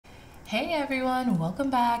Hey everyone, welcome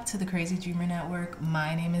back to the Crazy Dreamer Network.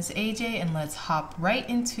 My name is AJ and let's hop right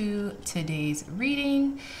into today's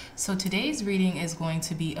reading. So today's reading is going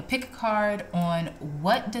to be a pick a card on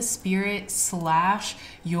what does spirit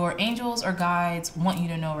 / your angels or guides want you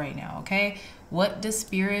to know right now, okay? What does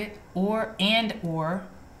spirit or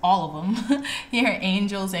all of them, your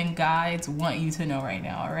angels and guides want you to know right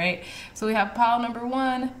now, all right? So we have pile number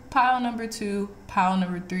 1, pile number 2, pile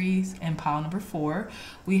number 3, and pile number 4.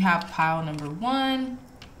 We have pile number 1,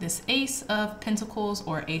 this Ace of Pentacles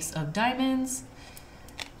or Ace of Diamonds.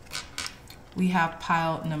 We have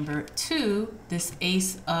pile number 2, this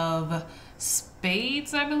Ace of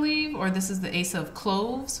Spades, I believe, or this is the Ace of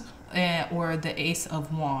Cloves, or the Ace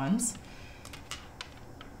of Wands.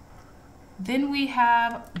 Then we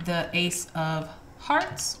have the Ace of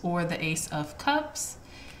Hearts or the Ace of Cups.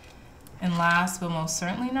 And last but most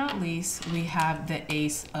certainly not least, we have the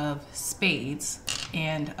Ace of Spades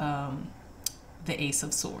and the Ace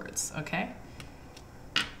of Swords, okay?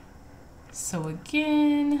 So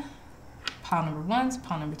again, pile number 1,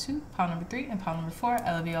 pile number 2, pile number 3, and pile number 4.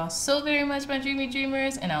 I love you all so very much, my dreamy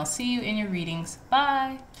dreamers, and I'll see you in your readings.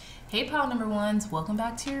 Bye. Hey pile number 1s, welcome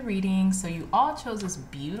back to your reading. So you all chose this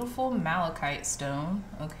beautiful malachite stone,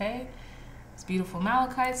 okay? This beautiful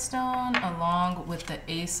malachite stone along with the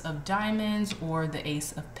Ace of Diamonds or the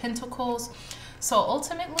Ace of Pentacles. So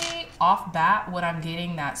ultimately, off bat, what I'm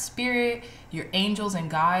getting that spirit, your angels and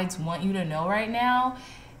guides want you to know right now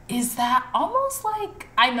is that almost like,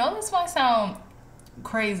 I know this might sound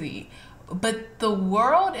crazy, but the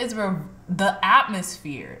world is, the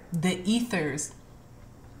atmosphere, the ethers,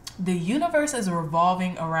 the universe is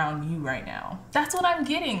revolving around you right now. That's what I'm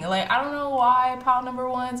getting. Like, I don't know why pile number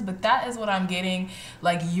 1s, but that is what I'm getting.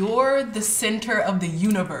 Like, you're the center of the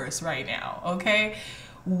universe right now, okay?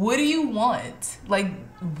 What do you want? Like,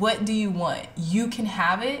 what do you want? You can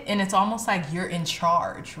have it, and it's almost like you're in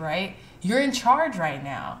charge, right? You're in charge right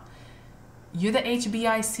now. You're the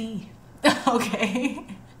HBIC, okay?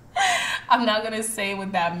 I'm not gonna say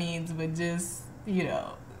what that means, but just, you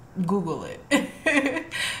know, Google it.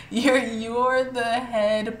 You're the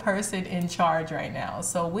head person in charge right now.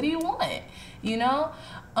 So what do you want? You know?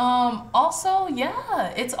 Also, yeah,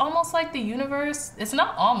 it's almost like the universe, it's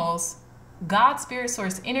not almost, God, spirit,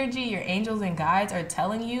 source, energy, your angels and guides are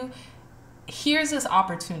telling you, here's this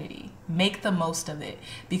opportunity. Make the most of it.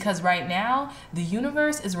 Because right now, the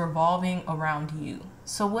universe is revolving around you.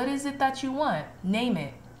 So what is it that you want? Name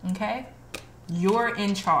it, okay? You're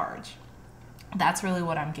in charge. That's really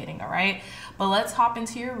what I'm getting, all right? But let's hop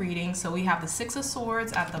into your reading. So we have the Six of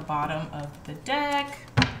Swords at the bottom of the deck.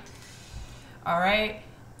 All right.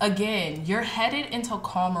 Again, you're headed into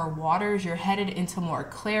calmer waters. You're headed into more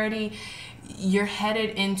clarity. You're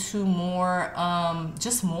headed into more,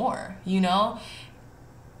 just more, you know?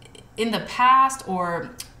 In the past,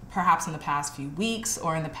 or perhaps in the past few weeks,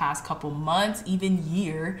 or in the past couple months, even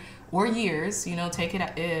years, you know, take it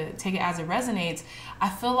as it resonates. I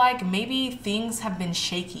feel like maybe things have been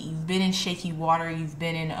shaky. You've been in shaky water. You've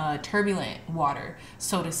been in turbulent water,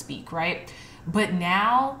 so to speak, right? But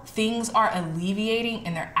now things are alleviating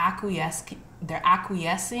and they're acquiescing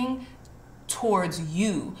towards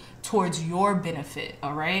you, towards your benefit,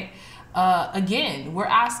 all right? Again, we're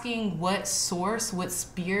asking what source, what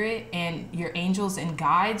spirit, and your angels and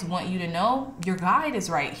guides want you to know. Your guide is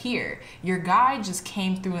right here. Your guide just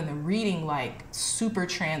came through in the reading like super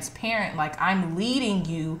transparent, like I'm leading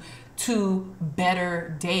you to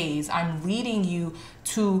better days. I'm leading you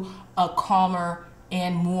to a calmer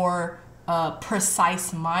and more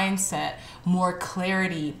precise mindset, more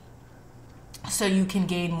clarity, so you can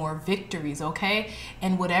gain more victories, okay?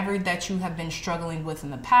 And whatever that you have been struggling with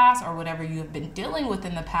in the past, or whatever you have been dealing with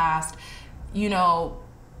in the past, you know,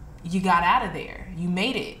 you got out of there. You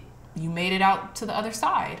made it. You made it out to the other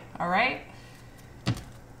side, all right?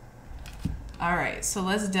 All right, so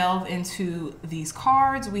let's delve into these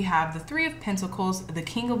cards. We have the Three of Pentacles, the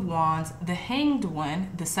King of Wands, the Hanged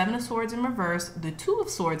One, the Seven of Swords in reverse, the Two of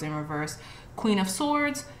Swords in reverse, Queen of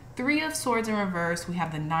Swords, Three of Swords in reverse. We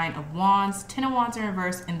have the Nine of Wands, Ten of Wands in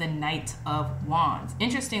reverse, and the Knight of Wands.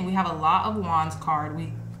 Interesting, we have a lot of Wands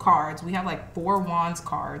cards. We have like 4 Wands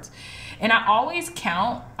cards. And I always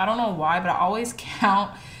count, I don't know why, but I always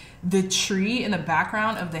count the tree in the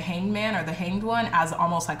background of the Hanged Man or the Hanged One as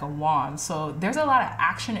almost like a wand. So there's a lot of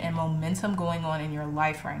action and momentum going on in your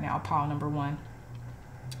life right now, pile number 1.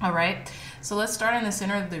 All right, so let's start in the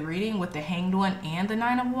center of the reading with the Hanged One and the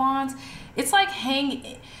Nine of Wands. It's like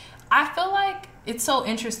I feel like it's so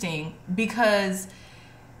interesting because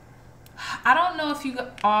I don't know if you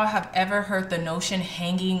all have ever heard the notion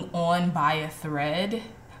hanging on by a thread,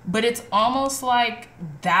 But it's almost like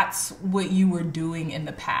that's what you were doing in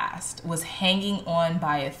the past, was hanging on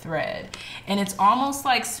by a thread. And it's almost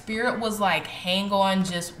like spirit was like, hang on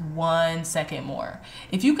just 1 second more.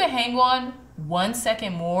 If you could hang on 1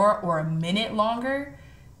 second more or a minute longer,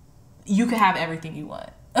 you could have everything you want.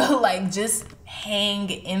 Like, just hang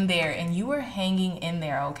in there. And you were hanging in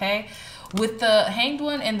there, okay? With the Hanged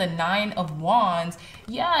One and the Nine of Wands,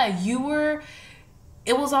 yeah,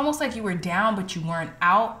 it was almost like you were down, but you weren't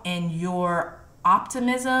out, and your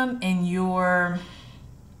optimism and your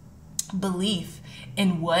belief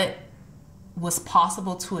in what was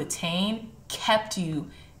possible to attain kept you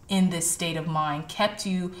in this state of mind, kept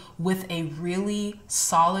you with a really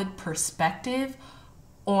solid perspective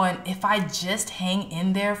on, if I just hang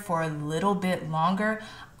in there for a little bit longer,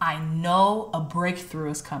 I know a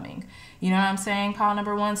breakthrough is coming. You know what I'm saying, pile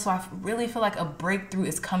number one? So I really feel like a breakthrough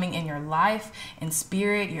is coming in your life, and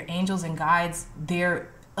spirit, your angels and guides,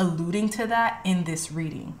 they're alluding to that in this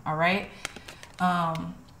reading, all right?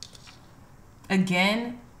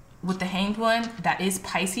 Again, with the Hanged One, that is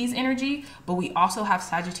Pisces energy, but we also have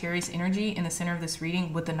Sagittarius energy in the center of this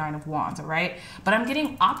reading with the Nine of Wands, all right? But I'm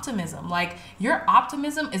getting optimism. Like, your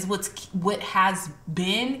optimism is what has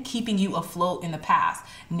been keeping you afloat in the past.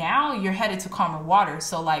 Now you're headed to calmer waters,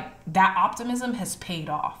 so like that optimism has paid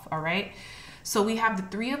off, all right? So we have the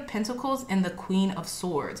Three of Pentacles and the Queen of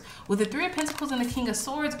Swords. With the Three of Pentacles and the King of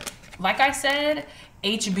Swords, like I said,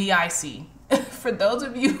 HBIC. For those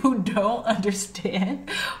of you who don't understand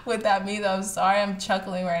what that means, I'm sorry, I'm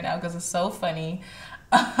chuckling right now because it's so funny.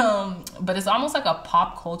 But it's almost like a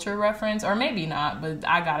pop culture reference, or maybe not, but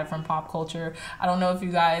I got it from pop culture. I don't know if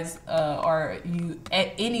you guys or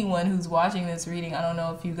anyone who's watching this reading, I don't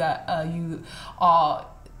know if you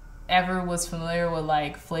all ever was familiar with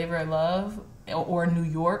like Flavor of Love or New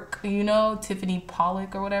York, you know, Tiffany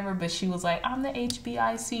Pollack or whatever, but she was like, I'm the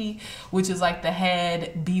HBIC, which is like the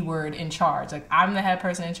head B word in charge. Like, I'm the head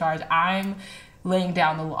person in charge. I'm laying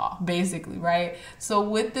down the law, basically, right? So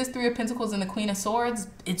with this Three of Pentacles and the Queen of Swords,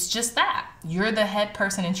 it's just that. You're the head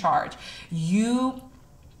person in charge.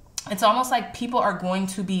 It's almost like people are going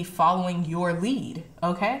to be following your lead,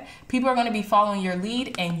 okay? People are going to be following your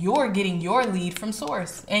lead, and you're getting your lead from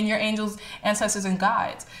source and your angels, ancestors, and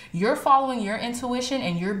guides. You're following your intuition,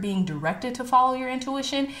 and you're being directed to follow your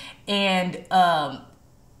intuition. And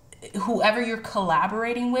whoever you're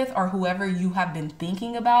collaborating with, or whoever you have been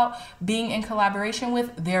thinking about being in collaboration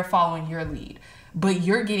with, they're following your lead. But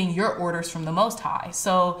you're getting your orders from the Most High.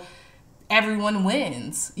 So everyone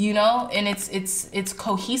wins, you know, and it's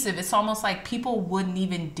cohesive. It's almost like people wouldn't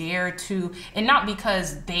even dare to, and not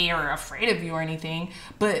because they are afraid of you or anything,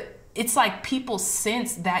 but it's like people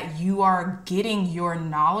sense that you are getting your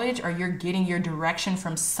knowledge, or you're getting your direction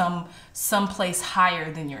from someplace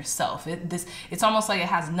higher than yourself. It's almost like it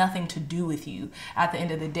has nothing to do with you. At the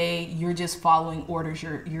end of the day, you're just following orders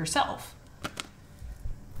yourself.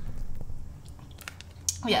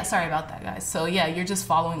 Yeah, sorry about that, guys. So yeah, you're just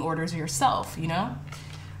following orders yourself, you know?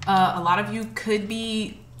 A lot of you could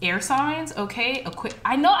be air signs, okay? I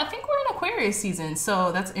think we're in Aquarius season,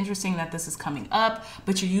 so that's interesting that this is coming up,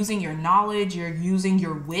 but you're using your knowledge, you're using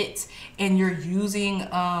your wit, and you're using,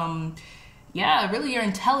 really your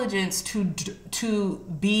intelligence to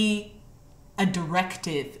be a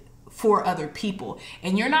directive for other people.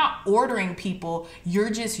 And you're not ordering people, you're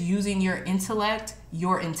just using your intellect,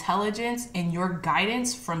 your intelligence, and your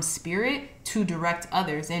guidance from spirit to direct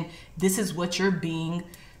others. And this is what you're being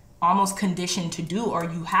almost conditioned to do, or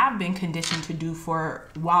you have been conditioned to do for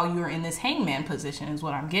while you're in this hangman position, is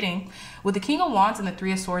what I'm getting. With the King of Wands and the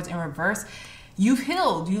Three of Swords in reverse, you've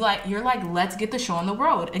healed. You're like, let's get the show on the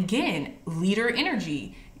road. Again, leader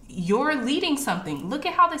energy. You're leading something. Look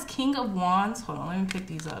at how this King of Wands, hold on, let me pick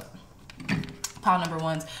these up. Pile number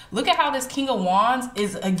ones. Look at how this King of Wands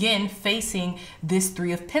is again facing this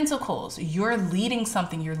Three of Pentacles. You're leading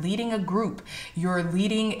something. You're leading a group. You're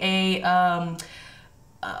leading a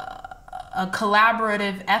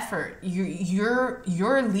collaborative effort.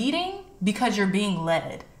 You're leading because you're being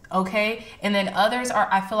led. Okay, and then others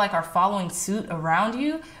I feel like are following suit around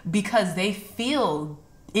you because they feel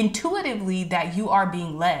intuitively that you are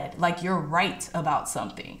being led, like you're right about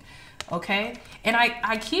something. Okay, and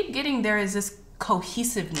I keep getting there is this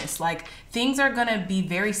cohesiveness, like things are gonna be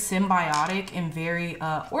very symbiotic and very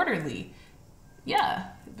orderly. Yeah,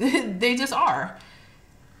 they just are.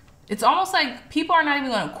 It's almost like people are not even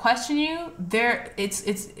going to question you.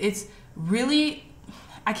 It's really,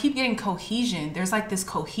 I keep getting cohesion. There's like this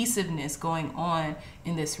cohesiveness going on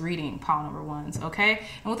in this reading, pile number ones, okay?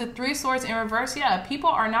 And with the Three of Swords in reverse, yeah, people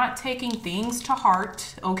are not taking things to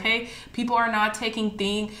heart, okay? People are not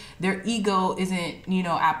taking their ego isn't, you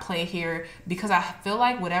know, at play here, because I feel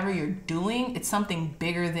like whatever you're doing, it's something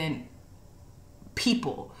bigger than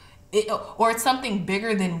people, or it's something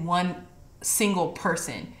bigger than one single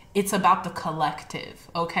person. It's about the collective,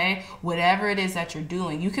 okay? Whatever it is that you're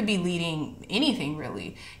doing, you could be leading anything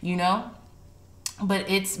really, you know, but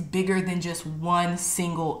it's bigger than just one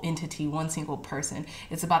single entity, one single person.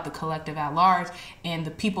 It's about the collective at large, and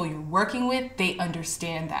the people you're working with, they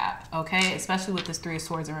understand that, okay? Especially with this Three of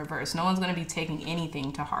Swords in reverse. No one's going to be taking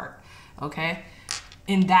anything to heart, okay?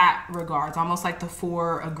 In that regards, almost like the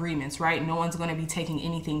Four Agreements, right? No one's going to be taking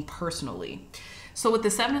anything personally. So with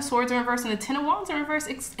the Seven of Swords in reverse and the Ten of Wands in reverse,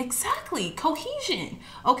 exactly, cohesion,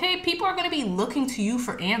 okay? People are going to be looking to you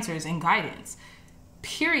for answers and guidance,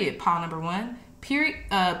 period, pile number one. Period.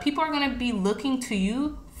 People are going to be looking to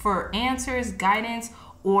you for answers, guidance,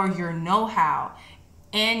 or your know-how.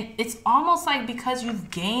 And it's almost like because you've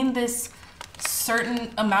gained this certain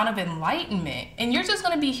amount of enlightenment, and you're just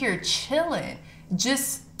going to be here chilling,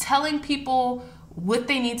 just telling people what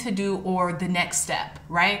they need to do or the next step,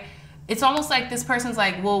 right? It's almost like this person's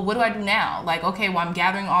like, well, what do I do now? Like, okay, well, I'm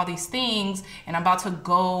gathering all these things and I'm about to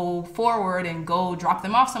go forward and go drop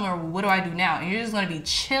them off somewhere. Well, what do I do now? And you're just going to be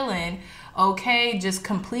chilling, okay, just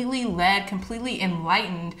completely led, completely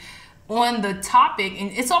enlightened on the topic.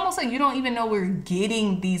 And it's almost like you don't even know where you're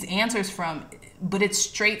getting these answers from, but it's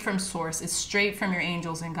straight from source. It's straight from your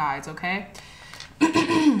angels and guides, okay?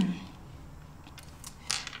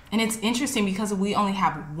 And it's interesting because we only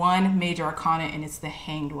have one major arcana, and it's the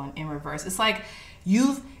Hanged One in reverse. It's like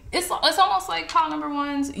it's almost like pile number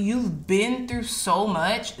ones, you've been through so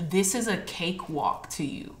much. This is a cakewalk to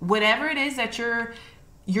you. Whatever it is that you're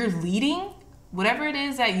leading, whatever it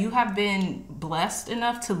is that you have been blessed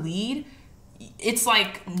enough to lead, it's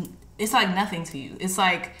like nothing to you. It's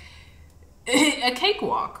like a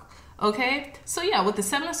cakewalk, okay? So yeah, with the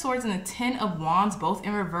Seven of Swords and the Ten of Wands both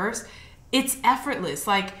in reverse, it's effortless.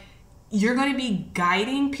 Like, you're going to be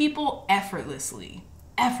guiding people effortlessly,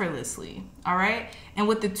 all right? And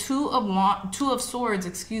with the Two of Swords,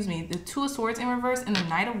 the Two of Swords in reverse and the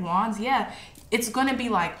Knight of Wands, yeah, it's going to be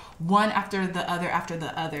like one after the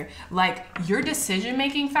other. Like, your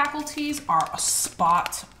decision-making faculties are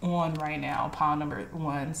spot on right now, pile number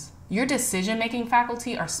ones. Your decision-making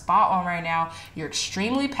faculty are spot on right now. You're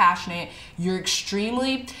extremely passionate.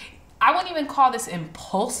 I wouldn't even call this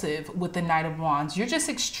impulsive with the Knight of Wands. You're just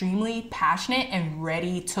extremely passionate and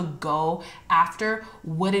ready to go after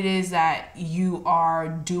what it is that you are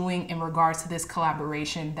doing in regards to this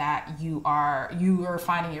collaboration that you are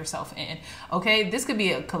finding yourself in. Okay, this could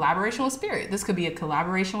be a collaboration with spirit. This could be a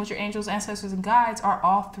collaboration with your angels, ancestors, and guides, or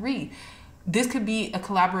all three. This could be a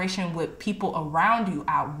collaboration with people around you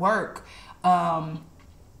at work,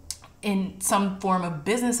 in some form of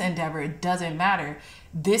business endeavor. It doesn't matter.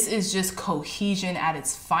 This is just cohesion at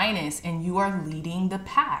its finest, and you are leading the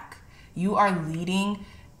pack. You are leading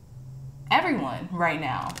everyone right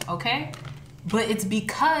now, okay? But it's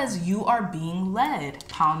because you are being led,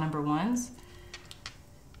 pile number ones.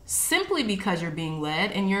 Simply because you're being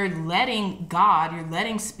led, and you're letting God, you're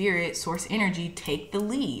letting spirit, source energy take the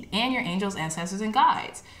lead, and your angels, ancestors, and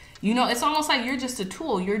guides. You know, it's almost like you're just a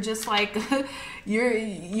tool. You're just like,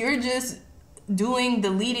 you're just doing the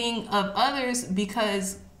leading of others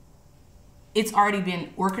because it's already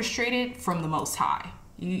been orchestrated from the Most High.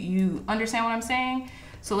 You understand what I'm saying?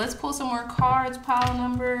 So let's pull some more cards, pile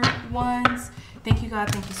number ones. Thank you,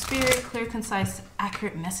 God. Thank you, Spirit. Clear, concise,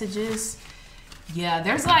 accurate messages. Yeah,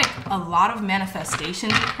 there's like a lot of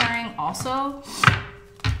manifestations occurring also.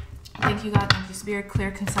 Thank you, God. Thank you, Spirit.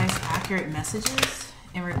 Clear, concise, accurate messages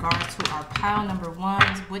in regards to our pile number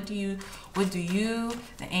ones. What do you,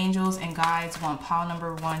 the angels and guides, want pile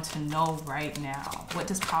number one to know right now? What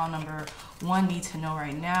does pile number one need to know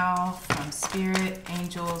right now from spirit,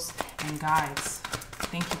 angels, and guides?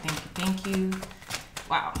 Thank you, thank you, thank you.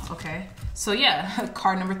 Wow, okay. So yeah,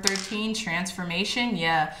 card number 13, transformation.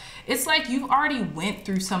 Yeah, it's like you've already went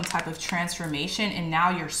through some type of transformation, and now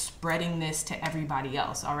you're spreading this to everybody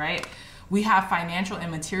else, all right? We have financial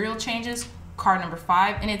and material changes, card number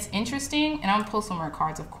 5, and it's interesting, and I'm gonna pull some more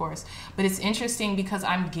cards, of course, but it's interesting because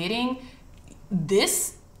I'm getting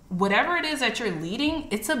this, whatever it is that you're leading,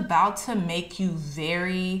 it's about to make you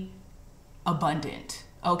very abundant,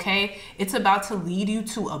 Okay, it's about to lead you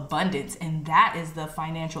to abundance, and that is the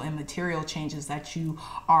financial and material changes that you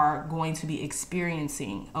are going to be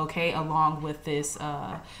experiencing, okay, along with this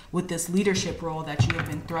leadership role that you have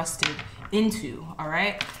been thrusted into. All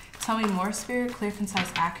right, tell me more, Spirit. Clear,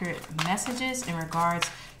 concise, accurate messages in regards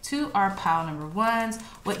to our pile number ones.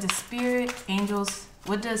 What does Spirit, angels,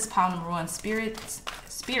 what does pile number one, Spirit,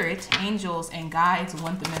 angels, and guides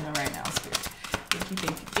want them to know right now, Spirit? Thank you,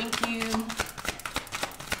 thank you, thank you.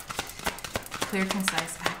 Clear,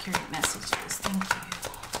 concise, accurate messages. Thank you.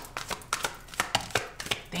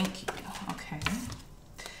 Thank you. Okay.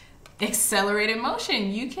 Accelerated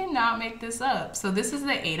motion. You cannot make this up. So this is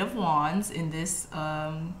the 8 of Wands in this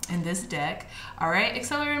deck. All right.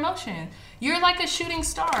 Accelerated motion. You're like a shooting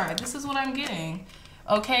star. This is what I'm getting.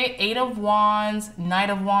 Okay, 8 of Wands, Knight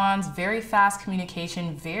of Wands, very fast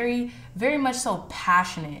communication, very, very much so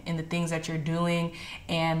passionate in the things that you're doing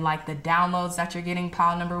and like the downloads that you're getting,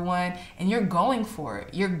 pile number one, and you're going for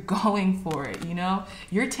it. You're going for it, you know?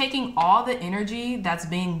 You're taking all the energy that's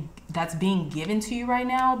being given to you right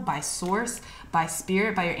now by source, by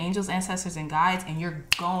spirit, by your angels, ancestors, and guides, and you're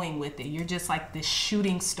going with it. You're just like this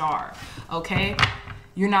shooting star, okay?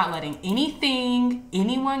 You're not letting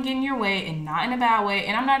anyone get in your way, and not in a bad way.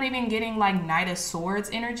 And I'm not even getting like Knight of Swords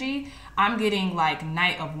energy. I'm getting like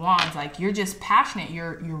Knight of Wands. Like you're just passionate.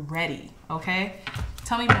 You're ready. Okay.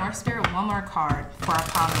 Tell me more, Spirit. One more card for our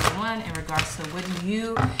pile number one in regards to what do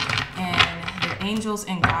you and your angels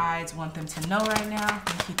and guides want them to know right now.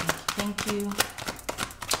 Thank you. Thank you.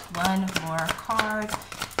 Thank you. One more card.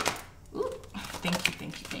 Ooh, thank you.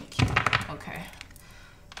 Thank you. Thank you. Okay.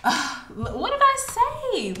 What did I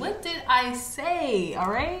say? What did I say? All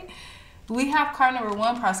right. We have card number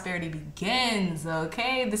one, prosperity begins.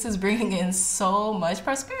 Okay. This is bringing in so much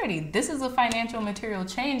prosperity. This is the financial material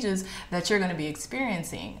changes that you're going to be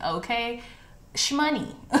experiencing. Okay.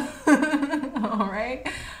 Shmoney. All right.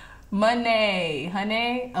 Money,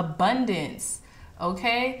 honey, abundance.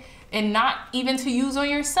 Okay. And not even to use on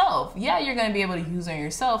yourself. Yeah, you're going to be able to use on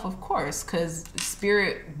yourself, of course, because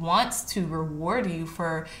Spirit wants to reward you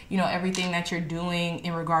for, you know, everything that you're doing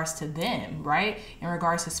in regards to them, right? In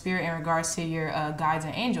regards to Spirit, in regards to your guides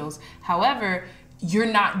and angels. However, you're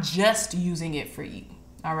not just using it for you.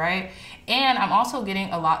 All right. And I'm also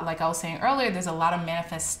getting a lot, like I was saying earlier, there's a lot of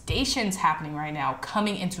manifestations happening right now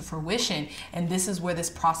coming into fruition. And this is where this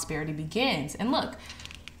prosperity begins. And look,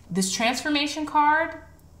 this transformation card,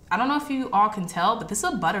 I don't know if you all can tell, but this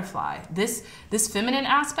is a butterfly. This feminine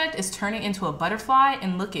aspect is turning into a butterfly.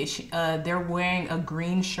 And look at they're wearing a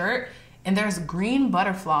green shirt, and there's green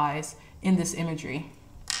butterflies in this imagery.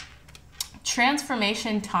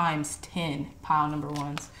 Transformation times 10, pile number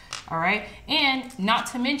ones. All right. And not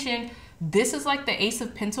to mention, this is like the Ace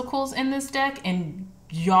of Pentacles in this deck, and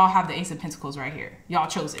y'all have the Ace of Pentacles right here. Y'all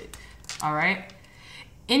chose it. All right.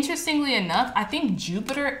 Interestingly enough, I think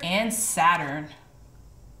Jupiter and Saturn,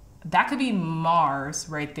 that could be Mars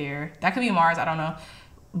right there. That could be Mars. I don't know.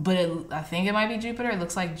 But I think it might be Jupiter. It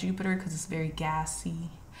looks like Jupiter because it's very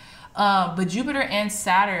gassy. But Jupiter and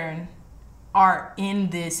Saturn are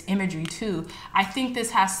in this imagery too. I think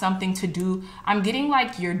this has something to do. I'm getting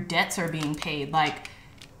like your debts are being paid. Like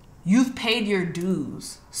you've paid your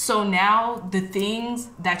dues. So now the things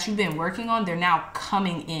that you've been working on, they're now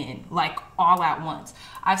coming in like all at once.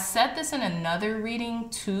 I've said this in another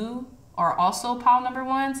reading too, or also pile number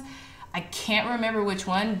ones. I can't remember which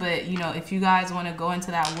one, but you know, if you guys want to go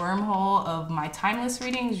into that wormhole of my timeless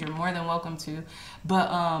readings, you're more than welcome to.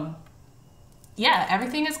 But yeah,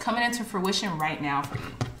 everything is coming into fruition right now for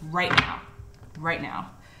you. Right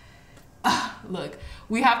now. Look,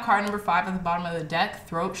 we have card number 5 at the bottom of the deck,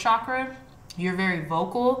 throat chakra. You're very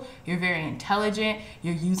vocal, you're very intelligent,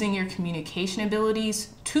 you're using your communication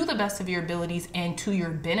abilities to the best of your abilities and to your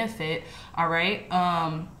benefit, all right?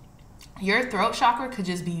 Your throat chakra could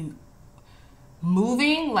just be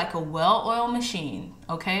moving like a well-oiled machine,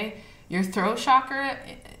 okay? Your throat chakra,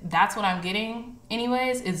 that's what I'm getting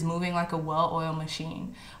anyways, is moving like a well-oiled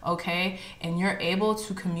machine, okay? And you're able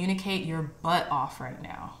to communicate your butt off right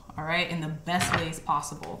now, all right? In the best ways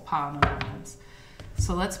possible, pile number ones.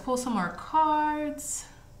 So let's pull some more cards.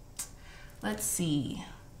 Let's see.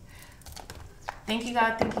 Thank you,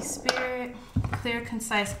 God. Thank you, Spirit. Clear,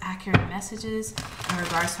 concise, accurate messages in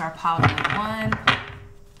regards to our pile number one.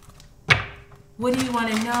 What do you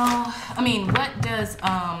want to know? I mean, what does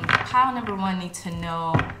pile number one need to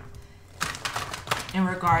know in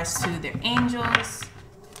regards to their angels,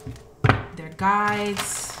 their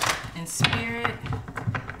guides, and Spirit?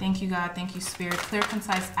 Thank you, God. Thank you, Spirit. Clear,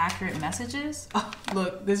 concise, accurate messages. Oh,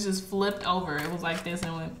 look, this just flipped over. It was like this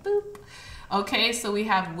and went boop. Okay, so we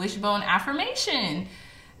have wishbone affirmation.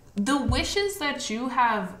 the wishes that you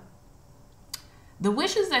have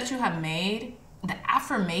made, the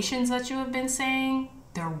affirmations that you have been saying,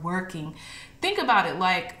 they're working. Think about it.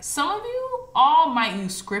 Like, some of you all might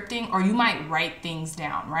use scripting, or you might write things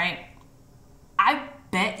down, right? I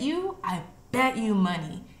bet you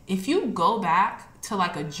money, if you go back to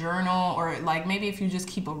like a journal, or like maybe if you just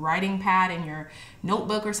keep a writing pad in your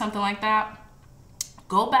notebook or something like that,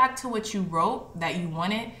 go back to what you wrote that you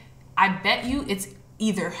wanted. I bet you it's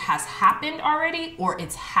either has happened already or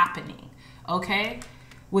it's happening, okay?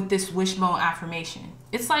 With this wishbone affirmation.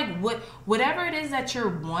 It's like whatever it is that you're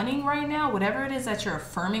wanting right now, whatever it is that you're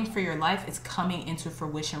affirming for your life, is coming into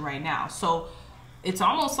fruition right now. So it's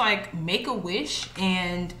almost like make a wish,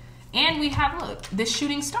 and we have, look, this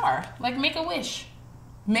shooting star. Like, make a wish.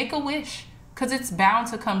 Make a wish, because it's bound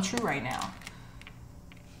to come true right now.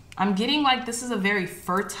 I'm getting like this is a very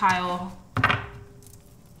fertile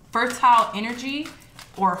energy,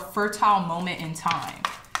 or fertile moment in time.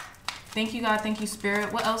 Thank you, God. Thank you,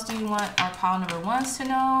 Spirit. What else do you want our pile number ones to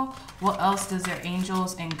know? What else does their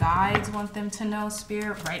angels and guides want them to know,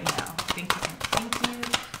 Spirit, right now? Thank you. Thank you.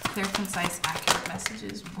 Clear, concise, accurate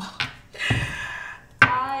messages.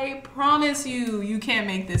 I promise you, you can't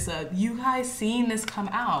make this up. You guys seen this come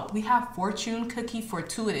out. We have fortune cookie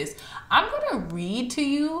fortuitous. I'm going to read to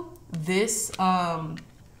you this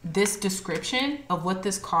this description of what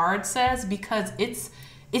this card says, because it's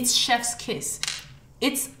chef's kiss.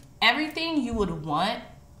 It's everything you would want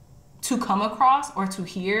to come across or to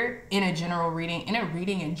hear in a general reading,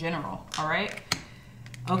 in general, all right?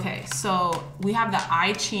 Okay, so we have the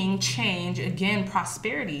I Ching change. Again,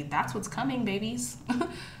 prosperity. That's what's coming, babies.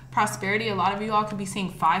 Prosperity. A lot of you all could be seeing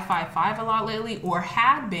 555 a lot lately, or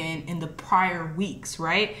had been in the prior weeks,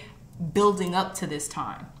 right? Building up to this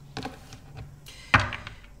time.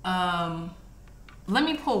 Let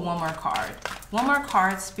me pull one more card. One more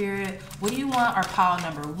card, Spirit. What do you want our pile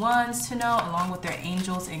number ones to know, along with their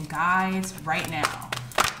angels and guides right now?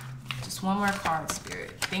 Just one more card,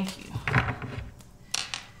 Spirit. Thank you.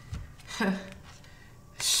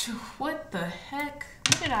 What the heck?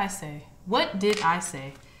 What did I say? What did I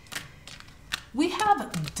say? We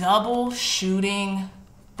have double shooting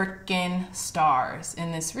freaking stars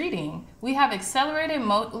in this reading. We have accelerated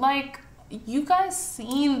mode. Like, you guys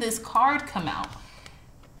seen this card come out.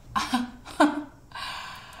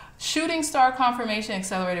 Shooting star confirmation,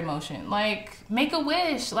 accelerated motion. Like, make a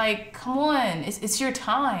wish. Like, come on. It's your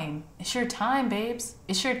time. It's your time, babes.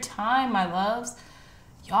 It's your time, my loves.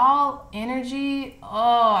 Y'all, energy.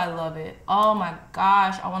 Oh, I love it. Oh my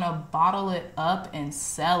gosh. I want to bottle it up and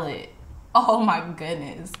sell it. Oh my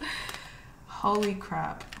goodness. Holy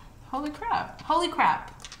crap. Holy crap. Holy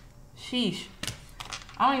crap. Sheesh.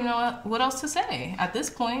 I don't even know what else to say at this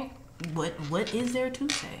point. What is there to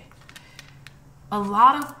say? A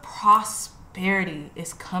lot of prosperity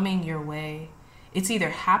is coming your way. It's either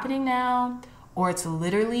happening now or it's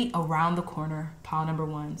literally around the corner, pile number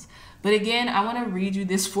ones. But again, I want to read you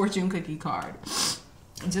this fortune cookie card.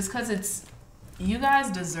 Just because it's, you guys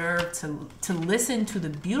deserve to listen to the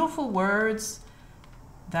beautiful words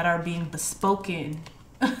that are being bespoken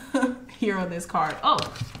here on this card. Oh,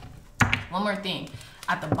 one more thing.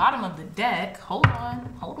 At the bottom of the deck, hold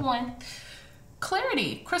on.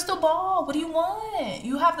 Clarity, crystal ball, what do you want?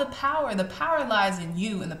 You have the power. The power lies in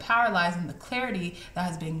you, and the power lies in the clarity that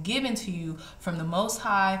has been given to you from the Most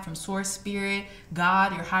High, from Source, Spirit,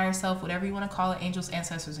 God, your higher self, whatever you want to call it, angels,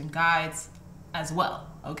 ancestors, and guides as well,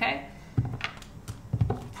 okay?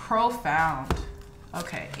 Profound.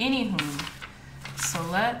 Okay, anywho, so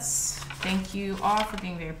let's, thank you all for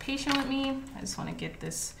being very patient with me. I just want to get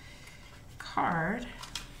this card.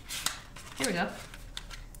 Here we go.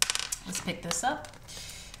 Let's pick this up.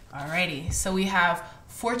 Alrighty, so we have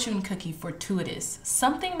fortune cookie fortuitous.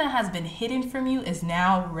 Something that has been hidden from you is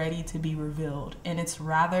now ready to be revealed, and it's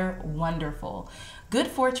rather wonderful. Good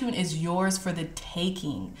fortune is yours for the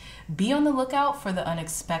taking. Be on the lookout for the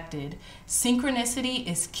unexpected. Synchronicity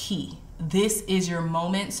is key. This is your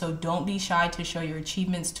moment, so don't be shy to show your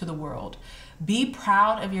achievements to the world. Be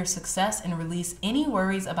proud of your success and release any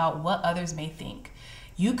worries about what others may think.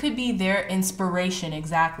 You could be their inspiration,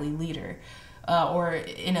 exactly, leader, or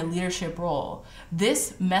in a leadership role.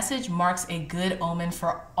 This message marks a good omen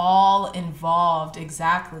for all involved,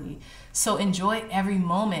 exactly. So enjoy every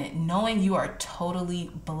moment, knowing you are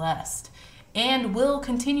totally blessed and will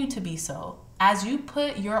continue to be so as you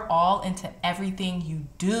put your all into everything you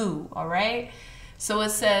do, all right? So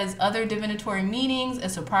it says, other divinatory meanings, a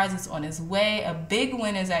surprise is on its way, a big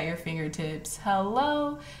win is at your fingertips.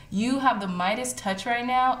 Hello, you have the Midas touch right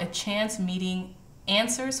now, a chance meeting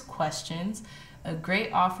answers questions, A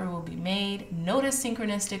great offer will be made. Notice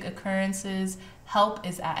synchronistic occurrences. Help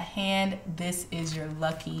is at hand. This is your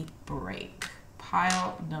lucky break.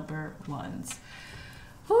 Pile number ones.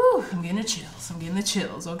 Whew, I'm getting the chills. I'm getting the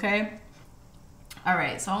chills, okay? All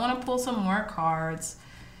right, so I want to pull some more cards.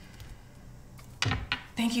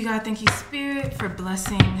 Thank you, God. Thank you, Spirit, for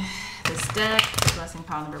blessing this deck, for blessing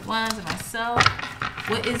pile number ones and myself.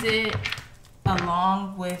 What is it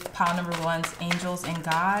along with pile number one's angels and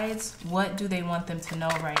guides? What do they want them to know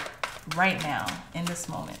right now in this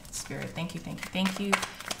moment? Spirit, thank you, thank you, thank you.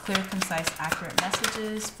 Clear, concise, accurate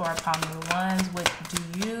messages for our pile number ones. What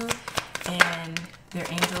do you and their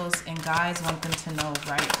angels and guides want them to know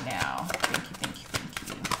right now? Thank you, thank you, thank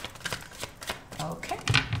you. Okay.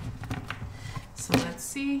 So let's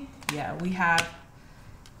see. Yeah, we have,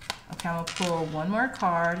 okay, I'm gonna pull one more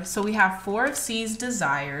card. So we have Four of Seas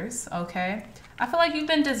desires, okay? I feel like you've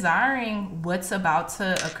been desiring what's about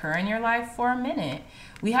to occur in your life for a minute.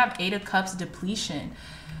 We have Eight of Cups depletion.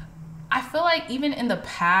 I feel like even in the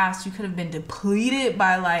past, you could have been depleted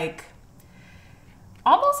by like,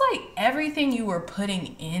 almost like everything you were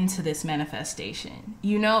putting into this manifestation.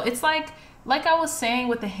 You know, it's like I was saying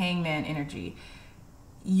with the Hangman energy,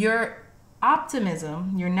 your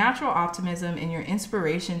optimism, your natural optimism and your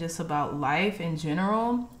inspiration just about life in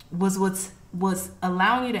general was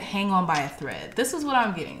allowing you to hang on by a thread. This is what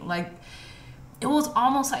I'm getting. Like, it was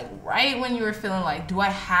almost like right when you were feeling like, do I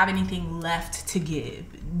have anything left to give?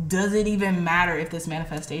 Does it even matter if this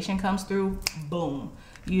manifestation comes through? Boom.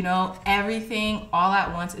 You know, everything all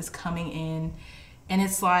at once is coming in. And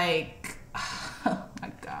it's like, oh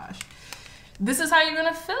my gosh. This is how you're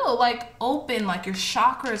going to feel, like open, like your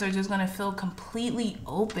chakras are just going to feel completely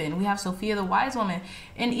open. We have Sophia, the wise woman.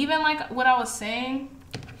 And even like what I was saying,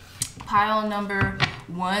 pile number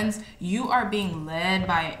ones, you are being led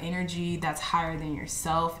by an energy that's higher than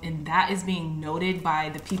yourself. And that is being noted by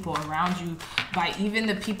the people around you, by even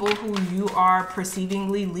the people who you are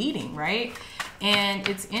perceivingly leading, right? And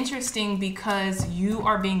it's interesting because you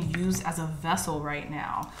are being used as a vessel right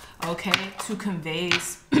now, okay, to convey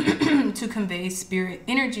spirit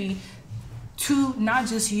energy to not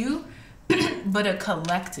just you, but a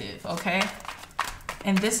collective, okay?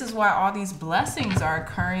 And this is why all these blessings are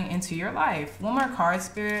occurring into your life. One more card,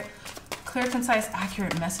 Spirit. Clear, concise,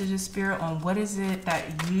 accurate messages, Spirit, on what is it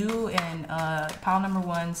that you and pile number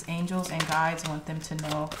one's angels and guides want them to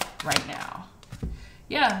know right now.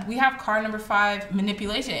 Yeah, we have card number 5,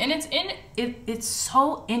 manipulation. And it's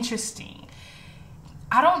so interesting.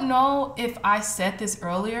 I don't know if I said this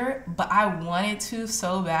earlier, but I wanted to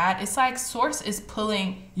so bad. It's like Source is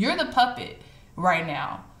pulling, you're the puppet right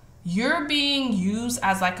now. You're being used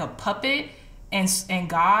as like a puppet, and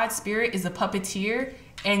God, Spirit, is a puppeteer,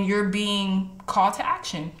 and you're being called to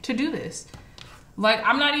action to do this. Like,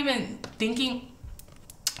 I'm not even thinking.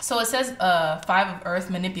 So it says 5 of Earth,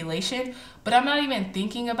 manipulation, but I'm not even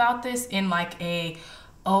thinking about this in like a,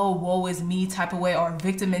 oh, woe is me type of way, or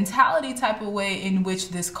victim mentality type of way, in which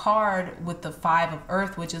this card with the 5 of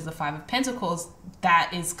Earth, which is the 5 of Pentacles,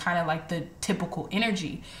 that is kind of like the typical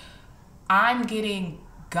energy. I'm getting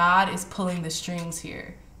God is pulling the strings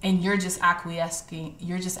here, and you're just acquiescing.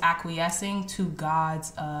 You're just acquiescing to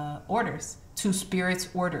God's orders, to Spirit's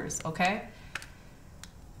orders, okay?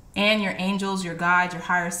 And your angels, your guides, your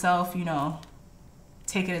higher self, you know,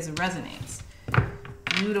 take it as it resonates.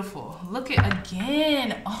 Beautiful. Look at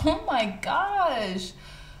again. Oh my gosh.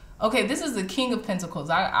 Okay, this is the King of Pentacles.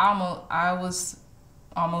 I was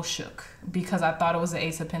almost shook because I thought it was the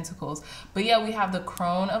Ace of Pentacles. But yeah, we have the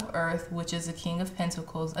Crone of Earth, which is the King of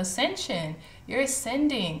Pentacles. Ascension. You're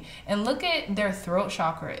ascending. And look at their throat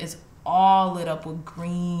chakra. It's all lit up with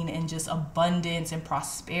green and just abundance and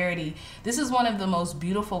prosperity. This is one of the most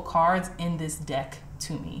beautiful cards in this deck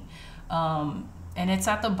to me. And it's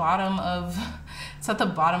at the bottom of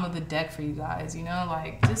the deck for you guys, you know,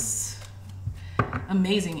 like just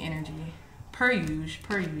amazing energy. Per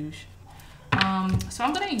usual. So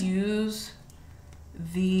I'm gonna use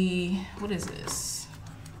the, what is this?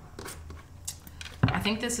 I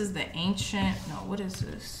think this is the ancient, no, what is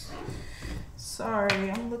this?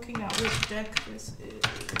 Sorry, I'm looking at which deck this is.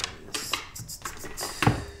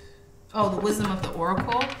 Oh, the Wisdom of the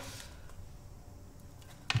Oracle.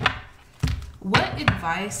 What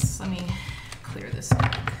advice, let me clear this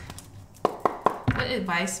deck. What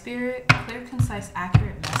advice, Spirit, clear, concise,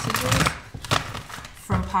 accurate messages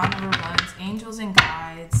from pile number one's angels and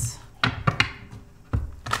guides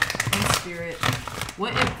and Spirit.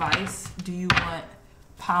 What advice do you want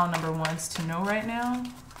pile number ones to know right now?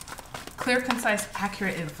 Clear, concise,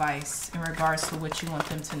 accurate advice in regards to what you want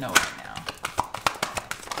them to know right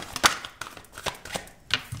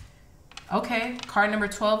now. Okay, card number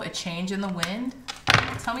 12, a change in the wind.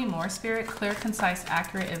 Tell me more, Spirit. Clear, concise,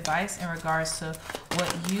 accurate advice in regards to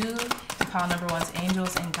what you and pile number one's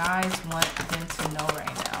angels and guides want them to know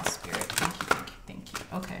right now, Spirit. Thank you, thank you, thank you.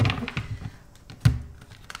 Okay.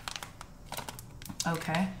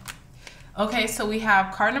 Okay. Okay, so we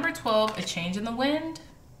have card number 12, a change in the wind.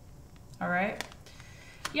 All right.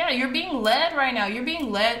 Yeah, you're being led right now. You're being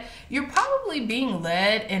led. You're probably being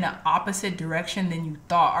led in an opposite direction than you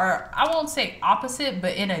thought. Or I won't say opposite,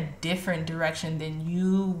 but in a different direction than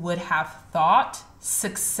you would have thought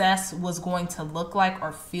success was going to look like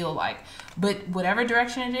or feel like. But whatever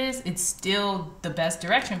direction it is, it's still the best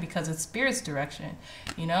direction because it's Spirit's direction,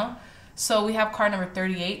 you know? So we have card number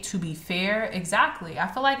 38, to be fair. Exactly. I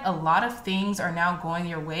feel like a lot of things are now going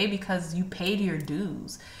your way because you paid your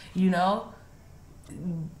dues, you know?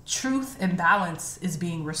 Truth and balance is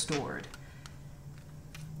being restored.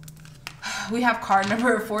 We have card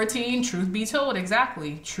number 14, truth be told.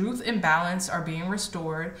 Exactly. Truth and balance are being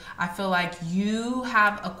restored. I feel like you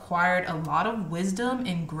have acquired a lot of wisdom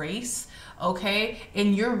and grace, okay?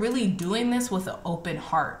 And you're really doing this with an open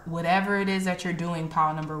heart. Whatever it is that you're doing,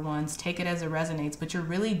 pile number ones, take it as it resonates. But you're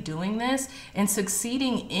really doing this and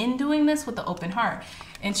succeeding in doing this with an open heart.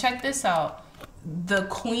 And check this out. The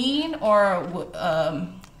queen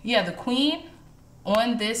the queen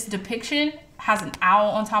on this depiction has an owl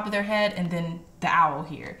on top of their head and then the owl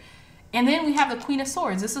here. And then we have the Queen of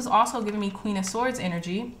Swords. This is also giving me Queen of Swords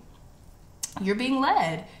energy. You're being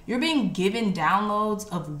led. You're being given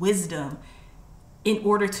downloads of wisdom in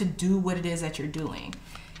order to do what it is that you're doing.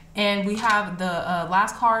 And we have the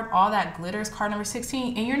last card, All That Glitters, card number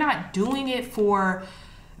 16. And you're not doing it for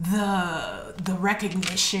the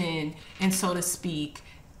recognition, and so to speak,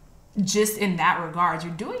 just in that regard.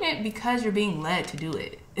 You're doing it because you're being led to do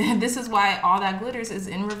it. And this is why All That Glitters is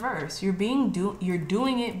in reverse. You're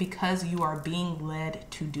doing it because you are being led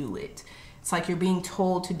to do it. It's like you're being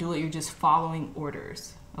told to do it. You're just following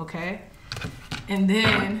orders. Okay. And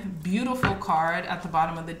then beautiful card at the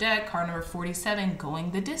bottom of the deck, card number 47, going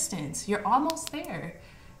the distance. You're almost there.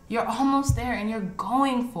 You're almost there and you're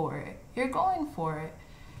going for it. You're going for it.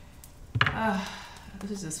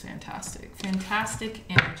 This is just fantastic. Fantastic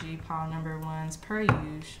energy, pile number ones, per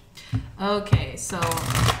usual. Okay, so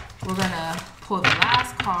we're gonna pull the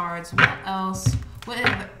last cards. What else?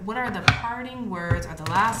 What are the parting words or the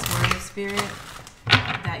last words, Spirit,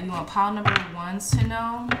 that you want pile number ones to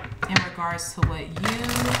know in regards to what you,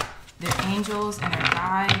 their angels, and their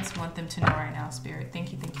guides want them to know right now, Spirit?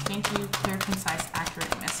 Thank you, thank you, thank you. Clear, concise,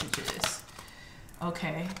 accurate messages.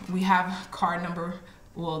 Okay, we have card number,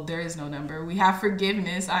 well, there is no number. We have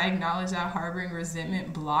forgiveness. I acknowledge that harboring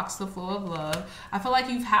resentment blocks the flow of love. I feel like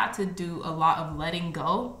you've had to do a lot of letting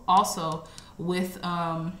go. Also with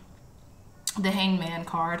the Hangman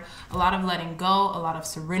card, a lot of letting go, a lot of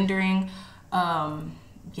surrendering.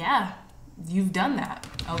 Yeah, you've done that,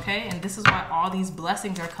 okay? And this is why all these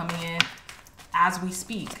blessings are coming in as we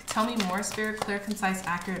speak. Tell me more, Spirit. Clear, concise,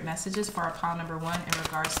 accurate messages for our pile number one in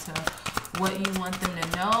regards to what you want them to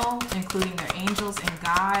know, including their angels and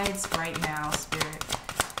guides right now, Spirit.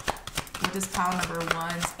 What does pile number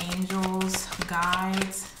one's angels,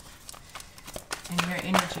 guides, and your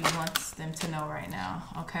energy wants them to know right now,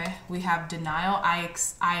 okay? We have denial. I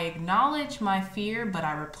acknowledge my fear, but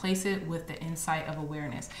I replace it with the insight of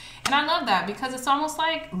awareness. And I love that because it's almost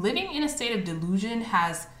like living in a state of delusion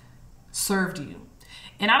has served you.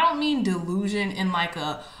 And I don't mean delusion in like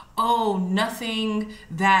a, oh, nothing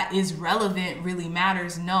that is relevant really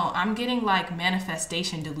matters. No, I'm getting like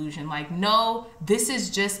manifestation delusion. Like, no, this is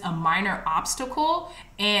just a minor obstacle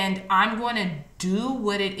and I'm going to do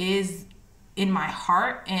what it is in my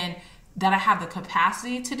heart and that I have the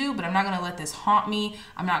capacity to do, but I'm not going to let this haunt me.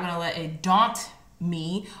 I'm not going to let it daunt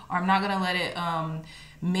me, or I'm not going to let it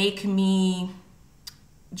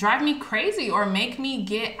drive me crazy or make me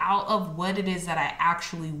get out of what it is that I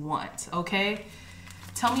actually want, okay?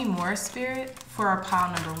 Tell me more, Spirit, for our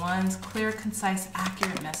pile number ones. Clear, concise,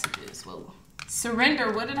 accurate messages. Whoa.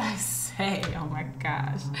 Surrender. What did I say? Oh my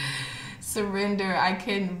gosh. Surrender. I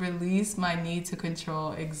can release my need to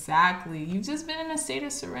control. Exactly. You've just been in a state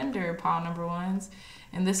of surrender, pile number ones.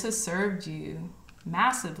 And this has served you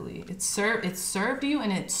massively. It's served you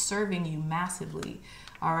and it's serving you massively.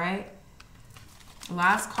 All right.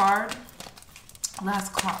 Last card,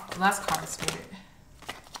 Spirit.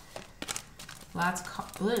 Last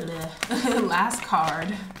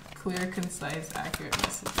card, clear, concise, accurate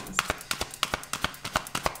messages.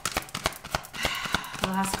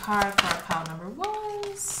 Last card for our pile number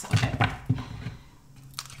ones. Okay.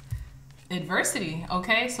 Adversity.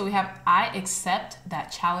 Okay, so we have, I accept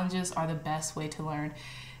that challenges are the best way to learn.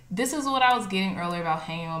 this is what I was getting earlier about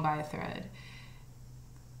hanging on by a thread.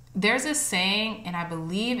 There's a saying, and I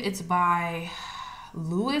believe it's by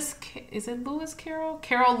Lewis. Is it Lewis Carroll?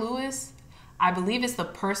 Carol Lewis. I believe it's the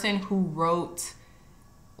person who wrote.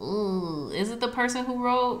 Ooh, is it the person who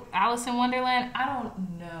wrote Alice in Wonderland? I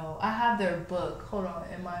don't know. I have their book. Hold on,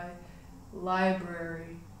 in my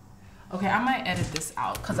library. Okay, I might edit this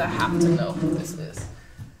out because I have to know who this is.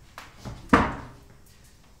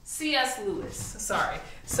 C.S. Lewis. Sorry.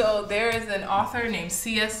 So there is an author named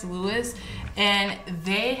C.S. Lewis, and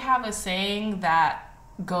they have a saying that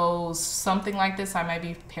goes something like this. I might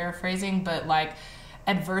be paraphrasing, but like,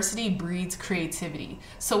 adversity breeds creativity.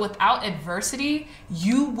 So without adversity,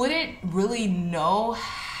 you wouldn't really know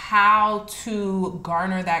how to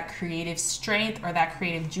garner that creative strength or that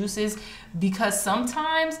creative juices, because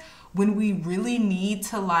sometimes when we really need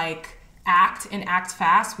to like act and act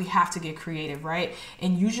fast, we have to get creative, right?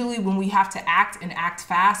 And usually when we have to act and act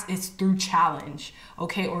fast, it's through challenge,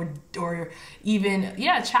 okay? Or even,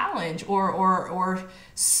 yeah, challenge or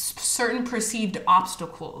certain perceived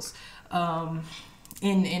obstacles in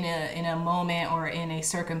a moment or in a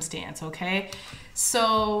circumstance, okay?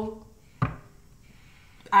 So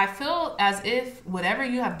I feel as if whatever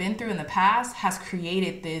you have been through in the past has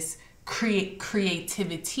created this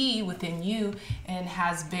creativity within you, and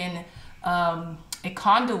has been a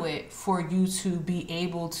conduit for you to be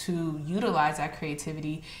able to utilize that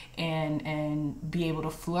creativity and be able to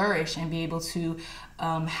flourish and be able to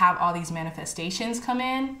have all these manifestations come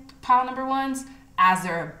in, pile number ones, as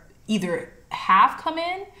they're either have come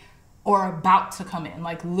in or about to come in,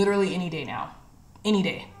 like literally any day now, any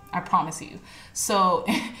day, I promise you. So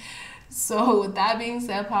with that being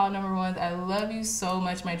said, pile number ones, I love you so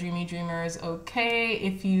much, my dreamy dreamers. Okay,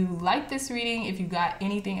 if you like this reading, if you got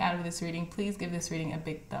anything out of this reading, please give this reading a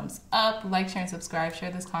big thumbs up, like, share, and subscribe.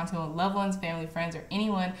 Share this content with loved ones, family, friends, or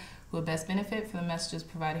anyone who would best benefit from the messages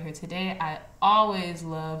provided here today. I always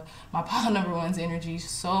love my pile number one's energy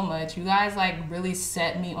so much. You guys like really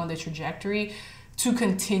set me on the trajectory to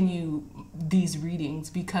continue these readings,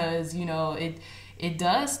 because you know it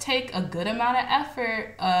does take a good amount of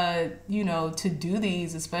effort, you know, to do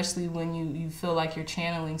these, especially when you feel like you're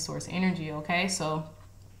channeling source energy, okay? So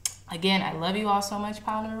again, I love you all so much,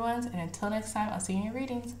 pile number ones, and until next time, I'll see you in your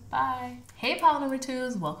readings. Bye. Hey, pile number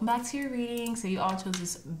twos, welcome back to your reading. So you all chose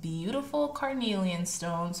this beautiful carnelian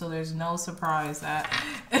stone, so there's no surprise that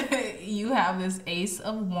you have this ace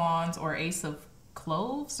of wands or ace of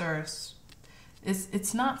cloves, or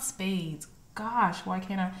it's not spades. Gosh, why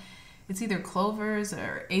can't I? It's either clovers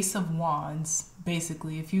or ace of wands,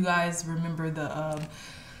 basically. If you guys remember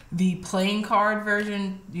the playing card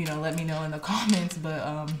version, you know, let me know in the comments,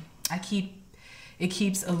 but it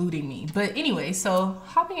keeps eluding me. But anyway, so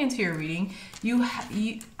hopping into your reading,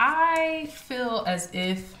 I feel as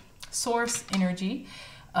if source energy,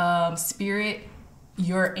 spirit,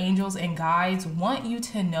 your angels and guides want you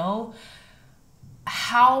to know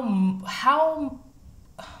how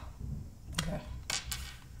okay.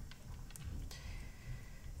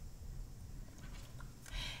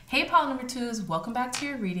 Hey, pile number twos, welcome back to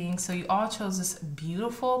your reading. So you all chose this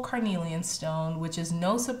beautiful carnelian stone, which is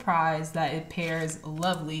no surprise that it pairs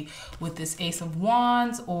lovely with this ace of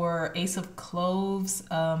wands or ace of cloves.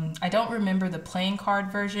 I don't remember the playing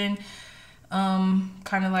card version,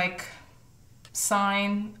 kind of like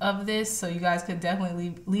sign of this, so you guys could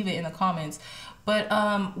definitely leave it in the comments. But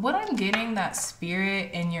what I'm getting that spirit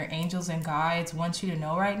and your angels and guides want you to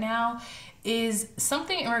know right now is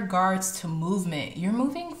something in regards to movement. You're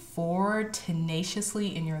moving forward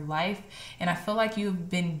tenaciously in your life, and I feel like you've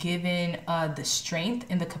been given the strength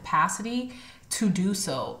and the capacity to do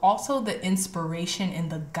so. Also the inspiration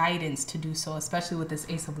and the guidance to do so, especially with this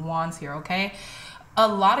ace of wands here, okay? A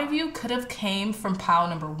lot of you could have came from pile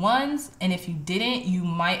number ones, and if you didn't, you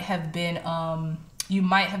might have been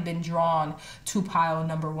drawn to pile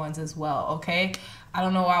number ones as well, okay? I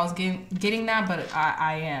don't know why I was getting that, but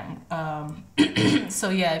I am. So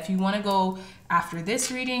yeah, if you want to go after this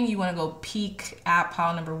reading, you want to go peek at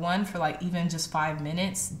pile number one for like even just 5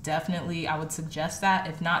 minutes, definitely I would suggest that.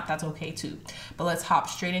 If not, that's okay too. But let's hop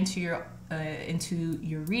straight into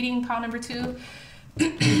your reading, pile number two.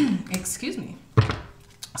 Excuse me.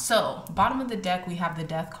 So bottom of the deck, we have the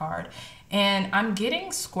Death card, and I'm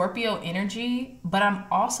getting Scorpio energy, but I'm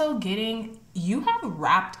also getting you have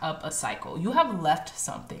wrapped up a cycle. You have left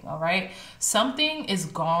something, all right? Something is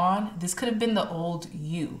gone. This could have been the old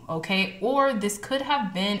you, okay? Or this could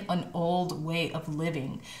have been an old way of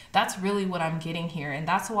living. That's really what I'm getting here. And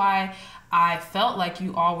that's why I felt like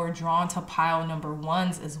you all were drawn to pile number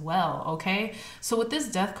ones as well, okay? So with this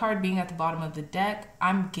death card being at the bottom of the deck,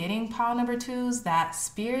 I'm getting pile number twos, that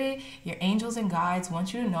spirit, your angels and guides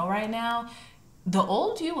want you to know right now, the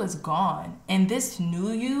old you is gone, and this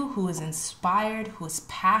new you who is inspired, who is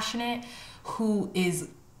passionate, who is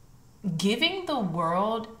giving the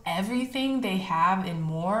world everything they have and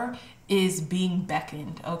more is being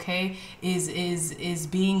beckoned, okay? Is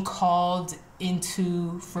being called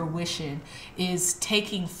into fruition, is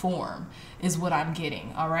taking form, is what I'm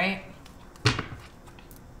getting, all right?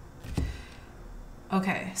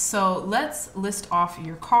 Okay, so let's list off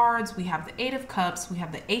your cards. We have the Eight of Cups, we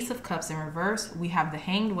have the Ace of Cups in reverse, we have the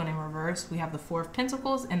Hanged One in reverse, we have the Four of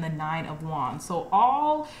Pentacles, and the Nine of Wands. So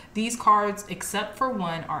all these cards, except for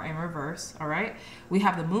one, are in reverse, all right? We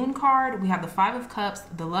have the Moon card, we have the Five of Cups,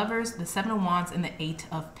 the Lovers, the Seven of Wands, and the Eight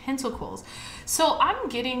of Pentacles. So I'm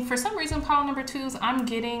getting, for some reason, pile number twos, I'm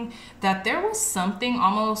getting that there was something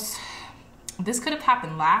almost, this could have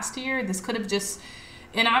happened last year, this could have just,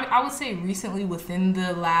 and I would say recently within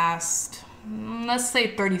the last, let's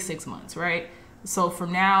say 36 months, right? So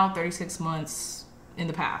from now, 36 months in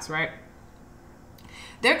the past, right?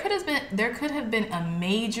 There could have been a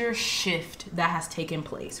major shift that has taken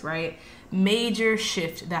place, right? Major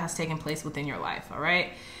shift that has taken place within your life, all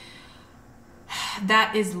right?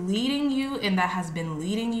 That is leading you, and that has been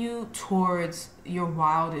leading you towards your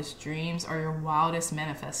wildest dreams or your wildest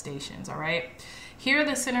manifestations, all right? Here at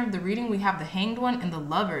the center of the reading, we have the Hanged One and the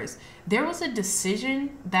Lovers. There was a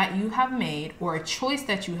decision that you have made, or a choice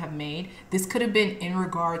that you have made. This could have been in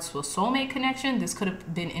regards to a soulmate connection. This could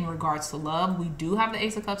have been in regards to love. We do have the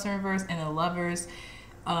Ace of Cups in reverse and the Lovers.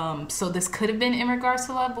 So this could have been in regards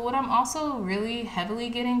to love. But what I'm also really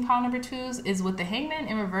heavily getting, pile number twos, is with the Hangman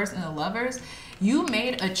in reverse and the Lovers, you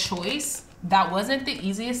made a choice that wasn't the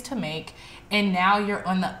easiest to make, and now you're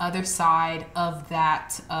on the other side of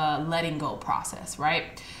that letting go process,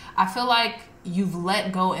 right? I feel like you've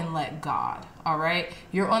let go and let God, all right?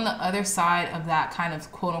 You're on the other side of that kind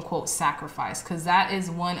of quote unquote sacrifice, because that is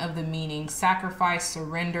one of the meanings: sacrifice,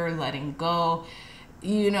 surrender, letting go.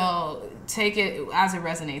 You know, take it as it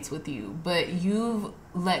resonates with you, but you've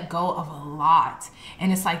let go of a lot,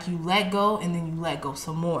 and it's like you let go and then you let go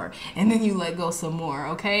some more, and then you let go some more,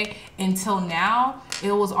 okay? Until now,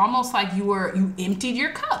 it was almost like you emptied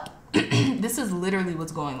your cup. This is literally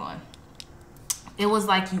what's going on. It was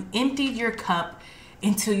like you emptied your cup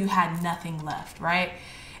until you had nothing left, right?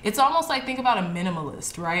 It's almost like, think about a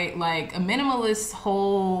minimalist, right? Like a minimalist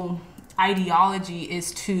whole ideology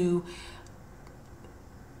is to,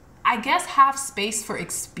 I guess, have space for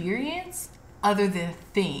experience other than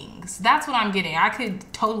things. That's what I'm getting. I could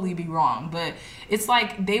totally be wrong, but it's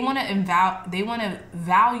like they want to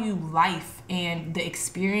value life and the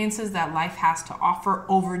experiences that life has to offer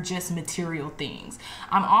over just material things.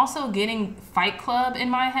 I'm also getting Fight Club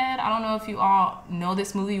in my head. I don't know if you all know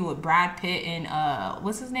this movie with Brad Pitt and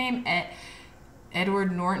what's his name?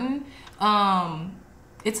 Edward Norton.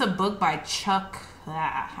 It's a book by Chuck.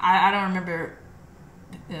 I don't remember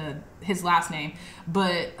his last name,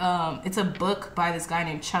 but it's a book by this guy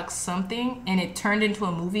named Chuck something, and it turned into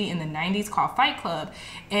a movie in the 90s called Fight Club.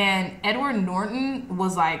 And Edward Norton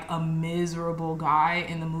was like a miserable guy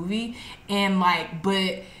in the movie, and like,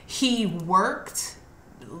 but he worked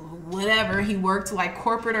like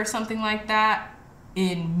corporate or something like that,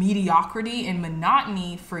 in mediocrity and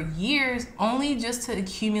monotony for years, only just to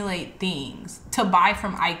accumulate things to buy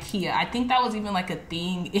from IKEA. I think that was even like a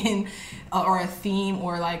thing in or a theme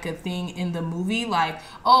or like a thing in the movie, like,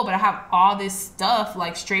 oh, but I have all this stuff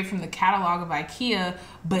like straight from the catalog of IKEA.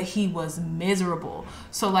 But he was miserable,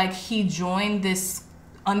 so like he joined this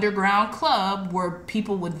underground club where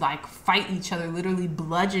people would like fight each other, literally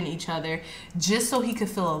bludgeon each other, just so he could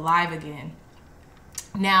feel alive again.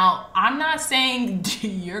 Now, I'm not saying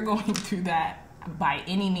you're going through that by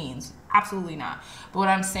any means. Absolutely not. But what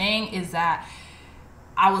I'm saying is that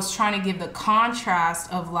I was trying to give the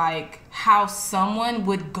contrast of like how someone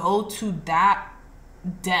would go to that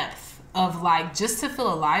depth of like just to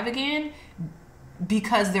feel alive again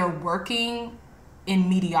because they're working in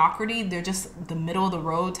mediocrity. They're just the middle of the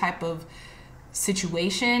road type of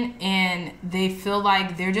situation, and they feel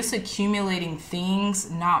like they're just accumulating things,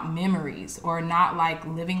 not memories, or not like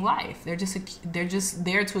living life. They're just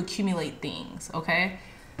there to accumulate things, okay?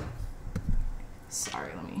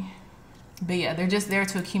 Sorry, but yeah, they're just there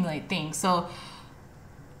to accumulate things. So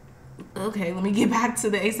okay, let me get back to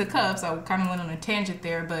the Ace of Cups. I kind of went on a tangent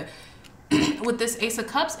there, but with this Ace of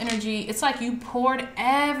Cups energy, it's like you poured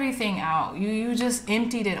everything out. You just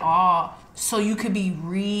emptied it all so you could be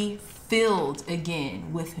refilled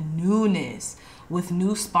again with newness, with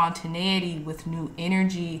new spontaneity, with new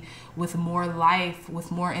energy, with more life,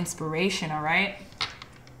 with more inspiration, all right?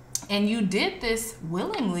 And you did this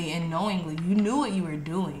willingly and knowingly. You knew what you were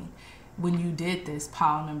doing when you did this,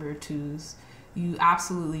 pile number 2s. You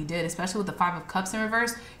absolutely did, especially with the 5 of Cups in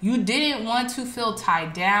reverse. You didn't want to feel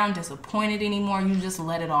tied down, disappointed anymore. You just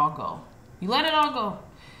let it all go. You let it all go,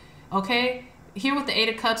 okay? Here with the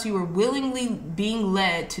 8 of Cups, you were willingly being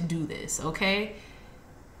led to do this, okay?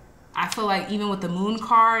 I feel like even with the Moon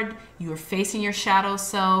card, you were facing your shadow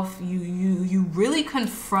self. You really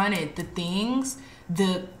confronted the things,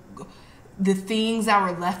 the things that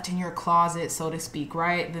were left in your closet, so to speak,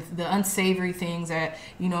 right? The unsavory things that,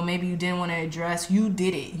 you know, maybe you didn't want to address. You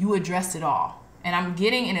did it. You addressed it all. And I'm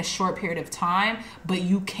getting in a short period of time, but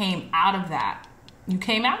you came out of that. You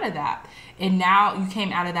came out of that. And now you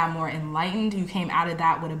came out of that more enlightened. You came out of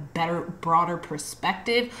that with a better, broader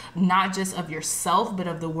perspective, not just of yourself, but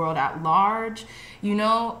of the world at large, you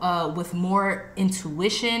know, with more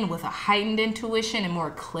intuition, with a heightened intuition and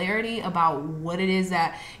more clarity about what it is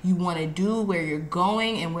that you want to do, where you're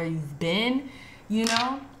going and where you've been, you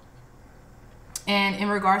know. And in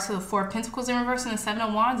regards to the 4 of Pentacles in reverse and the 7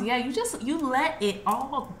 of Wands, yeah, you let it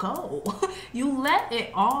all go. You let it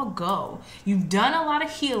all go. You've done a lot of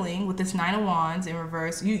healing with this 9 of Wands in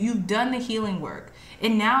reverse. You've done the healing work.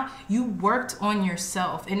 And now you worked on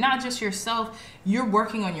yourself. And not just yourself, you're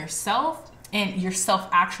working on yourself and you're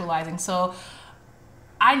self-actualizing. So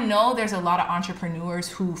I know there's a lot of entrepreneurs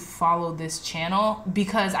who follow this channel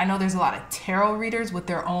because I know there's a lot of tarot readers with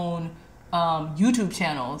their own YouTube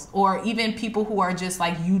channels, or even people who are just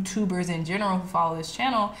like YouTubers in general who follow this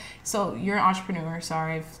channel. So you're an entrepreneur.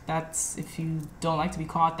 Sorry if you don't like to be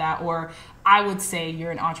called that, or I would say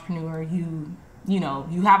you're an entrepreneur. You know,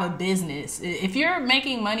 you have a business. If you're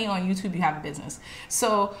making money on YouTube, you have a business.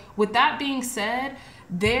 So with that being said,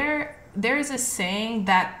 there is a saying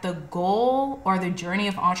that the goal or the journey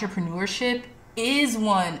of entrepreneurship is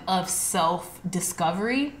one of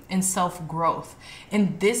self-discovery and self-growth.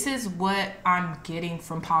 And this is what I'm getting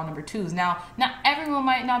from pile number 2s. Now, not everyone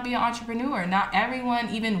might not be an entrepreneur. Not everyone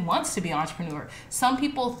even wants to be an entrepreneur. Some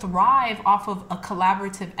people thrive off of a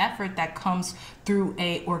collaborative effort that comes through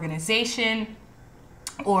a organization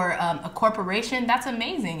or a corporation. That's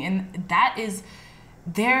amazing. And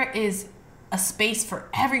there is a space for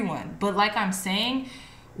everyone. But like I'm saying,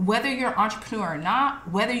 whether you're an entrepreneur or not,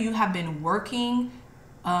 whether you have been working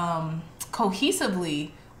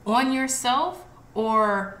cohesively on yourself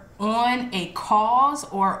or on a cause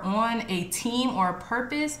or on a team or a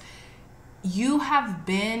purpose, you have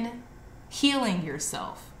been healing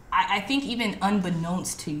yourself. I think even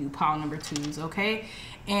unbeknownst to you, pile number 2s, okay?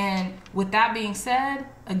 And with that being said,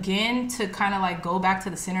 again, to kind of like go back to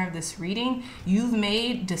the center of this reading, you've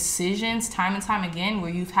made decisions time and time again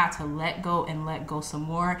where you've had to let go and let go some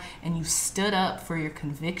more, and you stood up for your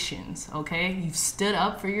convictions, okay? You've stood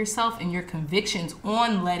up for yourself and your convictions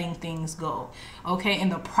on letting things go, okay? In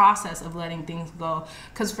the process of letting things go.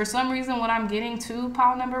 Because for some reason, what I'm getting to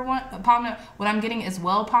pile number 1, what I'm getting as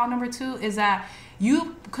well, pile number 2, is that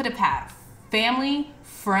you could have had family,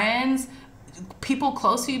 friends, people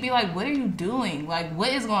close to you be like, what are you doing? Like, what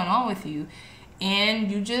is going on with you?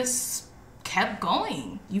 And you just kept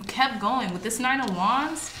going. You kept going. With this 9 of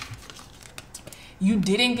Wands, you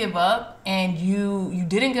didn't give up, and you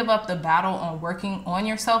didn't give up the battle on working on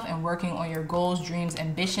yourself and working on your goals, dreams,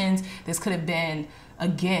 ambitions. This could have been,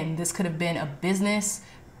 again, this could have been a business.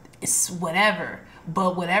 It's whatever.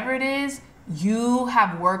 But whatever it is, you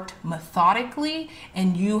have worked methodically,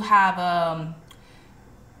 and you have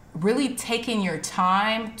really taken your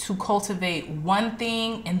time to cultivate one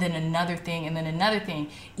thing and then another thing and then another thing,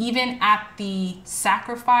 even at the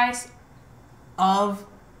sacrifice of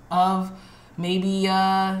maybe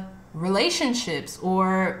relationships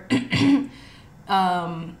or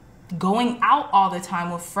going out all the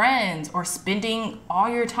time with friends or spending all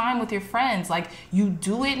your time with your friends. Like, you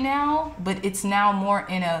do it now, but it's now more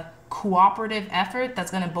in a cooperative effort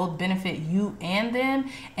that's going to both benefit you and them,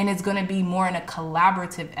 and it's going to be more in a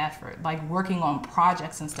collaborative effort, like working on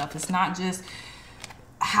projects and stuff. It's not just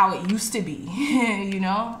how it used to be. You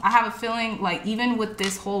know, I have a feeling like even with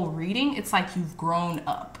this whole reading, it's like you've grown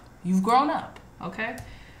up. You've grown up. Okay,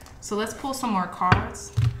 so let's pull some more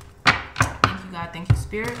cards. Thank you, God. Thank you,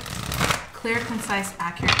 Spirit. Clear, concise,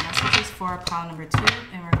 accurate messages for pile number 2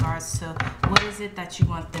 in regards to what is it that you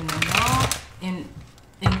want them to know,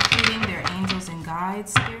 including their angels and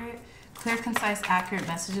guides, Spirit. Clear, concise, accurate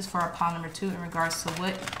messages for our pile number 2 in regards to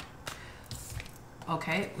what?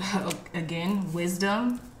 Okay, again,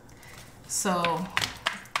 wisdom. So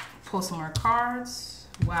pull some more cards.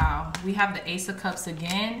 Wow, we have the Ace of Cups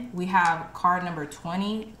again. We have card number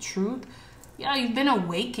 20, truth. Yeah, you've been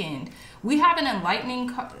awakened. We have an enlightening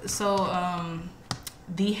card. So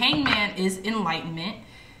the Hangman is enlightenment.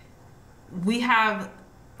 We have,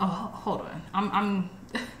 oh, hold on.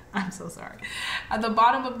 I'm so sorry. At the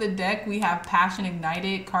bottom of the deck, we have Passion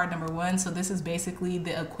Ignited, card number 1. So this is basically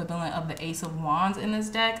the equivalent of the Ace of Wands in this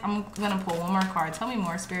deck. I'm going to pull one more card. Tell me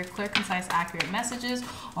more, Spirit. Clear, concise, accurate messages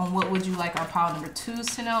on what would you like our pile number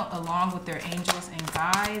 2s to know, along with their angels and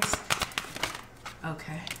guides.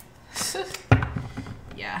 Okay.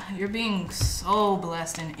 Yeah, you're being so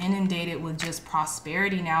blessed and inundated with just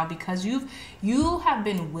prosperity now, because you have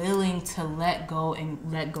been willing to let go and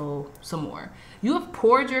let go some more. You have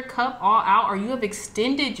poured your cup all out, or you have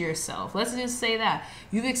extended yourself. Let's just say that.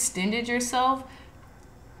 You've extended yourself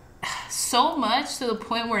so much to the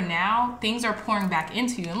point where now things are pouring back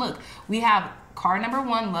into you. And look, we have card number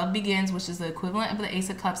 1, Love Begins, which is the equivalent of the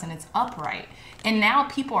Ace of Cups, and it's upright. And now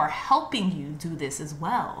people are helping you do this as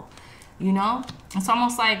well. You know, it's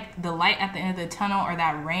almost like the light at the end of the tunnel, or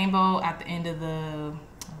that rainbow at the end of the,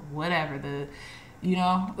 whatever, the, you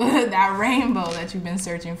know, that rainbow that you've been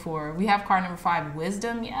searching for. We have card number 5,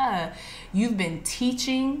 Wisdom. Yeah, you've been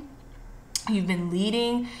teaching, you've been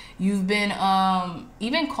leading, you've been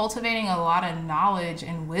even cultivating a lot of knowledge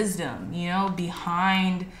and wisdom, you know,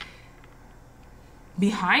 behind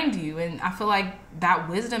you. And I feel like that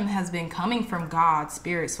wisdom has been coming from God,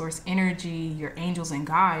 Spirit, Source, Energy, your angels and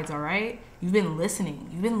guides. All right, you've been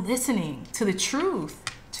listening to the truth,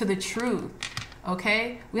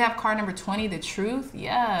 okay. We have card number 20, the truth.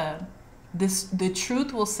 Yeah, the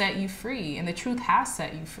truth will set you free, and the truth has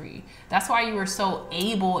set you free. That's why you were so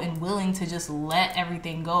able and willing to just let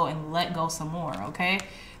everything go and let go some more. Okay,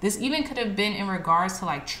 this even could have been in regards to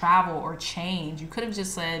like travel or change. You could have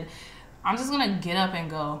just said, I'm just gonna get up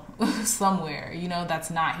and go somewhere, you know,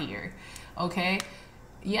 that's not here. Okay,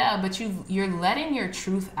 yeah, but you're letting your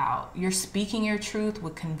truth out. You're speaking your truth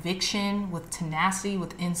with conviction, with tenacity,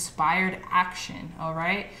 with inspired action. All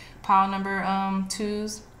right, pile number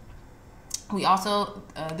 2s. We also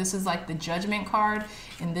this is like the Judgment card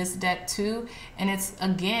in this deck too, and it's,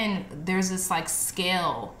 again, there's this like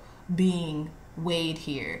scale being weighed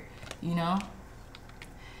here, you know.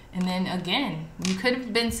 And then again, you could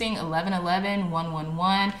have been seeing 1111,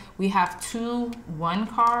 111. We have 2 1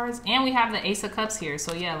 cards, and we have the Ace of Cups here.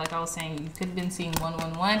 So yeah, like I was saying, you could have been seeing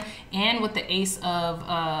 111, and with the Ace of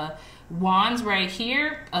Wands right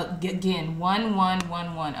here, again, 1111,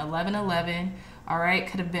 1111. All right,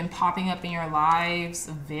 could have been popping up in your lives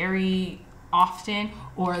very often,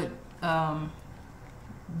 or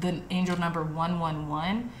the angel number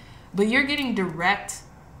 111. But you're getting direct.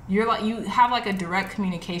 You have like a direct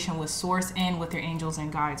communication with Source and with your angels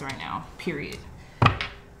and guides right now, period.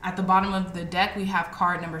 At the bottom of the deck, we have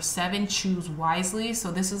card number 7, Choose Wisely.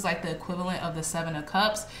 So this is like the equivalent of the 7 of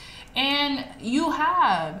Cups. And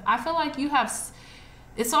I feel like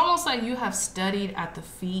it's almost like you have studied at the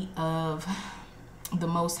feet of the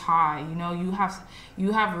Most High. You know,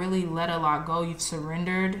 you have really let a lot go. You've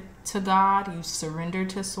surrendered to God, you've surrendered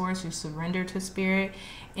to Source, you've surrendered to Spirit,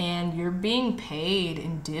 and you're being paid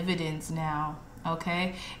in dividends now.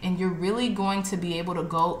 Okay, and you're really going to be able to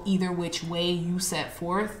go either which way you set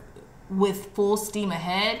forth with full steam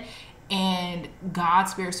ahead. And God,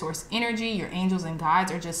 Spirit, Source, Energy, your angels and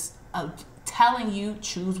guides are just telling you,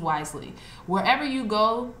 choose wisely. Wherever you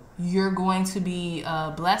go, you're going to be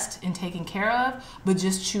blessed and taken care of, but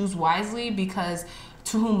just choose wisely, because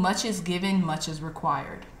to whom much is given, much is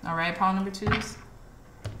required. All right, pile number 2s.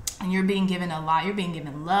 And you're being given a lot. You're being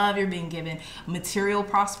given love. You're being given material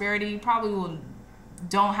prosperity. You probably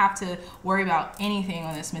don't have to worry about anything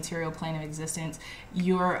on this material plane of existence.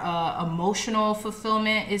 Your emotional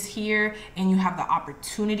fulfillment is here, and you have the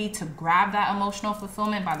opportunity to grab that emotional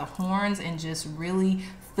fulfillment by the horns and just really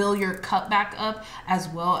fill your cup back up, as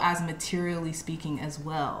well as materially speaking as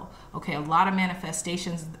well. Okay, a lot of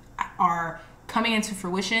manifestations are coming into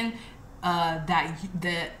fruition of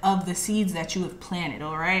the seeds that you have planted.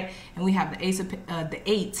 All right, and we have the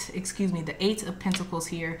eight of Pentacles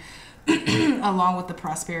here, along with the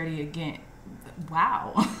prosperity again.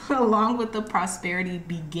 Wow, along with the prosperity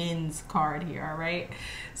begins card here. All right,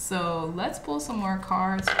 so let's pull some more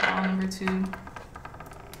cards. Pile number 2.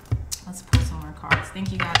 Let's pull some more cards.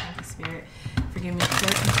 Thank you, God. Thank you, Spirit, for giving me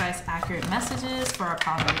clear, concise, accurate messages for our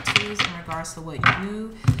pile number 2s in regards to what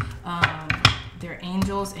you, their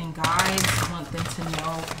angels and guides want them to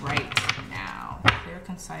know right now. Clear,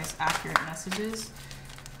 concise, accurate messages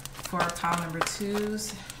for pile number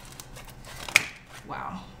 2s.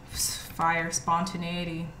 Wow. Fire,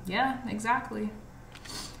 spontaneity. Yeah, exactly.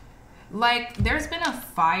 Like, there's been a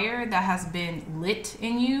fire that has been lit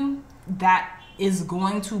in you that is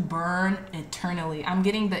going to burn eternally. I'm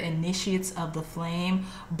getting the Initiates of the Flame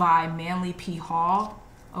by Manly P. Hall.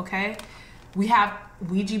 Okay. We have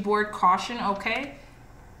Ouija board caution. Okay.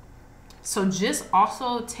 So just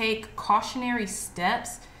also take cautionary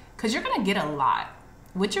steps, because you're going to get a lot.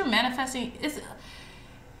 What you're manifesting is,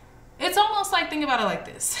 it's almost like, think about it like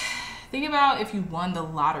this. Think about if you won the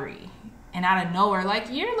lottery and out of nowhere, like,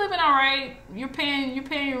 you're living all right. You're paying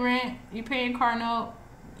your rent. You're paying your car note.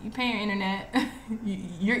 You pay your internet.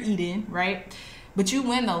 You're eating, right? But you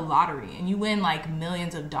win the lottery and you win like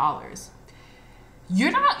millions of dollars.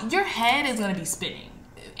 Your head is going to be spinning.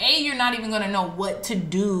 You're not even going to know what to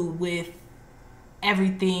do with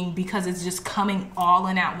everything because it's just coming all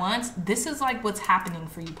in at once. This is like what's happening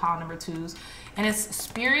for you, pile number 2s. And it's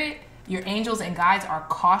spirit, your angels and guides are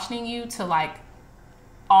cautioning you to like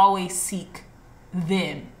always seek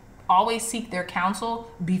them. Always seek their counsel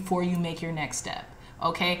before you make your next step.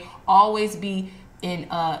 Okay? Always be in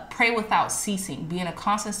pray without ceasing. Be in a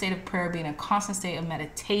constant state of prayer. Be in a constant state of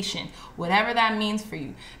meditation. Whatever that means for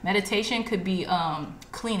you. Meditation could be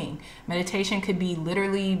cleaning. Meditation could be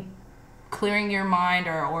literally clearing your mind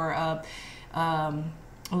or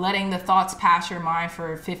letting the thoughts pass your mind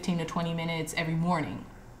for 15 to 20 minutes every morning.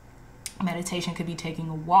 Meditation could be taking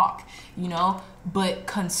a walk, you know, but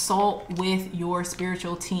consult with your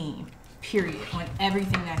spiritual team, period, on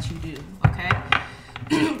everything that you do, okay?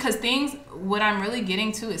 Because what I'm really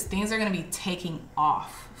getting to is things are going to be taking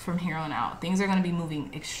off from here on out. Things are going to be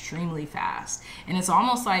moving extremely fast. And it's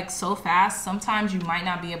almost like so fast, sometimes you might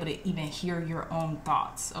not be able to even hear your own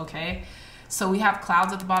thoughts, okay? So we have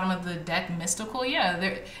clouds at the bottom of the deck, mystical.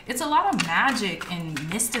 Yeah, it's a lot of magic and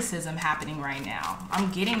mysticism happening right now.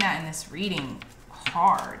 I'm getting that in this reading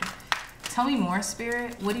hard. Tell me more,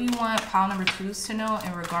 Spirit. What do you want pile number 2s to know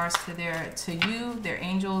in regards to their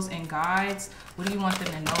angels and guides? What do you want them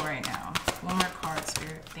to know right now? One more card,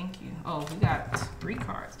 Spirit. Thank you. Oh, we got 3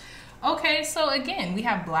 cards. Okay, so again, we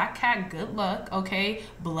have Black Cat, good luck, okay?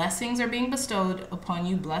 Blessings are being bestowed upon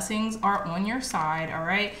you. Blessings are on your side, all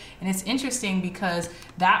right? And it's interesting because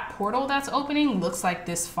that portal that's opening looks like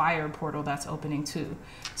this fire portal that's opening too.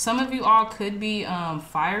 Some of you all could be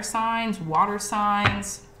fire signs, water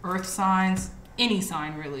signs, earth signs, any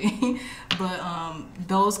sign really. But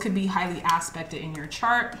those could be highly aspected in your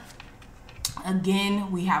chart.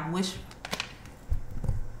 Again, we have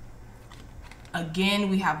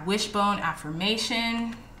wishbone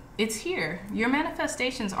affirmation. It's here. Your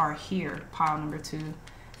manifestations are here, pile number 2.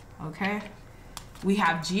 Okay. We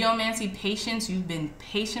have geomancy, patience. You've been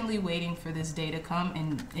patiently waiting for this day to come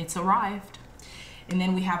and it's arrived. And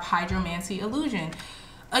then we have hydromancy, illusion.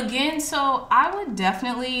 Again, so I would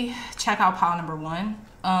definitely check out pile number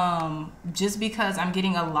 1. Just because I'm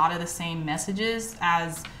getting a lot of the same messages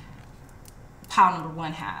as pile number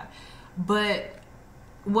 1 had. But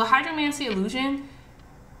with hydromancy illusion,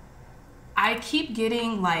 I keep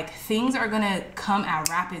getting like things are gonna come at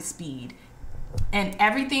rapid speed and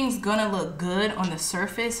everything's gonna look good on the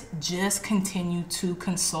surface. Just continue to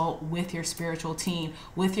consult with your spiritual team,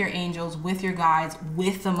 with your angels, with your guides,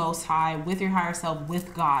 with the Most High, with your higher self,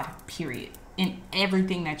 with God, period, in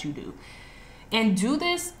everything that you do. And do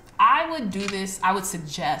this. I would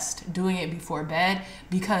suggest doing it before bed,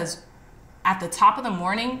 because at the top of the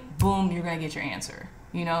morning, boom, you're gonna get your answer.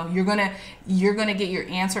 You know, you're gonna get your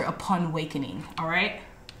answer upon awakening. All right.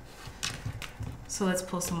 So let's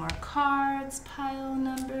pull some more cards. Pile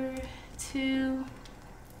number 2.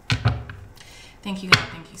 Thank you, God.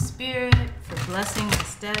 Thank you, Spirit, for blessing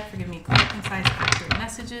this deck, for giving me clear, concise, accurate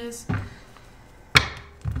messages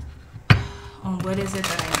on what is it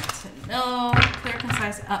that I need to know. Clear,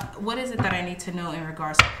 concise. What is it that I need to know in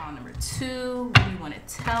regards to pile number 2? What do you want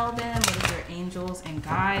to tell them? What is their angels and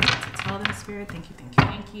guides want to tell them, Spirit? Thank you, thank you,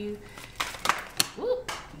 thank you.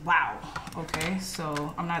 Whoop. Wow. Okay,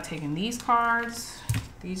 so I'm not taking these cards.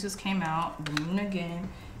 These just came out. The moon again.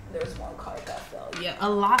 There's one card that fell. Yeah, a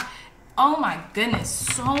lot. Oh my goodness.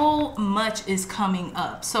 So much is coming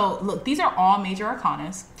up. So look, these are all major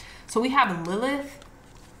arcanas. So we have Lilith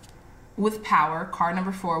with power, card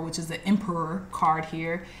number 4, which is the Emperor card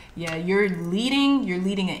here. Yeah, you're leading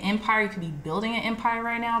an empire. You could be building an empire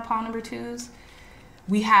right now, pile number 2s.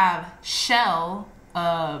 We have Shell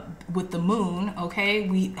with the moon. Okay,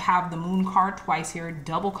 we have the moon card twice here,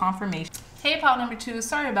 double confirmation. Hey, pile number 2,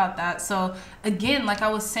 sorry about that. So again, like I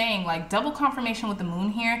was saying, like double confirmation with the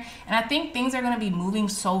moon here, and I think things are going to be moving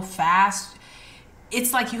so fast.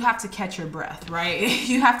 it's like you have to catch your breath, right?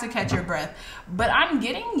 You have to catch your breath. But I'm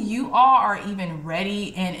getting you all are even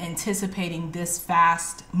ready and anticipating this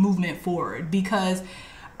fast movement forward, because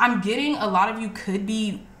I'm getting a lot of you could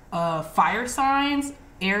be fire signs,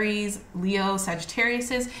 Aries, Leo,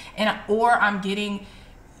 Sagittarius, or I'm getting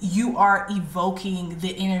you are evoking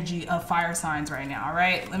the energy of fire signs right now. All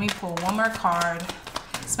right, let me pull one more card.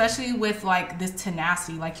 Especially with like this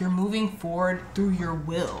tenacity, like you're moving forward through your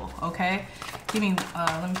will. Okay, let me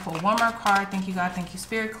pull one more card. Thank you, God. Thank you,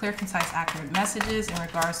 Spirit. Clear, concise, accurate messages in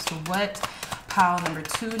regards to what pile number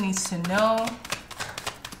 2 needs to know.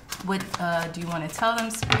 What do you want to tell them,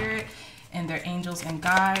 Spirit, and their angels and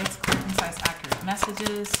guides? Clear, concise, accurate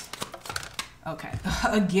messages. Okay,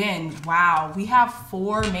 again, wow, we have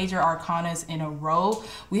 4 major arcanas in a row.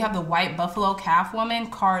 We have the White Buffalo Calf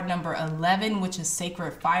Woman, card number 11, which is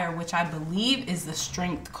Sacred Fire, which I believe is the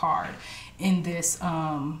Strength card in this,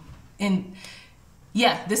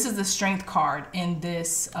 this is the Strength card in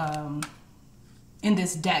this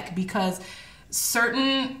deck, because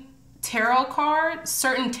certain tarot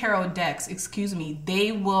decks, excuse me,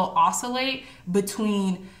 they will oscillate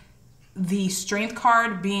between the Strength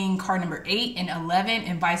card being card number 8 and 11,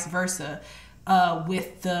 and vice versa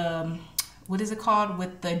with the, what is it called,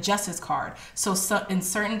 with the Justice card. So in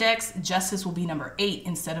certain decks, Justice will be number 8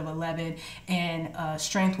 instead of 11, and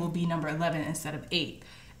Strength will be number 11 instead of 8.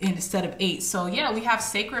 So yeah, we have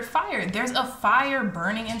Sacred Fire. There's a fire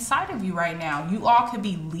burning inside of you right now. You all could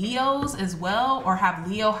be Leos as well, or have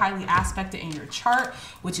Leo highly aspected in your chart,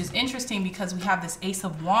 which is interesting because we have this Ace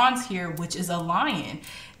of Wands here, which is a lion.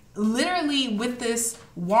 Literally with this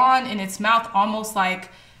wand in its mouth, almost like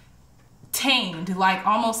tamed, like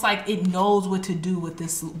almost like it knows what to do with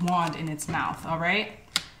this wand in its mouth. All right,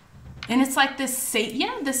 and it's like this,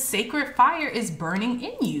 the sacred fire is burning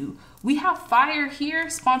in you. We have fire here,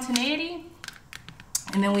 spontaneity,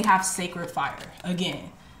 and then we have sacred fire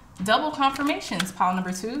again. Double confirmations, pile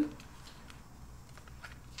number 2.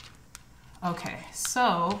 Okay,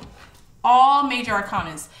 so all major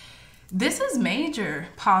arcanas. This is major,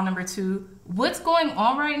 pile number 2. What's going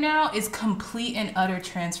on right now is complete and utter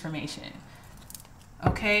transformation.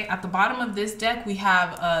 Okay, at the bottom of this deck, we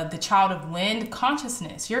have the Child of Wind,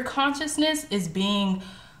 consciousness. Your consciousness is being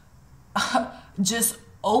just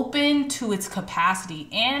open to its capacity.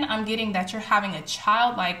 And I'm getting that you're having a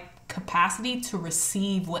childlike capacity to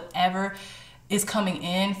receive whatever is coming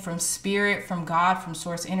in from Spirit, from God, from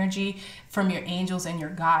source energy, from your angels and your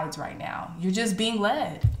guides right now. You're just being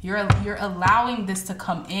led. You're allowing this to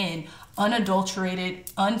come in unadulterated,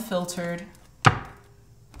 unfiltered.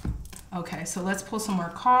 Okay, so let's pull some more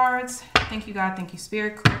cards. Thank you, God. Thank you,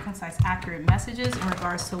 Spirit. Clear, concise, accurate messages in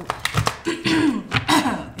regards to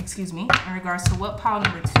excuse me, in regards to what pile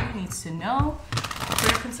number 2 needs to know.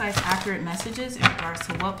 Clear, concise, accurate messages in regards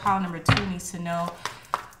to what pile number 2 needs to know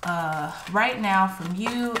right now from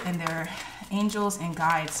you and their angels and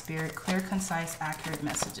guides, Spirit. Clear, concise, accurate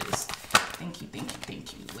messages. Thank you, thank you,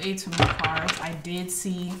 thank you. Way too many cards. I did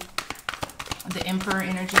see the Emperor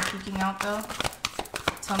energy peeking out though.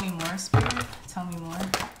 Tell me more, Spirit. Tell me more.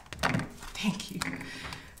 Thank you.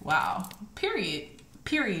 Wow. Period.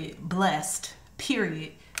 Period. Blessed.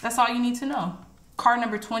 Period. That's all you need to know. Card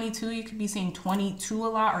number 22. You could be seeing 22 a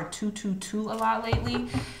lot, or 222 a lot lately.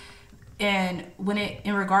 And when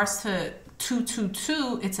in regards to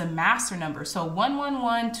 222, it's a master number. So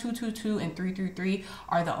 111, 222, and 333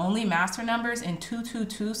 are the only master numbers, and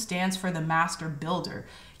 222 stands for the master builder.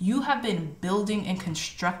 You have been building and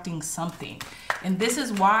constructing something. And this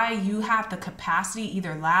is why you have the capacity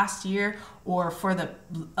either last year or for the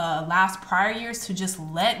last prior years to just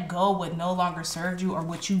let go what no longer served you or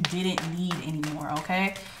what you didn't need anymore,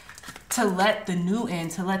 okay? To let the new in,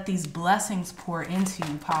 to let these blessings pour into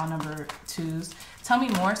you, pile number 2s. Tell me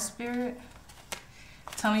more, Spirit.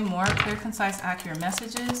 Tell me more. Clear, concise, accurate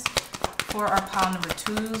messages for our pile number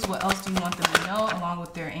 2s. What else do you want them to know along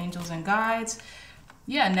with their angels and guides?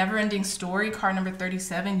 Yeah, never-ending story, card number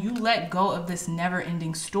 37. You let go of this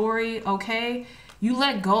never-ending story, okay? You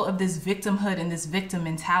let go of this victimhood and this victim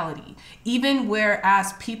mentality. Even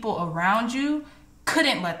whereas people around you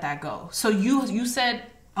couldn't let that go. So you said,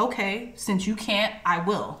 okay, since you can't, I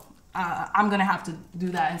will. I'm going to have to do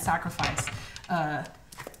that and sacrifice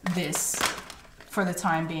this for the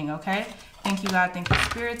time being, okay? Thank you, God. Thank you,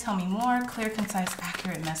 Spirit. Tell me more. Clear, concise,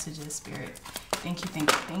 accurate messages, Spirit. Thank you,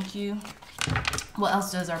 thank you, thank you. What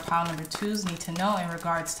else does our pile number 2s need to know in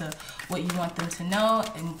regards to what you want them to know,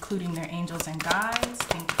 including their angels and guides?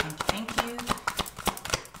 Thank you, thank you, thank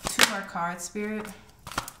you. 2 more cards, Spirit.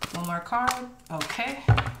 1 more card. Okay.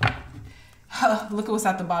 look at what's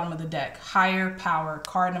at the bottom of the deck. Higher power,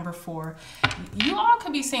 card number 4. You all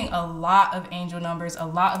could be seeing a lot of angel numbers, a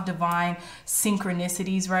lot of divine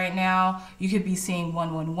synchronicities right now. You could be seeing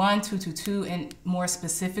 111, 222, and more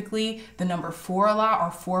specifically, the number 4 a lot,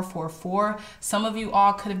 or 444. Some of you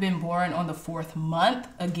all could have been born on the 4th month.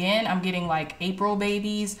 Again, I'm getting like April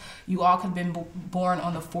babies. You all could have been born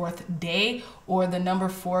on the 4th day, or the number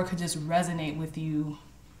 4 could just resonate with you.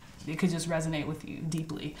 It could just resonate with you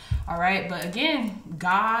deeply. All right. But again,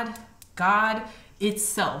 God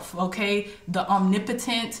itself, okay? The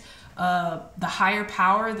omnipotent, the higher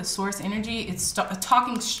power, the source energy, it's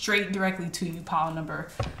talking straight directly to you, pile number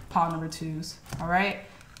 2s. All right.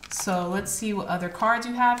 So let's see what other cards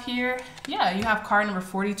you have here. Yeah, you have card number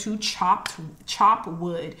 42, chop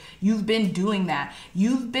wood. You've been doing that.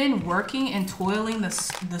 You've been working and toiling the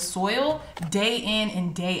soil day in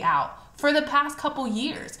and day out for the past couple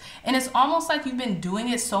years. And it's almost like you've been doing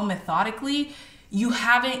it so methodically, you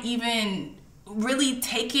haven't even really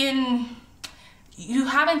taken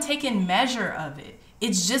measure of it.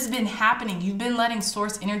 It's just been happening. You've been letting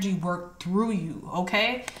source energy work through you,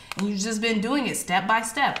 okay? And you've just been doing it step by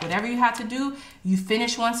step. Whatever you had to do, you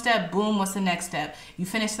finish one step, boom, what's the next step? You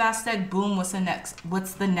finish that step, boom, what's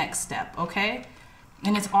the next step, okay?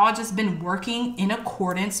 And it's all just been working in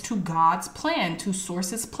accordance to God's plan, to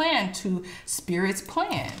source's plan, to spirit's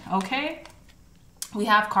plan, okay? We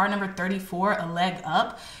have card number 34, a leg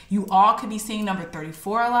up. You all could be seeing number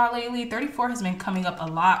 34 a lot lately. 34 has been coming up a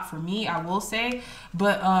lot for me, I will say.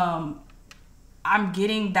 But I'm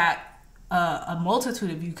getting that a multitude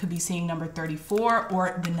of you could be seeing number 34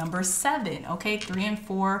 or the number 7, okay? 3 and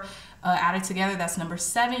 4 added together, that's number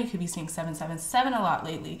 7. You could be seeing 777 a lot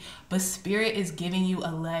lately. But spirit is giving you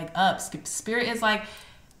a leg up. Spirit is like,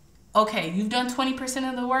 okay, you've done 20%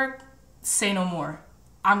 of the work, say no more.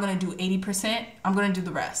 I'm going to do 80%. I'm going to do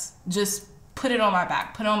the rest. Just put it on my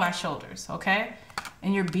back, put it on my shoulders, okay?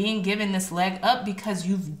 And you're being given this leg up because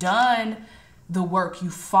you've done the work.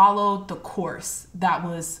 You followed the course that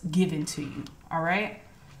was given to you, all right?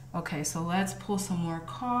 Okay, so let's pull some more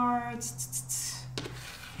cards.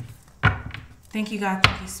 Thank you, God.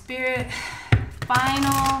 Thank you, Spirit.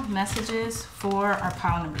 Final messages for our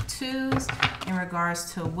pile number 2s in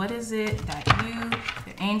regards to what is it that you,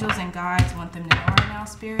 your angels and guides, want them to know right now,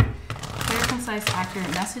 Spirit. Clear, concise, accurate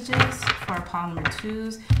messages for our pile number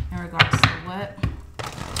 2s in regards to what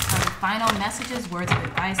are the final messages, words of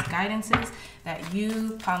advice, guidances that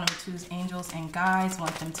you, pile number 2s, angels and guides,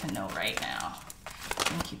 want them to know right now.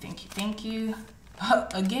 Thank you, thank you, thank you.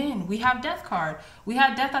 Again, we have death card. We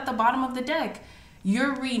have death at the bottom of the deck.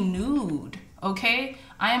 You're renewed, okay?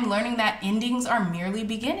 I am learning that endings are merely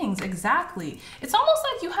beginnings. Exactly. It's almost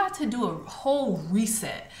like you had to do a whole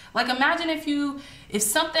reset. Like imagine if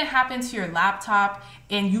something happened to your laptop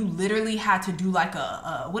and you literally had to do like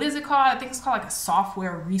a what is it called? I think it's called like a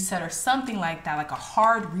software reset or something like that, like a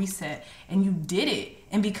hard reset, and you did it.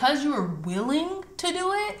 And because you were willing to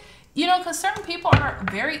do it, you know, because certain people are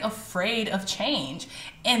very afraid of change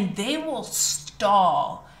and they will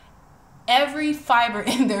stall every fiber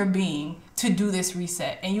in their being to do this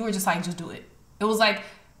reset. And you were just like, just do it. It was like,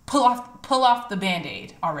 pull off the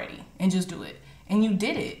Band-Aid already and just do it. And you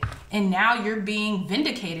did it. And now you're being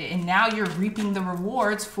vindicated. And now you're reaping the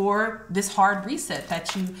rewards for this hard reset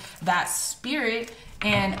that spirit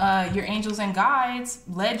and your angels and guides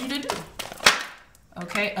led you to do.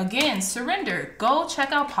 Okay, again, surrender. Go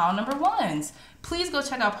check out pile number 1s. Please go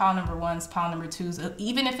check out pile number 1s, pile number 2s,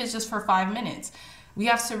 even if it's just for 5 minutes. We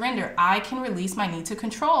have surrender. I can release my need to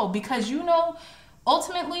control, because you know,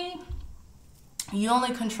 ultimately, you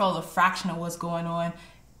only control a fraction of what's going on,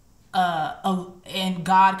 and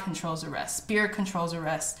God controls the rest. Spirit controls the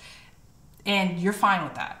rest, and you're fine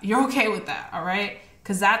with that. You're okay with that, all right?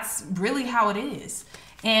 Because that's really how it is.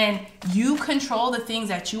 And you control the things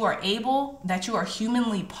that you are able, that you are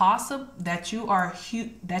humanly possible, that you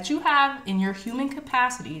have in your human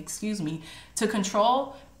capacity, to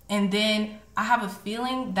control. And then I have a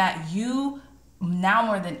feeling that you now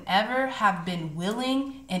more than ever have been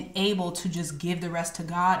willing and able to just give the rest to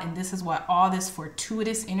God. And this is what all this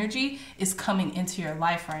fortuitous energy is coming into your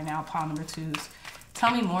life right now, pile number 2s.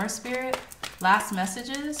 Tell me more, Spirit. Last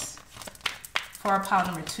messages for our pile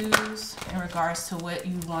number 2s in regards to what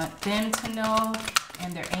you want them to know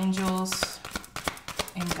and their angels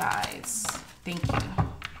and guides. Thank you.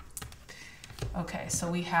 Okay, so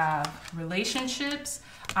we have relationships.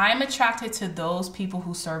 I'm attracted to those people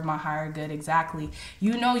who serve my higher good. Exactly.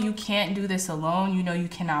 You know you can't do this alone. You know you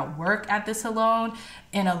cannot work at this alone.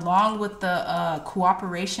 And along with the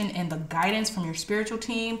cooperation and the guidance from your spiritual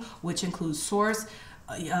team, which includes Source,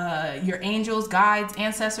 your angels, guides,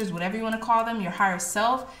 ancestors, whatever you want to call them, your higher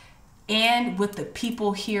self, and with the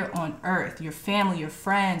people here on earth, your family, your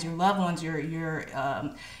friends, your loved ones,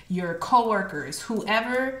 your coworkers,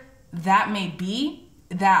 whoever that may be,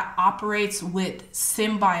 that operates with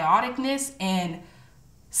symbioticness and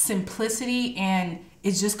simplicity, and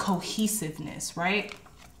it's just cohesiveness, right?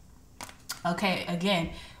 Okay, again,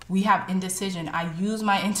 we have indecision. I use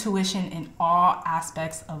my intuition in all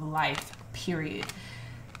aspects of life, period.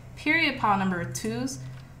 Period, pile number 2s.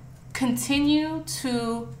 Continue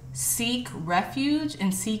to seek refuge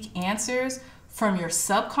and seek answers from your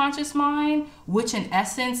subconscious mind, which in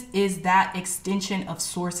essence is that extension of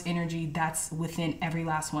source energy that's within every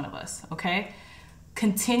last one of us, okay?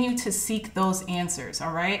 Continue to seek those answers,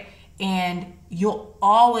 all right? And you'll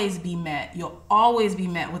always be met. You'll always be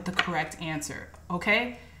met with the correct answer,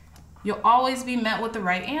 okay? You'll always be met with the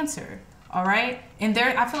right answer, all right? And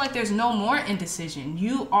there, I feel like there's no more indecision.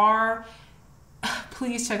 You are,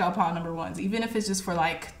 please check out pile number 1s, even if it's just for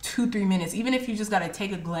like 2-3 minutes, even if you just got to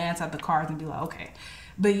take a glance at the cards and be like, okay.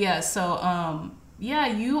 But yeah, so yeah,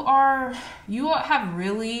 you have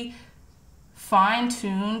really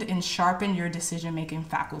fine-tuned and sharpened your decision-making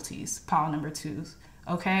faculties, pile number 2s.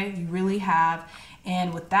 Okay, you really have.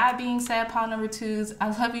 And with that being said, pile number 2s, I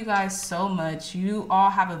love you guys so much. You all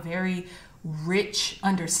have a very rich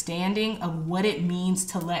understanding of what it means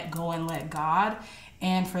to let go and let God.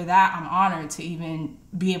 And for that, I'm honored to even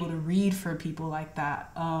be able to read for people like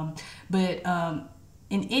that. But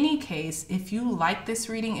in any case, if you like this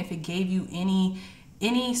reading, if it gave you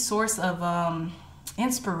any source of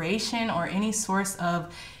inspiration or any source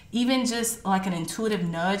of even just like an intuitive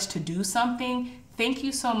nudge to do something, thank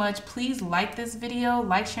you so much. Please like this video,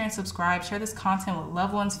 like, share, and subscribe. Share this content with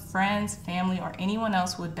loved ones, friends, family, or anyone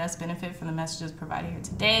else who would best benefit from the messages provided here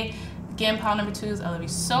today. Again, pile number 2s, I love you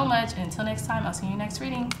so much. And until next time, I'll see you in your next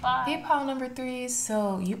reading. Bye. Hey, pile number 3s.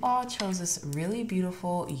 So you all chose this really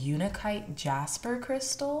beautiful Unakite Jasper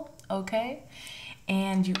crystal, okay?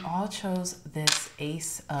 And you all chose this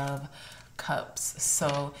Ace of Cups.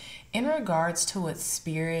 So in regards to what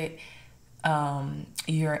Spirit,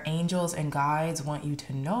 your angels and guides want you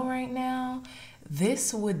to know right now,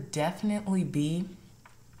 this would definitely be,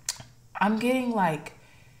 I'm getting like,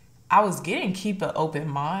 I was getting keep an open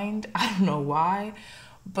mind. I don't know why,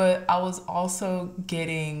 but I was also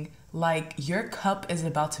getting like your cup is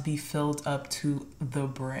about to be filled up to the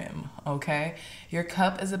brim, okay? Your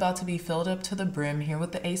cup is about to be filled up to the brim here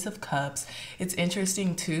with the Ace of Cups. It's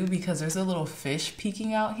interesting too because there's a little fish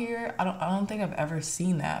peeking out here. I don't think I've ever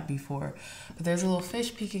seen that before, but there's a little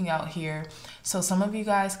fish peeking out here. So some of you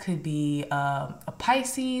guys could be a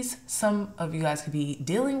Pisces, some of you guys could be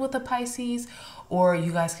dealing with a Pisces, or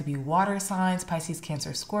you guys could be water signs, Pisces,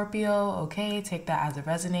 Cancer, Scorpio, okay? Take that as it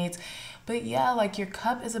resonates. But yeah, like your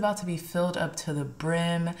cup is about to be filled up to the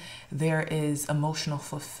brim. There is emotional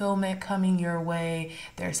fulfillment coming your way.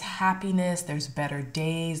 There's happiness, there's better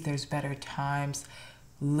days, there's better times,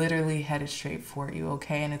 literally headed straight for you,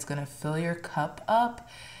 okay? And it's gonna fill your cup up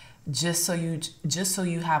just so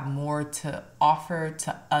you have more to offer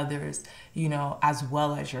to others, you know, as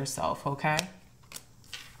well as yourself, okay?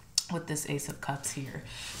 With this Ace of Cups here.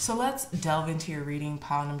 So let's delve into your reading,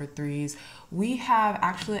 pile number 3s. We have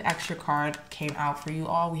actually an extra card came out for you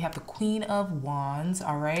all. We have the Queen of Wands,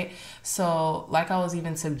 all right? So like I was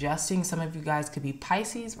even suggesting, some of you guys could be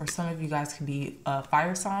Pisces or some of you guys could be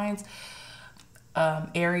fire signs.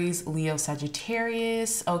 Aries, Leo,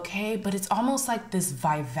 Sagittarius, okay? But it's almost like this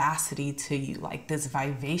vivacity to you, like this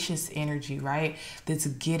vivacious energy, right? This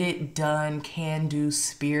get it done, can do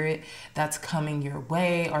spirit that's coming your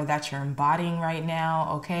way or that you're embodying right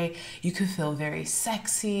now, okay? You could feel very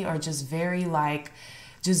sexy or just very like,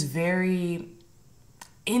 just very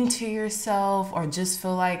into yourself, or just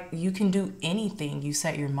feel like you can do anything you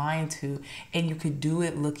set your mind to and you could do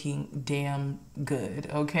it looking damn good,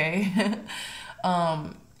 okay?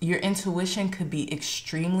 Your intuition could be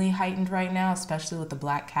extremely heightened right now, especially with the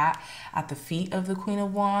black cat at the feet of the Queen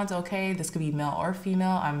of Wands, okay? This could be male or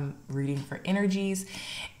female. I'm reading for energies.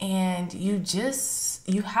 And you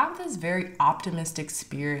have this very optimistic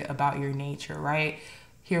spirit about your nature, right?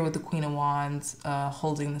 Here with the Queen of Wands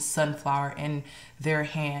holding the sunflower in their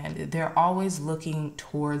hand. They're always looking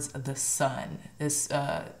towards the sun,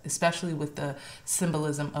 especially with the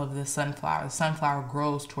symbolism of the sunflower. The sunflower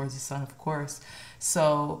grows towards the sun, of course.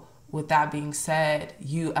 So with that being said,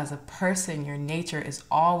 you as a person, your nature is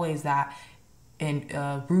always that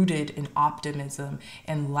rooted in optimism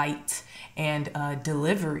and light and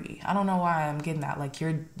delivery. I don't know why I'm getting that. Like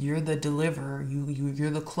you're the deliverer,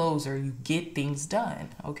 you're the closer, you get things done,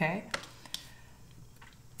 okay?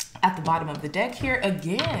 At the bottom of the deck here,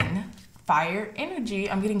 again, fire energy.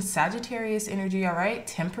 I'm getting Sagittarius energy, all right?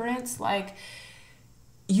 Temperance, like,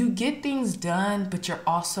 you get things done, but you're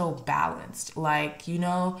also balanced. Like, you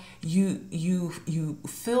know, you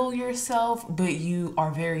feel yourself, but you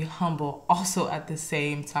are very humble also at the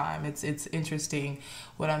same time. It's interesting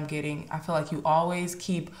what I'm getting. I feel like you always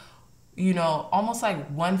keep, you know, almost like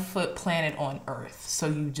one foot planted on earth. So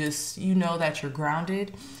you just, you know that you're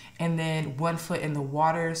grounded, and then one foot in the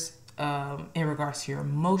waters in regards to your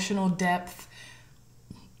emotional depth.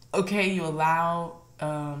 Okay, you allow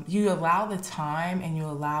the time and you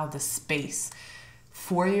allow the space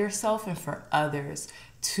for yourself and for others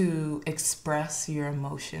to express your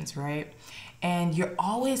emotions, right? And you're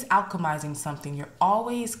always alchemizing something. You're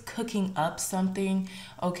always cooking up something,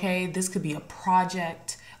 okay? This could be a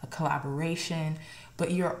project, a collaboration,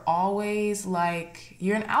 but you're always like,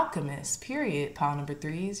 you're an alchemist, period, pile number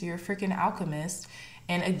 3s. You're a freaking alchemist.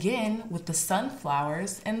 And again, with the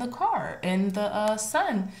sunflowers and the car and the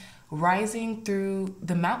sun rising through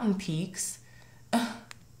the mountain peaks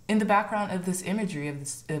in the background of this imagery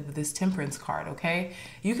of this temperance card, okay?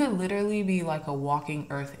 You could literally be like a walking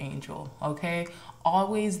earth angel, okay?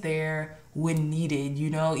 Always there when needed, you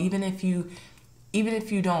know, even if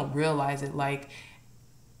you don't realize it, like,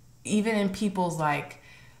 even in people's like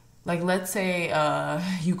let's say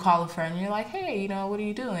you call a friend and you're like, hey, you know, what are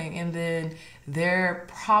you doing? And then they're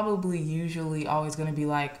probably usually always going to be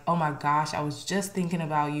like, oh my gosh, I was just thinking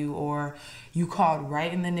about you, or you called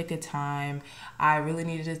right in the nick of time. I really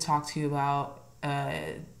needed to talk to you about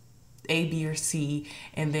A, B, or C.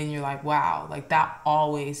 And then you're like, wow, like that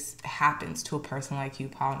always happens to a person like you,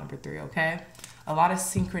 pile number 3, okay? A lot of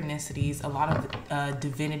synchronicities, a lot of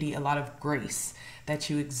divinity, a lot of grace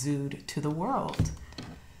that you exude to the world.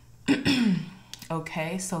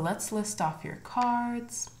 Okay, so let's list off your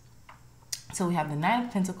cards. So we have the 9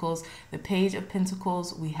 of Pentacles, the Page of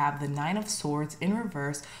Pentacles, we have the 9 of Swords in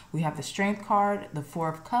reverse, we have the Strength card, the 4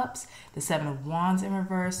 of Cups, the 7 of Wands in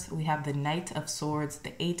reverse, we have the Knight of Swords,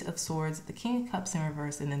 the 8 of Swords, the King of Cups in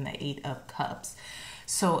reverse, and then the 8 of Cups.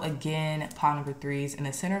 So again, pile number 3s, in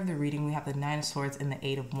the center of the reading, we have the 9 of Swords and the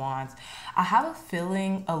 8 of Wands. I have a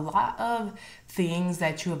feeling a lot of things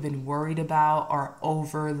that you have been worried about or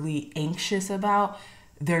overly anxious about,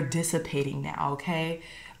 they're dissipating now, okay?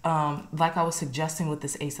 Like I was suggesting with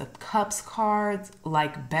this Ace of Cups cards,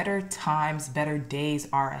 like better times, better days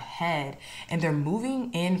are ahead, and they're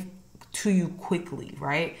moving in to you quickly,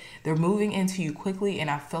 right? They're moving into you quickly, and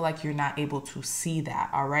I feel like you're not able to see that,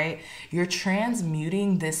 all right? You're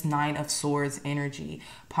transmuting this 9 of Swords energy,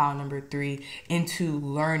 pile number 3, into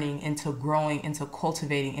learning, into growing, into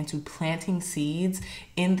cultivating, into planting seeds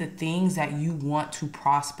in the things that you want to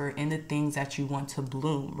prosper, in the things that you want to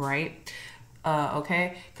bloom, right?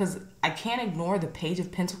 Okay, because I can't ignore the Page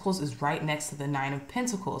of Pentacles is right next to the 9 of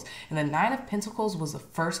Pentacles, and the 9 of Pentacles was the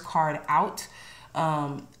first card out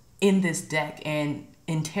in this deck. And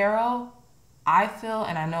in tarot, I feel,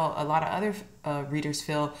 and I know a lot of other readers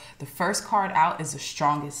feel, the first card out is the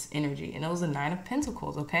strongest energy, and it was the 9 of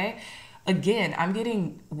Pentacles, okay? Again, I'm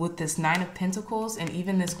getting with this 9 of Pentacles and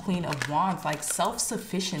even this Queen of Wands, like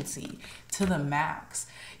self-sufficiency to the max.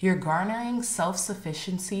 You're garnering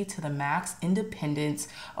self-sufficiency to the max, independence,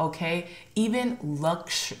 okay? Even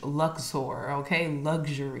luxor, okay?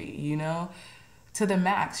 Luxury, you know? To the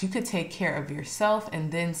max. You could take care of yourself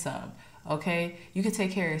and then some, okay? You could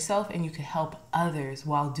take care of yourself and you could help others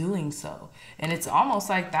while doing so. And it's almost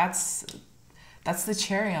like that's the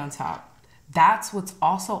cherry on top. That's what's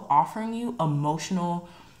also offering you emotional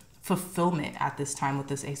fulfillment at this time with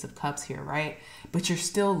this Ace of Cups here, right? But you're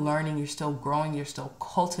still learning, you're still growing, you're still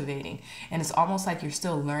cultivating. And it's almost like you're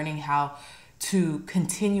still learning how to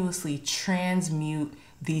continuously transmute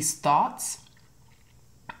these thoughts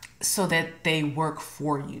so that they work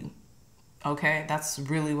for you. Okay, that's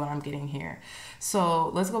really what I'm getting here. So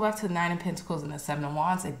let's go back to the 9 of Pentacles and the 7 of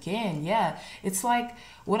Wands again. Yeah, it's like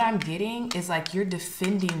what I'm getting is like you're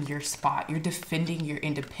defending your spot. You're defending your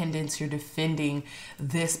independence. You're defending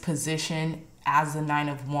this position as the 9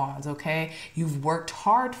 of Wands, okay? You've worked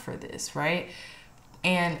hard for this, right?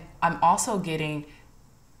 And I'm also getting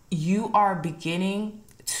you are beginning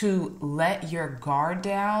to let your guard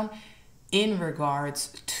down in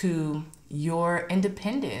regards to your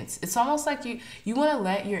independence. It's almost like you want to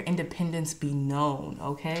let your independence be known,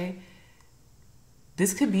 okay?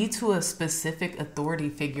 This could be to a specific authority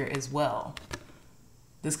figure as well.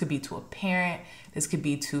 This could be to a parent, this could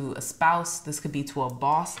be to a spouse, this could be to a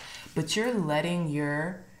boss, but you're letting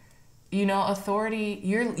your, you know, authority,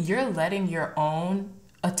 you're letting your own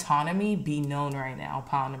autonomy be known right now,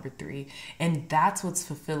 pile number 3, and that's what's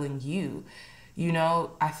fulfilling you. You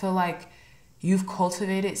know, I feel like you've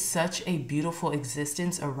cultivated such a beautiful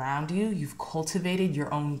existence around you. You've cultivated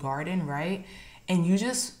your own garden, right? And you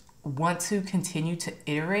just want to continue to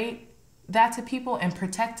iterate that to people and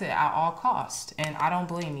protect it at all costs. And I don't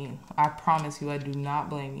blame you. I promise you, I do not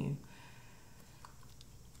blame you.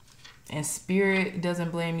 And spirit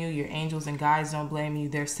doesn't blame you. Your angels and guides don't blame you.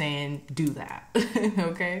 They're saying, do that.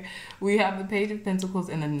 Okay? We have the Page of Pentacles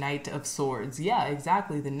and the Knight of Swords. Yeah,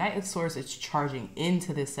 exactly. The Knight of Swords is charging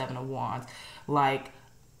into the Seven of Wands. Like,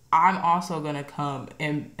 I'm also going to come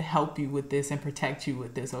and help you with this and protect you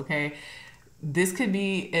with this, okay? This could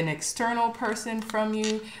be an external person from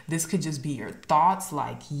you. This could just be your thoughts.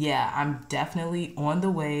 Like, yeah, I'm definitely on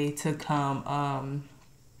the way to come,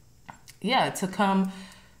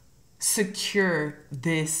 secure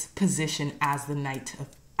this position as the number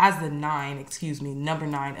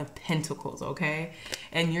 9 of Pentacles, okay?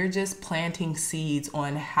 And you're just planting seeds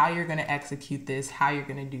on how you're going to execute this, how you're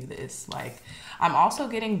going to do this. Like, I'm also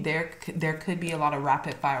getting there could be a lot of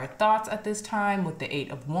rapid fire thoughts at this time with the 8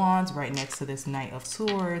 of Wands right next to this Knight of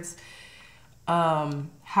Swords.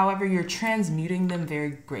 However, you're transmuting them very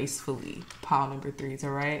gracefully, pile number 3s, all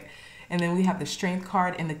right? And then we have the Strength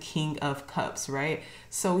card and the King of Cups, right?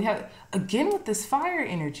 So we have, again, with this fire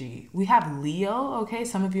energy, we have Leo, okay?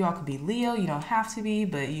 Some of you all could be Leo. You don't have to be,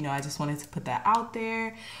 but, you know, I just wanted to put that out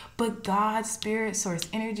there. But God, spirit, source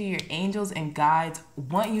energy, your angels and guides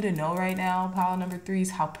want you to know right now, pile number 3s,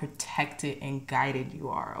 how protected and guided you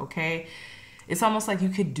are, okay? It's almost like you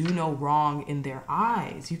could do no wrong in their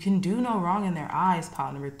eyes. You can do no wrong in their eyes,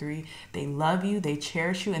 pile number 3. They love you, they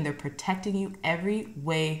cherish you, and they're protecting you every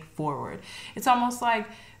way forward. It's almost like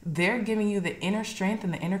they're giving you the inner strength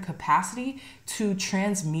and the inner capacity to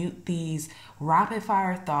transmute these rapid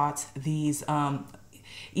fire thoughts, these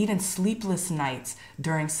even sleepless nights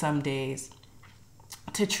during some days,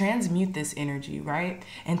 to transmute this energy, right?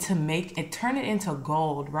 And to make it, turn it into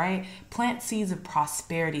gold, right? Plant seeds of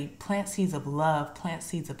prosperity, plant seeds of love, plant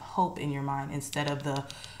seeds of hope in your mind instead of the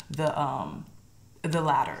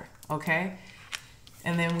latter, okay?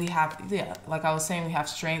 And then we have, yeah, like I was saying, we have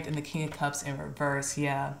Strength and the King of Cups in reverse,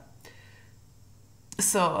 yeah.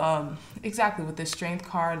 So, exactly, with the Strength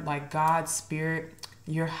card, like God, spirit,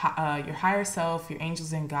 your higher self, your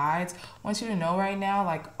angels and guides want you to know right now,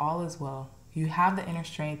 like, all is well. You have the inner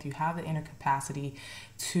strength, you have the inner capacity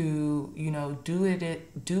to, you know, do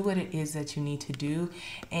what it is that you need to do.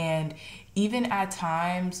 And even at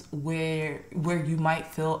times where you might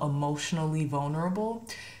feel emotionally vulnerable,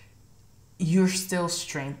 you're still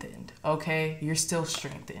strengthened, okay? You're still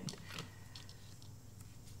strengthened.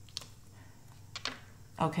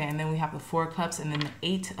 Okay, and then we have the 4 of Cups and then the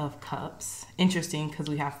 8 of Cups. Interesting, because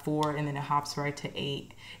we have 4 and then it hops right to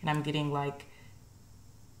 8. And I'm getting like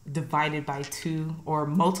divided by 2 or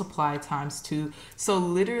multiplied times 2. So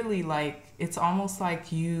literally, like, it's almost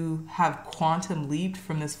like you have quantum leaped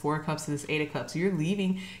from this 4 of Cups to this 8 of Cups. You're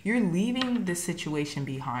leaving this situation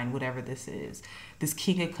behind, whatever this is. This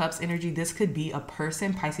King of Cups energy, this could be a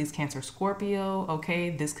person, Pisces, Cancer, Scorpio, okay?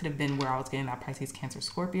 This could have been where I was getting that Pisces, Cancer,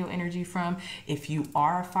 Scorpio energy from. If you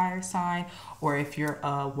are a fire sign or if you're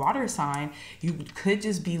a water sign, you could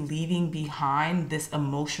just be leaving behind this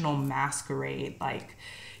emotional masquerade, like,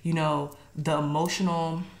 you know, the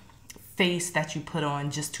emotional face that you put on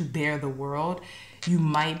just to bear the world. You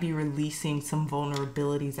might be releasing some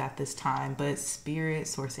vulnerabilities at this time, but spirit,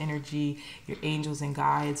 source energy, your angels and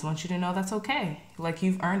guides want you to know that's okay. Like,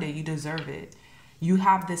 you've earned it. You deserve it. You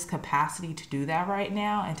have this capacity to do that right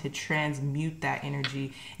now and to transmute that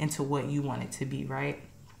energy into what you want it to be, right?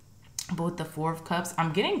 But with the 4 of Cups,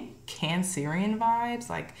 I'm getting Cancerian vibes,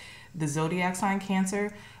 like the zodiac sign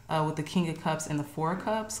Cancer, with the King of Cups and the 4 of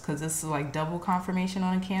Cups, because this is like double confirmation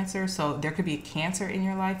on Cancer. So there could be a Cancer in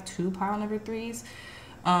your life too, pile number 3s.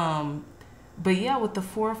 But yeah, with the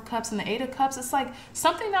 4 of Cups and the 8 of Cups, it's like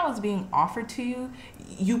something that was being offered to you.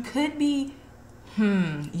 You could be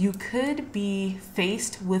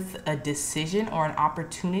faced with a decision or an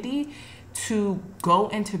opportunity to go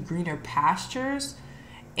into greener pastures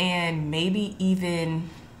and maybe even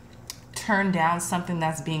turn down something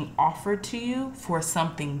that's being offered to you for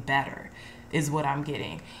something better, is what I'm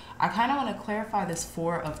getting. I kind of want to clarify this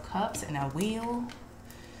 4 of Cups, and I will.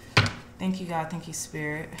 Thank you, God. Thank you,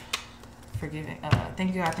 Spirit, for giving.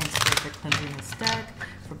 Thank you, God. Thank you, Spirit, for cleansing this deck,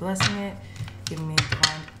 for blessing it, giving me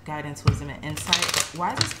divine guidance, wisdom, and insight.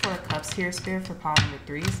 Why is this 4 of Cups here, Spirit, for pile number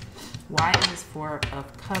 3s? Why is this 4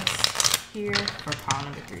 of Cups here for pile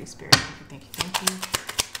number 3, Spirit? Thank you, thank you, thank you.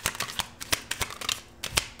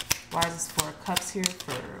 Why is this 4 of Cups here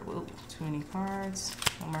for, whoa, too many cards,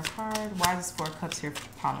 one more card. Why is this 4 of Cups here for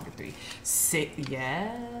pile number 3?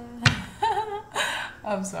 Yeah.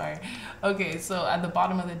 I'm sorry. Okay, so at the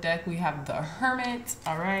bottom of the deck, we have the Hermit,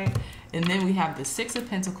 all right? And then we have the Six of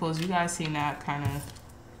Pentacles. You guys seen that kind of...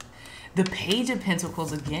 The Page of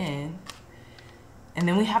Pentacles again. And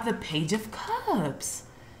then we have the Page of Cups.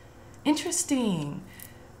 Interesting.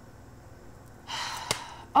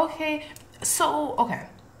 Okay, so, okay.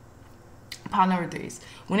 Pile number 3s.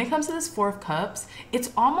 When it comes to this Four of Cups,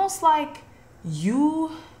 it's almost like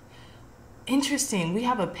you... Interesting. We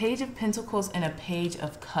have a Page of Pentacles and a Page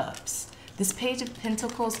of Cups. This Page of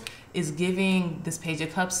Pentacles is giving this Page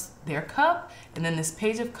of Cups their cup, and then this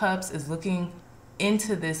Page of Cups is looking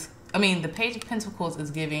into this. I mean, the Page of Pentacles is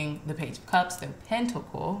giving the Page of Cups their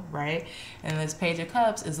pentacle, right? And this Page of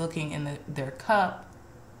Cups is looking in their cup.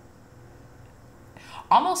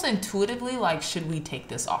 Almost intuitively, like, should we take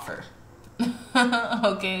this offer?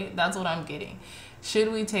 Okay, that's what I'm getting.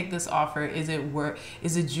 Should we take this offer? Is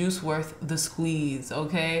it juice worth the squeeze?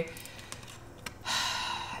 Okay.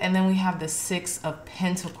 And then we have the Six of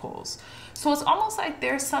Pentacles. So it's almost like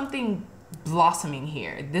there's something blossoming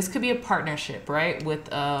here. This could be a partnership, right? With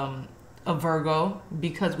a Virgo,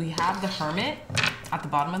 because we have the Hermit at the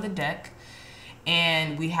bottom of the deck.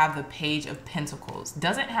 And we have the Page of Pentacles.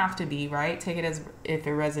 Doesn't have to be, right? Take it as if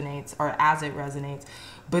it resonates or as it resonates.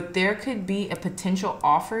 But there could be a potential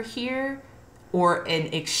offer here, or an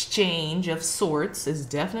exchange of sorts. Is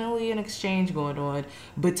definitely an exchange going on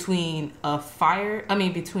between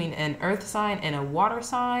between an earth sign and a water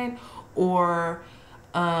sign, or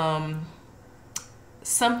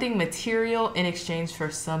something material in exchange for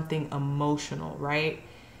something emotional, right?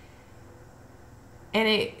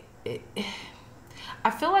 And I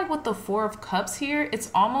feel like with the Four of Cups here, it's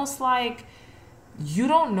almost like you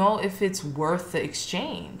don't know if it's worth the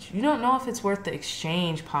exchange. You don't know if it's worth the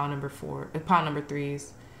exchange, pile number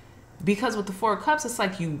 3s. Because with the Four of Cups, it's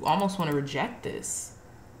like you almost want to reject this.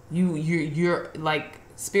 You're like,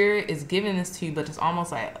 Spirit is giving this to you, but it's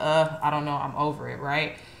almost like, I don't know, I'm over it,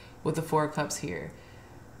 right? With the Four of Cups here.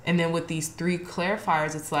 And then with these 3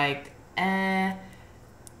 clarifiers, it's like, I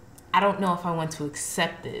don't know if I want to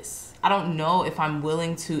accept this. I don't know if I'm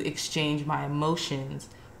willing to exchange my emotions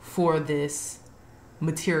for this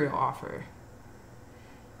material offer.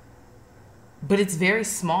 But it's very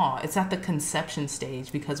small. It's at the conception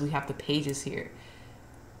stage because we have the pages here.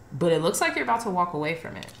 But it looks like you're about to walk away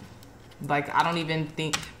from it. Like, I don't even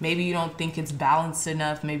think, maybe you don't think it's balanced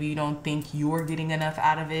enough. Maybe you don't think you're getting enough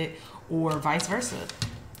out of it, or vice versa.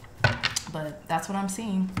 But that's what I'm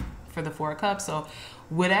seeing for the Four of Cups. So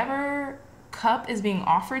whatever cup is being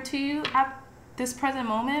offered to you at this present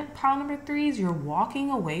moment, pile number 3s, you're walking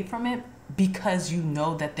away from it because you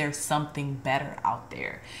know that there's something better out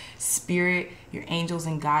there. Spirit, your angels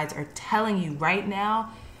and guides are telling you right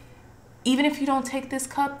now, even if you don't take this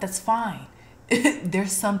cup, that's fine.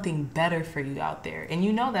 There's something better for you out there. And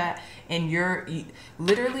you know that. And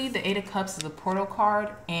literally the Eight of Cups is a portal card,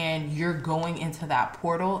 and you're going into that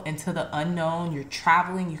portal, into the unknown. You're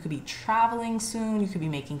traveling. You could be traveling soon. You could be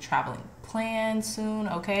making traveling plans soon,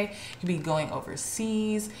 okay? You could be going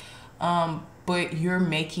overseas. But you're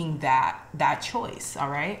making that choice, all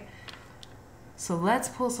right? So let's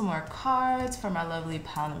pull some more cards for my lovely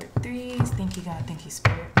pile number 3s. Thank you, God. Thank you,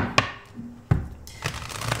 Spirit.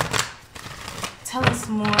 Tell us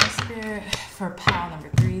more, Spirit, for pile number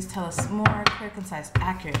 3s. Tell us more clear, concise,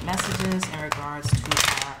 accurate messages in regards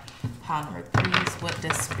to our pile number 3s. What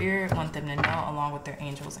does Spirit want them to know, along with their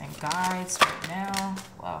angels and guides right now?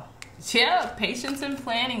 Well, yeah, patience and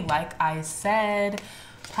planning, like I said.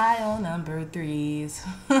 Pile number 3s.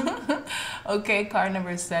 Okay, card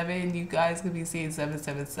number 7. You guys could be seeing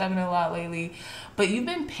 777 a lot lately, but you've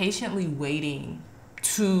been patiently waiting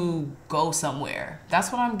to go somewhere.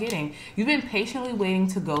 That's what I'm getting. You've been patiently waiting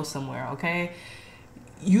to go somewhere, okay?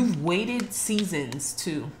 You've waited seasons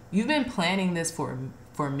too. You've been planning this for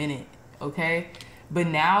a minute, okay? But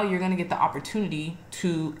now you're going to get the opportunity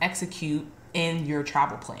to execute in your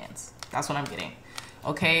travel plans. That's what I'm getting.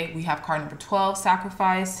 Okay, we have card number 12,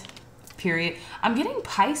 sacrifice, period. I'm getting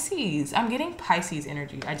Pisces. I'm getting Pisces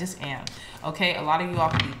energy. I just am. Okay, a lot of you all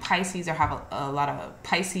could be Pisces or have a lot of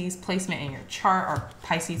Pisces placement in your chart, or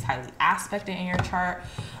Pisces highly aspected in your chart.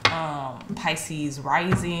 Pisces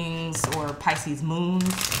risings or Pisces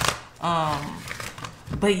moons.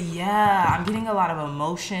 But yeah, I'm getting a lot of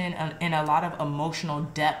emotion and a lot of emotional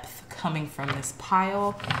depth coming from this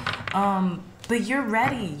pile. But you're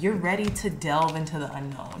ready. You're ready to delve into the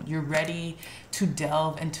unknown. You're ready to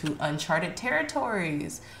delve into uncharted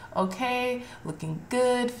territories. Okay? Looking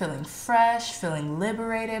good, feeling fresh, feeling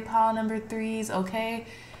liberated, pile number 3s. Okay?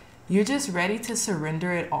 You're just ready to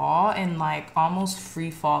surrender it all and like almost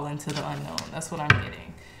free fall into the unknown. That's what I'm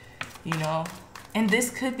getting. You know? And this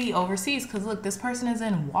could be overseas because look, this person is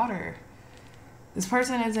in water. This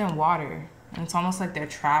person is in water. And it's almost like they're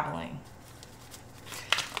traveling.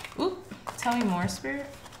 Oop. Tell me more, Spirit.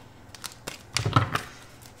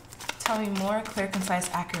 Tell me more clear, concise,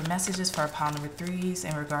 accurate messages for our pile number 3s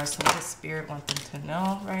in regards to what the Spirit wants them to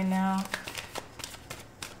know right now.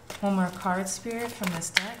 One more card, Spirit, from this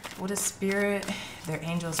deck. What does Spirit, their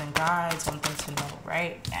angels and guides, want them to know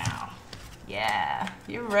right now? Yeah,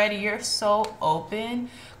 you're ready. You're so open.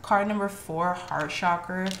 Card number 4, heart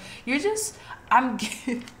chakra. You're just, I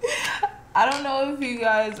don't know if you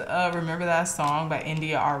guys remember that song by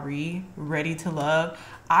India Ari, Ready to Love.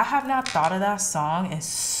 I have not thought of that song in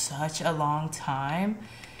such a long time.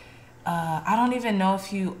 I don't even know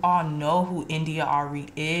if you all know who India Ari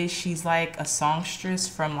is. She's like a songstress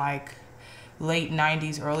from like late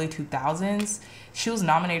 90s, early 2000s. She was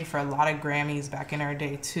nominated for a lot of Grammys back in her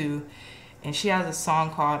day too. And she has a song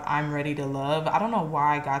called I'm Ready to Love. I don't know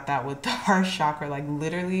why I got that with the heart chakra. Like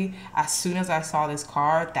literally, as soon as I saw this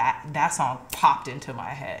card, that song popped into my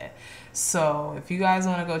head. So if you guys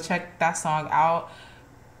want to go check that song out,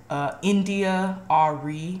 India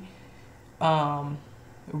Ari,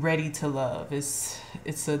 Ready to Love.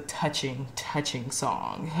 It's a touching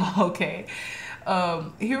song. Okay.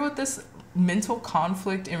 Here with this mental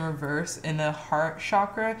conflict in reverse in the heart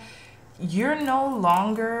chakra, you're no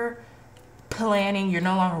longer planning, you're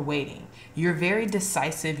no longer waiting. You're very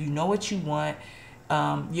decisive. You know what you want,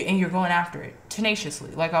 and you're going after it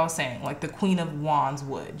tenaciously. Like I was saying, like the Queen of Wands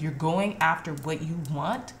would. You're going after what you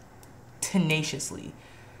want tenaciously,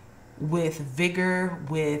 with vigor,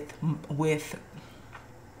 with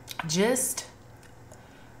just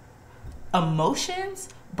emotions,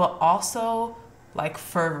 but also like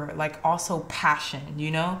fervor, like also passion,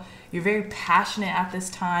 you know? You're very passionate at this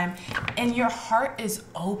time, and your heart is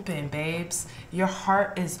open, babes. Your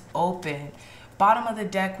heart is open. Bottom of the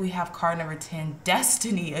deck, we have card number 10,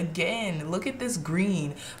 Destiny. Again, look at this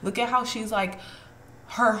green. Look at how she's like,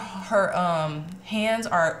 her hands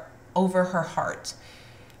are over her heart.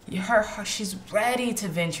 She's ready to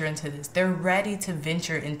venture into this. They're ready to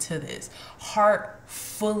venture into this. Heart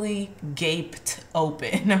fully gaped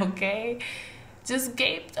open, okay? Just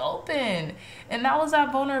gaped open. And that was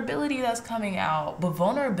that vulnerability that's coming out. But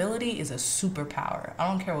vulnerability is a superpower. I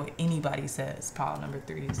don't care what anybody says, pile number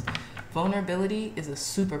 3s. Vulnerability is a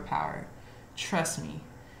superpower. Trust me.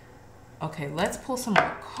 Okay, let's pull some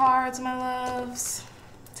more cards, my loves.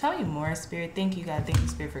 Tell me more, Spirit. Thank you, God. Thank you,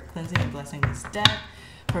 Spirit, for cleansing and blessing this deck,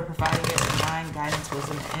 for providing it divine guidance,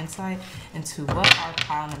 wisdom, and insight into what our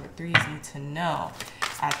pile number 3s need to know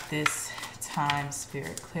at this time,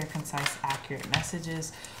 Spirit. Clear, concise, accurate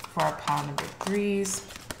messages for our pile number 3s.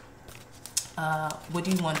 What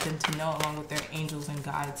do you want them to know along with their angels and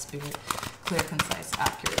guides, Spirit? Clear, concise,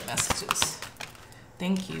 accurate messages.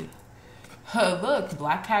 Thank you. Look,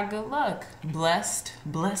 Black Cat, good luck. Blessed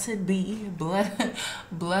be,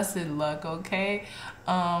 blessed luck, okay?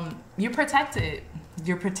 You're protected.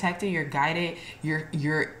 You're protected, you're guided,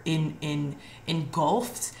 you're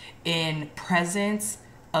engulfed in presence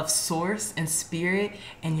of source and spirit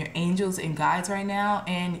and your angels and guides right now,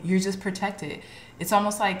 and you're just protected. It's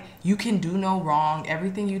almost like you can do no wrong.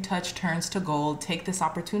 Everything you touch turns to gold. Take this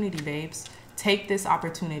opportunity, babes. Take this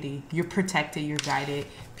opportunity. You're protected, you're guided,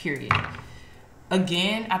 period.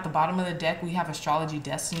 Again, at the bottom of the deck, we have Astrology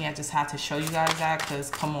Destiny. I just had to show you guys that because,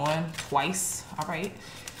 come on, twice. All right.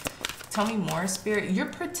 Tell me more, Spirit. You're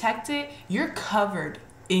protected. You're covered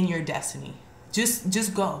in your destiny.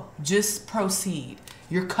 Just go. Just proceed.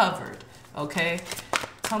 You're covered. Okay?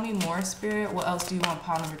 Tell me more, Spirit. What else do you want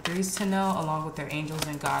pile number 3s to know along with their angels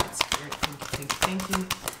and guides, Spirit? Thank you.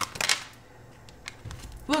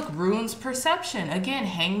 Look, runes perception. Again,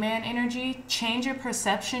 hangman energy. Change your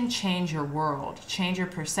perception, change your world. Change your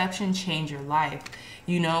perception, change your life.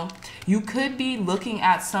 You know, you could be looking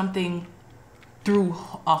at something through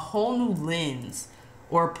a whole new lens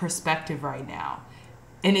or perspective right now.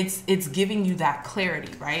 And it's giving you that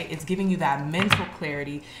clarity, right? It's giving you that mental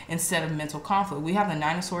clarity instead of mental conflict. We have the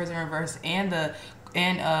 9 of Swords in reverse and the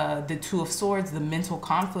 2 of Swords, the mental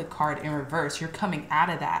conflict card in reverse. You're coming out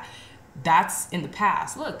of that. That's in the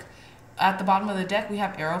past. Look, at the bottom of the deck, we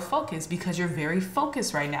have arrow focus because you're very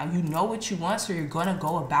focused right now. You know what you want, so you're going to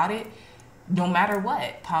go about it no matter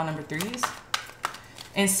what, pile number 3s.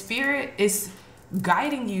 And Spirit is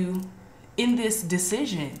guiding you in this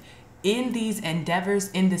decision, in these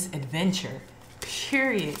endeavors, in this adventure,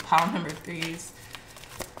 period, pile number 3s.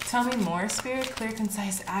 Tell me more, Spirit. Clear,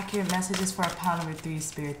 concise, accurate messages for our pile number 3,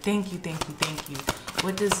 Spirit. Thank you, thank you, thank you.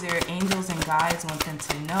 What does their angels and guides want them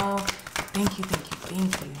to know? Thank you, thank you,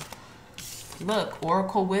 thank you. Look,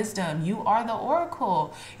 oracle wisdom. You are the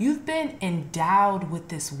oracle. You've been endowed with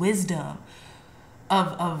this wisdom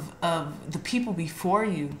of the people before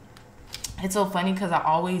you. It's so funny because I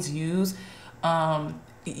always use,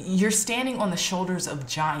 you're standing on the shoulders of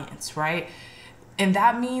giants, right? And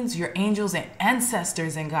that means your angels and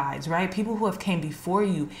ancestors and guides, right? People who have came before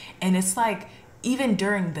you. And it's like, even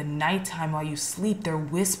during the nighttime while you sleep, they're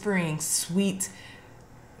whispering sweet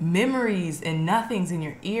memories and nothings in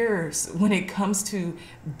your ears when it comes to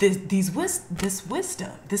this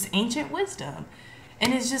wisdom, this ancient wisdom.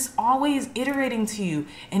 And it's just always iterating to you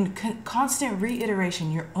and constant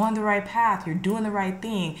reiteration. You're on the right path. You're doing the right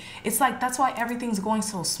thing. It's like, that's why everything's going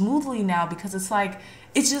so smoothly now, because it's like,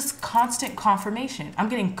 it's just constant confirmation. I'm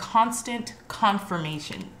getting constant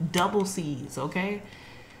confirmation, double C's, okay?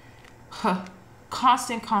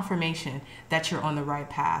 Constant confirmation that you're on the right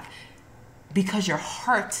path because your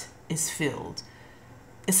heart is filled.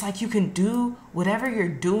 It's like you can do whatever you're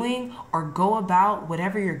doing or go about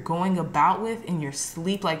whatever you're going about with in your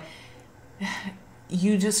sleep. Like,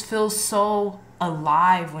 you just feel so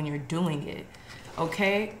alive when you're doing it,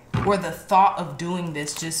 okay? Or the thought of doing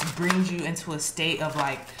this just brings you into a state of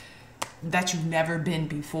like, that you've never been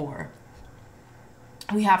before.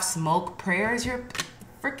 We have smoke prayers. Your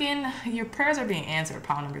prayers are being answered,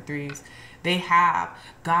 pile number 3s. They have.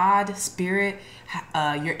 God, spirit,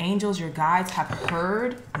 your angels, your guides have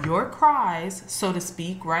heard your cries, so to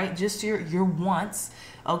speak, right? Just your wants,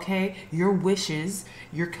 okay? Your wishes,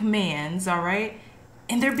 your commands, all right?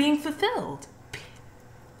 And they're being fulfilled.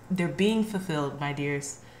 They're being fulfilled, my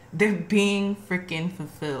dears. They're being freaking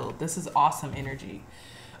fulfilled. This is awesome energy,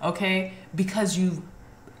 okay? Because you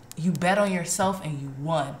bet on yourself and you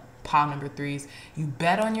won, pile number 3s. You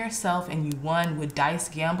bet on yourself and you won with Dice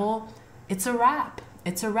Gamble. It's a wrap.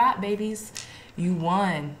 It's a wrap, babies. You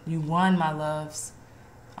won. You won, my loves.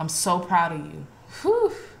 I'm so proud of you.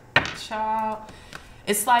 Whew, child.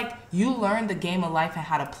 It's like you learned the game of life and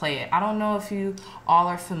how to play it. I don't know if you all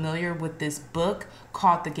are familiar with this book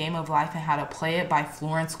called The Game of Life and How to Play It by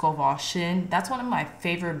Florence Scovel Shinn. That's one of my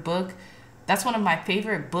favorite books.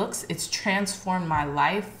 It's transformed my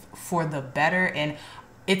life for the better, and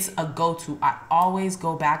it's a go-to. I always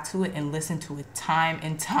go back to it and listen to it time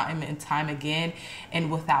and time and time again.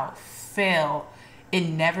 And without fail, it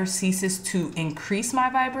never ceases to increase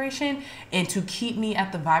my vibration and to keep me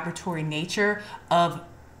at the vibratory nature of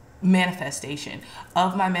manifestation,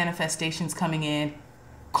 of my manifestations coming in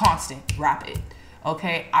constant, rapid.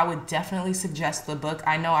 Okay, I would definitely suggest the book.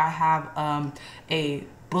 I know I have a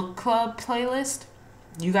book club playlist.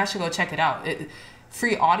 You guys should go check it out.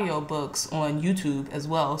 Free audio books on YouTube as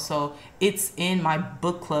well. So it's in my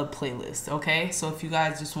book club playlist, okay? So if you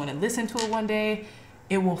guys just want to listen to it one day,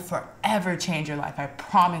 it will forever change your life. I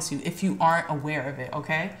promise you, if you aren't aware of it,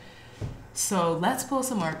 okay? So let's pull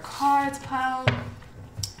some more cards, pile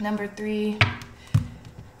number 3.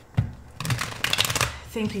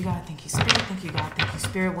 Thank you, God. Thank you, Spirit. Thank you, God. Thank you,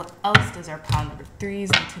 Spirit. What else does our pile number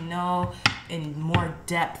 3s need to know in more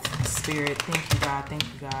depth, Spirit? Thank you, God. Thank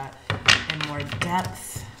you, God. In more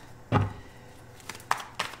depth.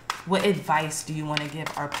 What advice do you want to give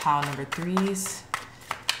our pile number 3s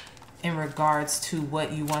in regards to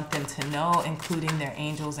what you want them to know, including their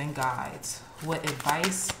angels and guides? What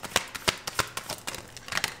advice?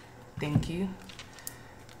 Thank you.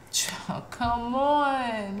 Oh, come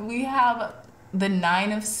on. We have the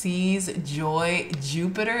 9 of Seas, Joy,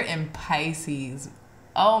 Jupiter, and Pisces.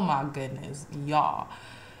 Oh my goodness, y'all.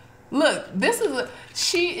 Look,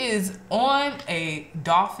 she is on a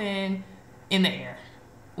dolphin in the air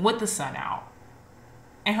with the sun out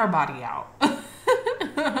and her body out.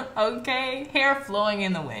 Okay, hair flowing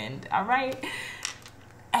in the wind. All right,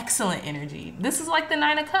 excellent energy. This is like the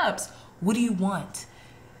 9 of Cups. What do you want?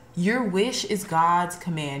 Your wish is God's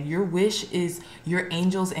command. Your wish is your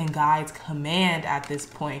angels and guides' command at this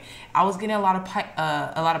point. I was getting a lot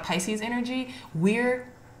of Pisces energy. We're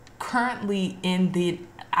currently in the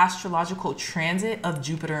astrological transit of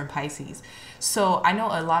Jupiter and Pisces. So I know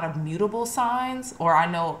a lot of mutable signs, or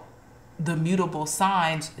I know the mutable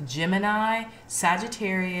signs: Gemini,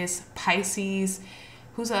 Sagittarius, Pisces.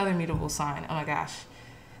 Who's the other mutable sign? Oh my gosh.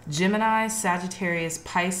 Gemini, Sagittarius,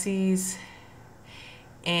 Pisces,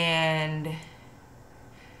 and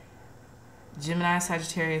Gemini,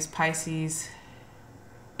 Sagittarius, Pisces.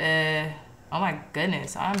 Oh my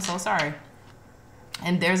goodness, I'm so sorry.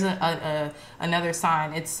 And there's another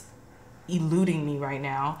sign. It's eluding me right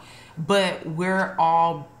now, but we're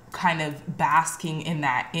all kind of basking in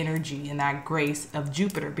that energy and that grace of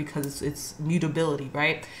Jupiter because it's mutability,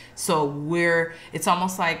 right? So it's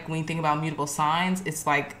almost like when you think about mutable signs, it's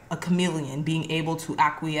like a chameleon being able to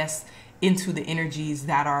acquiesce into the energies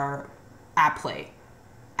that are at play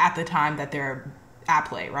at the time that they're at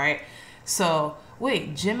play, right? So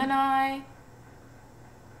wait, Gemini,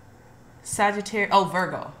 Sagittarius, oh,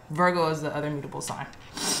 Virgo. Virgo is the other mutable sign.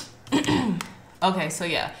 Okay, so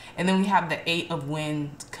yeah. And then we have the 8 of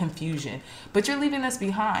Wands, confusion. But you're leaving us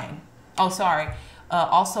behind. Oh, sorry.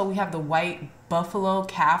 Also, we have the white buffalo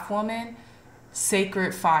calf woman,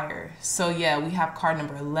 sacred fire. So yeah, we have card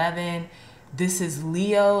number 11. This is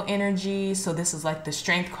Leo energy. So this is like the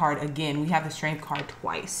strength card again. We have the strength card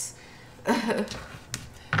twice. Let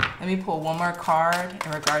me pull one more card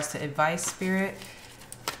in regards to advice, spirit,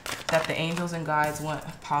 that the angels and guides want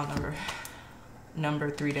pile number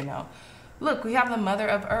 3 to know. Look, we have the mother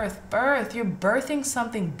of earth, birth. You're birthing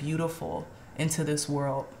something beautiful into this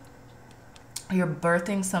world. You're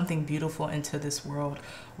birthing something beautiful into this world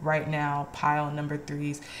right now, pile number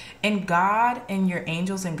 3s. And God and your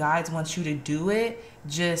angels and guides want you to do it,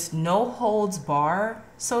 just no holds bar,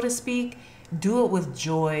 so to speak. Do it with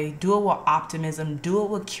joy, do it with optimism, do it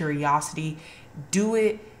with curiosity, do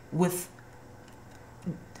it with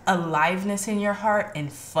aliveness in your heart and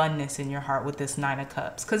funness in your heart with this 9 of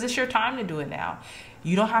Cups, because it's your time to do it now.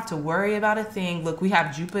 You don't have to worry about a thing. Look, we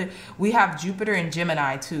have Jupiter and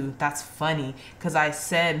Gemini too. That's funny because I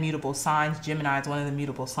said mutable signs. Gemini is one of the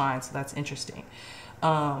mutable signs, so that's interesting.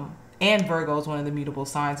 And Virgo is one of the mutable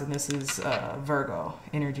signs, and this is Virgo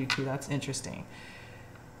energy too. That's interesting.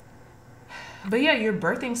 But yeah, you're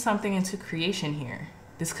birthing something into creation here.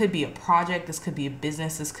 This could be a project, this could be a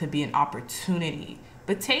business, this could be an opportunity.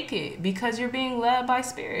 But take it because you're being led by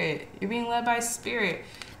spirit. You're being led by spirit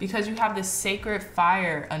because you have this sacred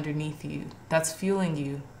fire underneath you that's fueling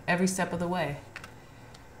you every step of the way.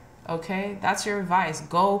 Okay, that's your advice.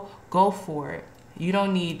 Go for it. You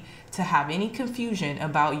don't need to have any confusion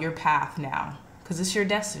about your path now because it's your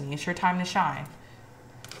destiny. It's your time to shine.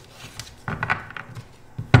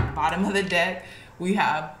 Bottom of the deck, we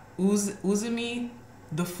have Uzumi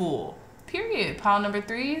the Fool. Period. Pile number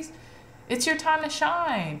 3s. It's your time to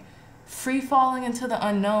shine. Free falling into the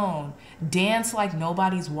unknown. Dance like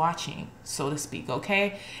nobody's watching, so to speak,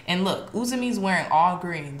 okay? And look, Uzumi's wearing all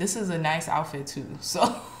green. This is a nice outfit too. So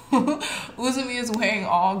Uzumi is wearing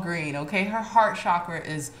all green, okay? Her heart chakra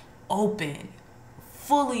is open,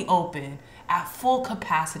 fully open, at full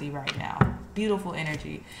capacity right now. Beautiful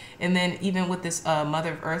energy. And then even with this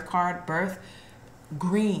Mother of Earth card, birth,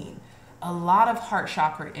 green. A lot of heart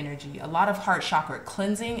chakra energy, a lot of heart chakra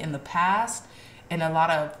cleansing in the past, and a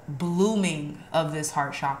lot of blooming of this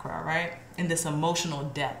heart chakra, right? In this emotional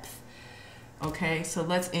depth. Okay, so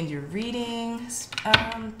let's end your reading.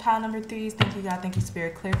 Pile number 3s. Thank you, God. Thank you,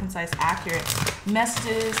 Spirit. Clear, concise, accurate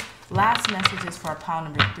messages. Last messages for our pile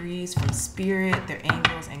number 3s from Spirit, their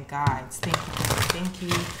angels, and guides. Thank you, thank you,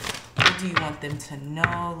 thank you. What do you want them to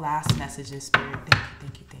know? Last messages, Spirit. Thank you,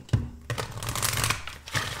 thank you, thank you.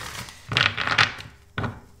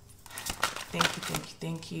 Thank you, thank you,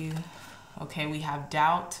 thank you. Okay, we have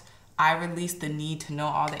doubt. I release the need to know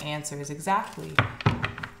all the answers. Exactly.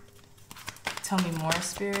 Tell me more,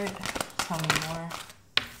 Spirit. Tell me more.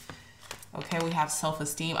 Okay, we have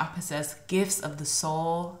self-esteem. I possess gifts of the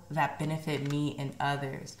soul that benefit me and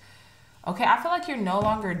others. Okay, I feel like you're no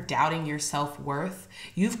longer doubting your self-worth.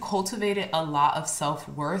 You've cultivated a lot of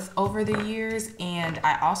self-worth over the years, and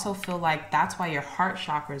I also feel like that's why your heart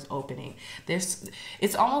chakra is opening.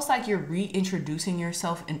 It's almost like you're reintroducing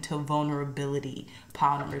yourself into vulnerability,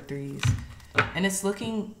 pile number 3s. And it's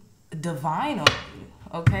looking divine on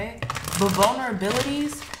you, okay? But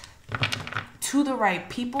vulnerabilities to the right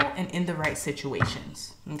people and in the right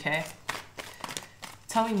situations, okay?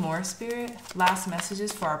 Tell me more, Spirit. Last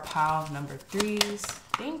messages for our pile number 3s.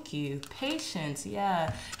 Thank you. Patience.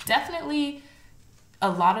 Yeah. Definitely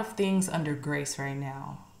a lot of things under grace right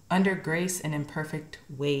now. Under grace and in perfect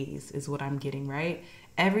ways is what I'm getting, right?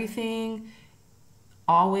 Everything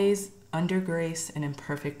always under grace and in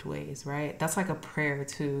perfect ways, right? That's like a prayer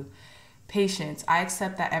too. Patience. I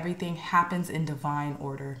accept that everything happens in divine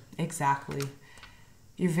order. Exactly.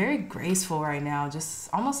 You're very graceful right now,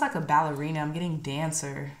 just almost like a ballerina. I'm getting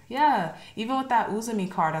dancer. Yeah, even with that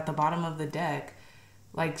Uzumi card at the bottom of the deck,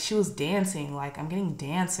 like she was dancing, like I'm getting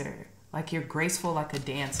dancer. Like you're graceful like a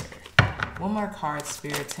dancer. One more card,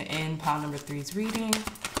 Spirit, to end pile number 3's reading.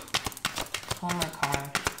 One more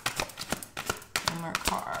card. One more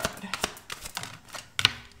card.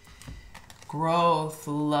 Growth.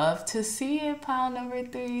 Love to see it, pile number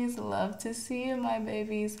 3s. Love to see it, my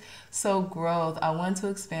babies. So growth. I want to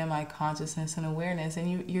expand my consciousness and awareness,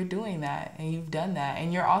 and you're doing that, and you've done that.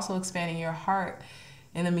 And you're also expanding your heart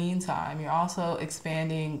in the meantime. You're also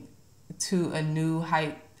expanding to a new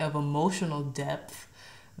height of emotional depth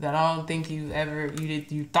that I don't think you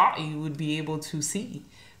thought you would be able to see.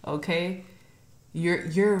 Okay?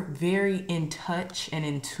 You're very in touch and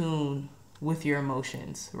in tune with your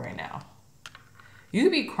emotions right now. You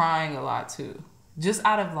could be crying a lot too. Just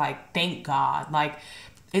out of like, thank God. Like,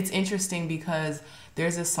 it's interesting because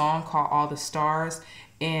there's a song called All the Stars,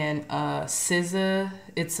 and SZA,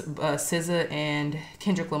 it's SZA and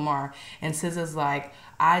Kendrick Lamar. And SZA's like,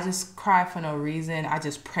 I just cry for no reason. I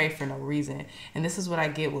just pray for no reason. And this is what I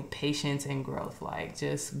get with patience and growth. Like,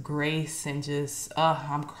 just grace and just,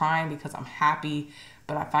 I'm crying because I'm happy.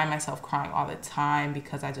 But I find myself crying all the time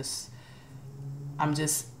because I'm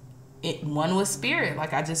just one with spirit.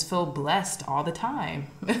 Like, I just feel blessed all the time,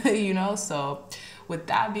 you know? So with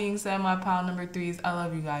that being said, my pile number 3s, I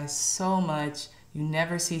love you guys so much. You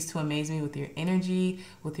never cease to amaze me with your energy,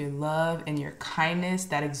 with your love, and your kindness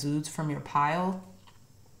that exudes from your pile.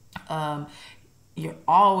 You're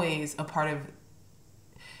always a part of,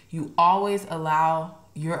 you always allow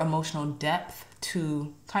your emotional depth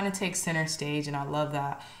to kind of take center stage. And I love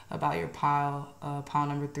that about your pile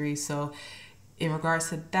number 3. So in regards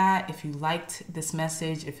to that, if you liked this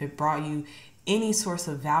message, if it brought you any source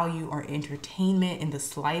of value or entertainment in the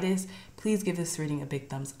slightest, please give this reading a big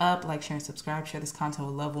thumbs up, like, share, and subscribe. Share this content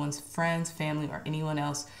with loved ones, friends, family, or anyone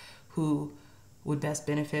else who would best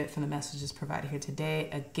benefit from the messages provided here today.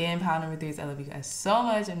 Again, pile number 3s, I love you guys so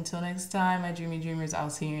much. Until next time, my dreamy dreamers,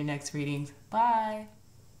 I'll see you in your next readings. Bye.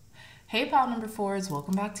 Hey, pile number 4s,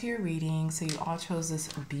 welcome back to your reading. So you all chose this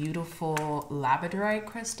beautiful labradorite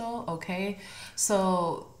crystal, okay?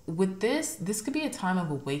 So with this could be a time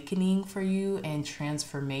of awakening for you and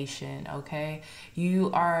transformation, okay?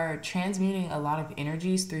 You are transmuting a lot of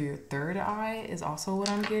energies through your third eye is also what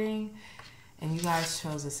I'm getting. And you guys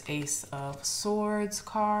chose this Ace of Swords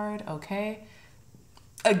card, okay?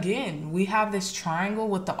 Again, we have this triangle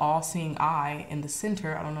with the all-seeing eye in the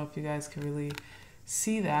center. I don't know if you guys can really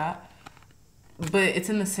see that, but it's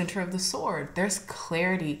in the center of the sword. There's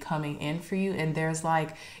clarity coming in for you, and there's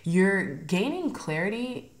like, you're gaining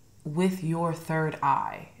clarity with your third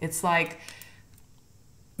eye. It's like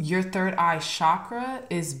your third eye chakra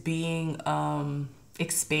is being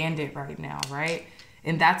expanded right now, right?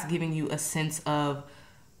 And that's giving you a sense of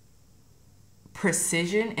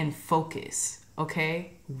precision and focus,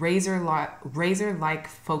 okay? Razor-like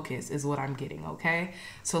focus is what I'm getting, okay?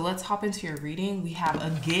 So let's hop into your reading. We have,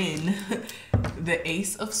 again, the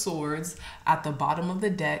Ace of Swords at the bottom of the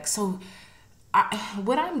deck. So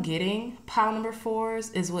what I'm getting, pile number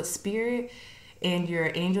 4s, is what Spirit and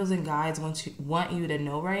your angels and guides want you to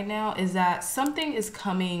know right now is that something is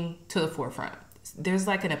coming to the forefront. There's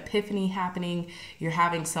like an epiphany happening. You're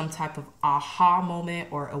having some type of aha moment,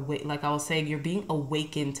 or like I was saying, you're being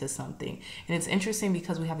awakened to something. And it's interesting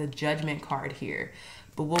because we have the Judgment card here,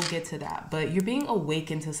 but we'll get to that. But you're being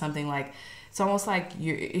awakened to something, like it's almost like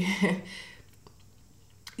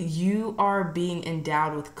you are being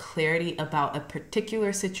endowed with clarity about a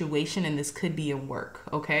particular situation, and this could be in work,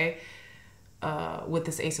 okay? With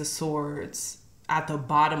this Ace of Swords at the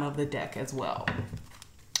bottom of the deck as well.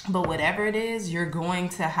 But whatever it is, you're going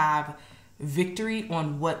to have victory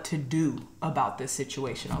on what to do about this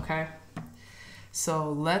situation, okay?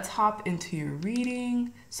 So let's hop into your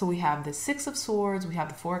reading. So we have the 6 of Swords, we have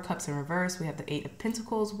the 4 of Cups in reverse, we have the 8 of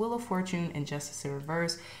Pentacles, Wheel of Fortune, and Justice in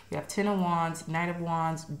reverse. We have 10 of Wands, Knight of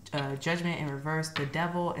Wands, Judgment in reverse, the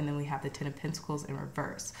Devil, and then we have the 10 of Pentacles in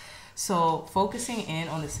reverse. So focusing in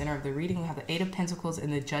on the center of the reading, we have the 8 of Pentacles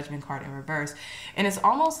and the Judgment card in reverse. And it's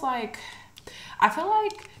almost like, I feel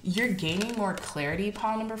like you're gaining more clarity,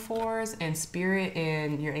 pile number 4s, and Spirit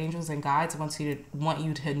and your angels and guides want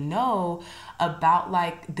you to know about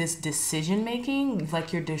like this decision making,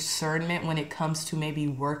 like your discernment when it comes to maybe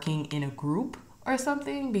working in a group or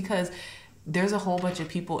something, because there's a whole bunch of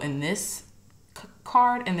people in this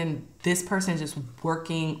card, and then this person just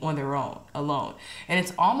working on their own, alone. And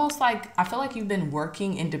it's almost like, I feel like you've been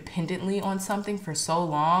working independently on something for so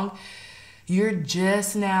long. You're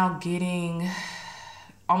just now getting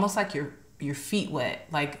almost like your feet wet,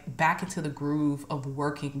 like back into the groove of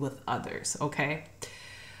working with others, okay?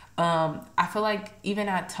 I feel like even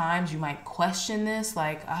at times you might question this,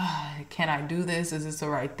 like, can I do this? Is this the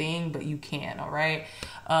right thing? But you can, all right?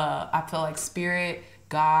 I feel like Spirit,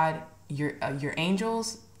 God, your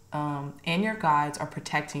angels, and your guides are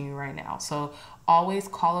protecting you right now. So always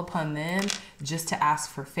call upon them just to ask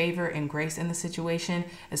for favor and grace in the situation,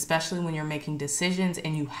 especially when you're making decisions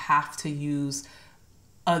and you have to use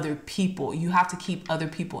other people. You have to keep other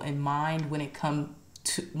people in mind when it comes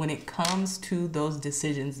to those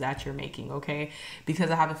decisions that you're making, okay? Because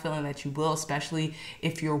I have a feeling that you will, especially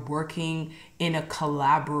if you're working in a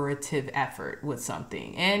collaborative effort with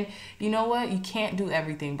something. And you know what? You can't do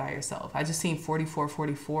everything by yourself. I just seen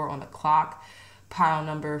 4444 on the clock, pile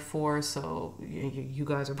number 4. So you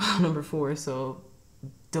guys are pile number 4. So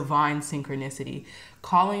divine synchronicity.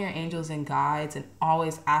 Calling your angels and guides and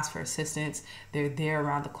always ask for assistance. They're there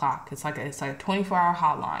around the clock. It's like a 24-hour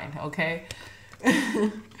hotline, okay?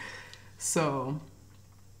 So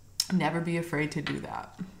never be afraid to do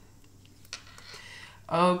that.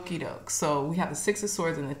 Okie doke. So we have the 6 of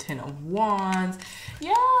Swords and the 10 of Wands.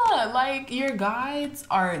 Yeah, like your guides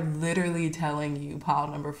are literally telling you, pile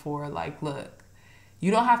number 4, like, look, you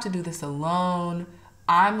don't have to do this alone.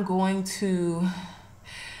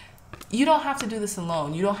 You don't have to do this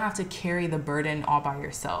alone. You don't have to carry the burden all by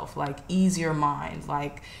yourself. Like, ease your mind.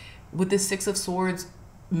 Like, with the 6 of Swords,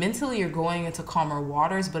 mentally you're going into calmer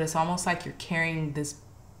waters, but it's almost like you're carrying this,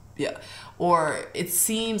 or it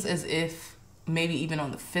seems as if maybe even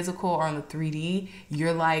on the physical or on the 3D,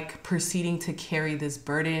 you're like proceeding to carry this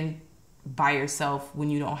burden by yourself when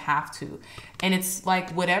you don't have to. And it's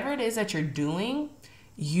like, whatever it is that you're doing,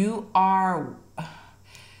 you're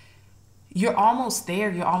almost there,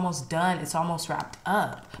 you're almost done, it's almost wrapped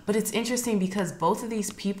up. But it's interesting because both of these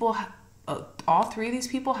people, all 3 of these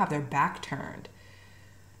people have their back turned.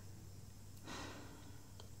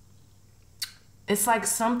 It's like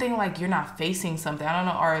something like you're not facing something, I don't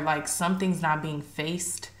know, or like something's not being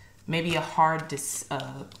faced, maybe a hard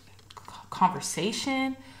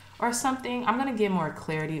conversation or something. I'm gonna get more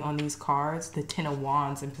clarity on these cards, the 10 of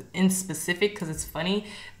Wands in specific, because it's funny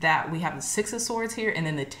that we have the 6 of Swords here and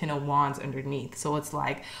then the 10 of Wands underneath. So it's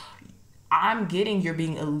like, I'm getting you're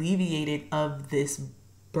being alleviated of this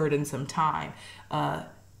burdensome time.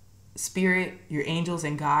 Spirit, your angels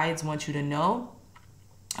and guides want you to know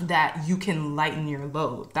that you can lighten your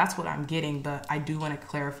load. That's what I'm getting, but I do want to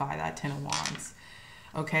clarify that 10 of Wands.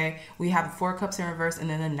 Okay, we have the 4 of Cups in reverse and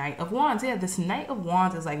then the Knight of Wands. Yeah, this Knight of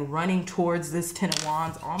Wands is like running towards this 10 of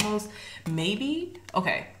Wands almost. Maybe,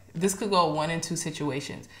 okay, this could go 1 in 2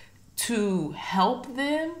 situations. To help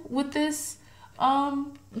them with this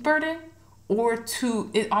burden, or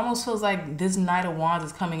it almost feels like this Knight of Wands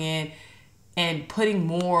is coming in and putting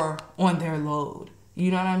more on their load.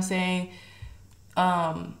 You know what I'm saying?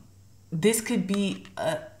 This could be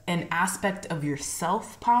an aspect of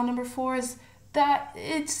yourself, pile number 4, is that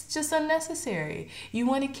it's just unnecessary. You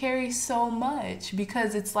want to carry so much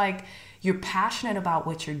because it's like you're passionate about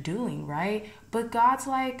what you're doing, right? But God's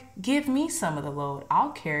like, give me some of the load.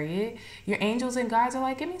 I'll carry it. Your angels and guides are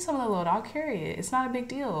like, give me some of the load. I'll carry it. It's not a big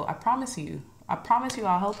deal. I promise you. I promise you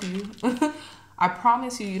I'll help you. I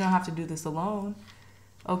promise you don't have to do this alone.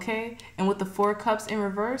 Okay, and with the 4 of Cups in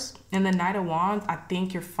reverse and the Knight of Wands, I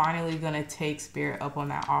think you're finally gonna take Spirit up on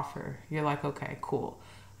that offer. You're like, okay, cool,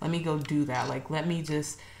 let me go do that. Like, let me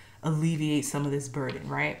just alleviate some of this burden,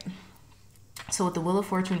 right? So with the Wheel of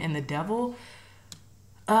Fortune and the Devil,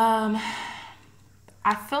 I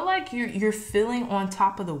feel like you're feeling on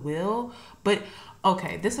top of the wheel, but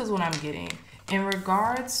okay, this is what I'm getting in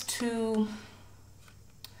regards to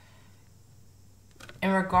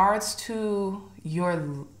your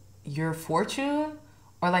fortune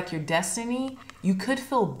or like your destiny. You could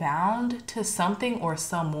feel bound to something or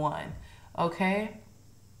someone, okay?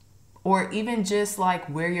 Or even just like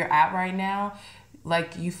where you're at right now,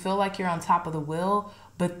 like you feel like you're on top of the wheel,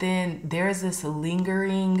 but then there's this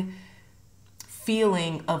lingering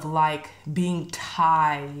feeling of like being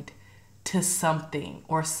tied to something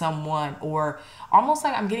or someone, or almost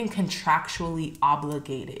like I'm getting contractually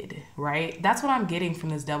obligated, right? That's what I'm getting from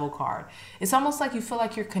this Devil card. It's almost like you feel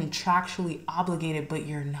like you're contractually obligated, but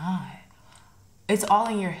you're not. It's all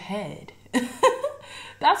in your head.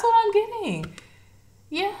 That's what I'm getting.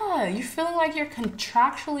 Yeah, you're feeling like you're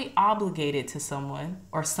contractually obligated to someone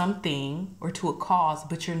or something or to a cause,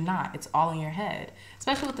 but you're not. It's all in your head.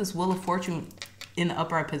 Especially with this Wheel of Fortune in the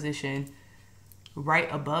upright position right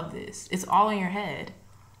above this. It's all in your head.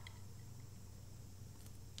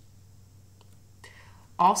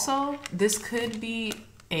 Also, this could be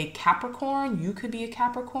a Capricorn. You could be a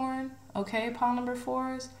Capricorn, okay, pile number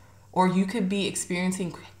 4s. Or you could be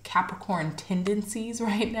experiencing Capricorn tendencies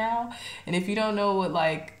right now. And if you don't know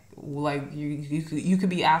what you could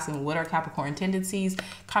be asking, what are Capricorn tendencies?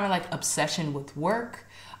 Kind of like obsession with work.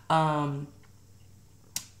 Kind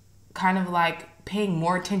of like paying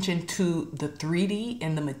more attention to the 3D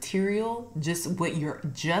and the material, just what your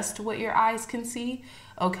eyes can see,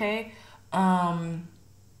 okay?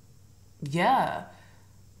 Yeah.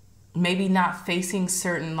 Maybe not facing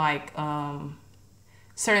certain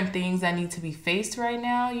certain things that need to be faced right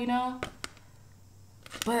now, you know?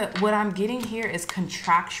 But what I'm getting here is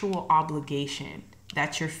contractual obligation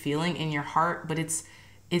that you're feeling in your heart, but it's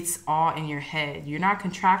all in your head. You're not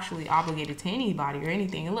contractually obligated to anybody or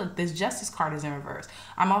anything. And look, this Justice card is in reverse.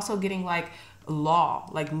 I'm also getting like law,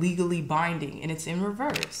 like legally binding, and it's in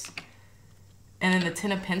reverse. And then the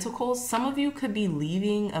Ten of Pentacles, some of you could be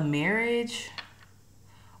leaving a marriage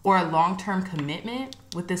or a long-term commitment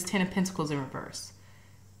with this Ten of Pentacles in reverse.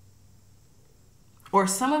 Or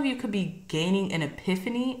some of you could be gaining an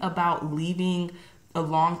epiphany about leaving a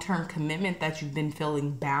long-term commitment that you've been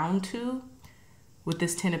feeling bound to with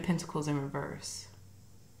this Ten of Pentacles in reverse.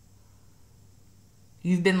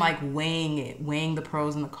 You've been like weighing the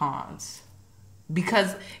pros and the cons.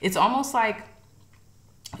 Because it's almost like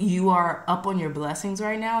you are up on your blessings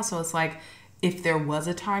right now. So it's like, if there was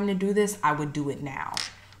a time to do this, I would do it now.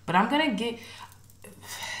 But I'm going to get...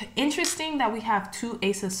 Interesting that we have 2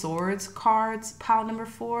 Ace of Swords cards, pile number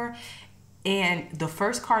 4. And the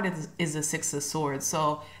first card is a 6 of Swords.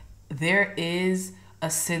 So there is a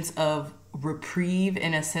sense of reprieve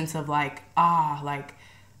and a sense of like, like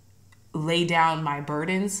lay down my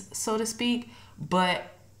burdens, so to speak.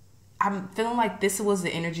 But I'm feeling like this was the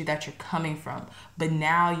energy that you're coming from, but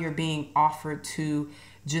now you're being offered to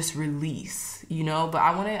just release, you know? But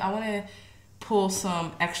I want to pull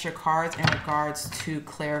some extra cards in regards to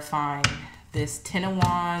clarifying this Ten of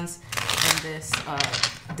Wands and this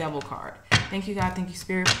Devil card. Thank you, God. Thank you,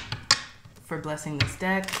 Spirit, for blessing this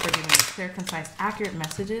deck, for giving me clear, concise, accurate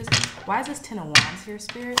messages. Why is this Ten of Wands here,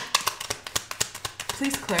 Spirit?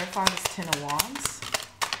 Please clarify this Ten of Wands.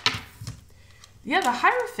 Yeah, the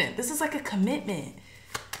Hierophant. This is like a commitment.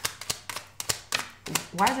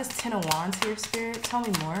 Why is this Ten of Wands here, Spirit? Tell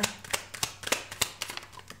me more.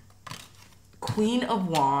 Queen of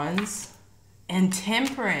Wands and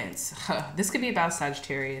Temperance. This could be about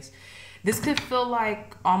Sagittarius. This could feel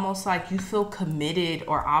like almost like you feel committed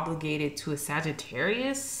or obligated to a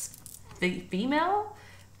Sagittarius female.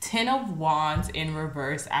 Ten of Wands in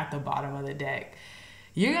reverse at the bottom of the deck.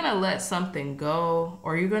 You're going to let something go,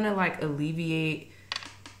 or you're going to like alleviate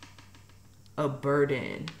a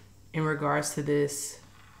burden in regards to this.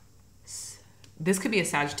 This could be a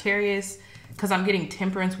Sagittarius, because I'm getting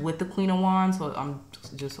Temperance with the Queen of Wands. So I'm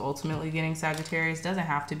just ultimately getting Sagittarius. Doesn't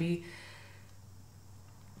have to be.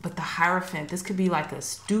 But the Hierophant, this could be like a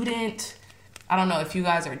student. I don't know if you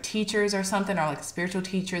guys are teachers or something, or like a spiritual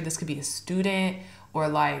teacher. This could be a student or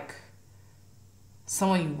like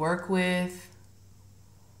someone you work with.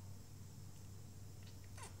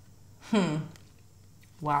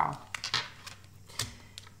 Wow.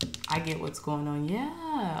 I get what's going on.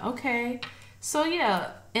 Yeah. Okay. So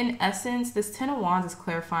yeah, in essence, this Ten of Wands is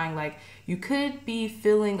clarifying like you could be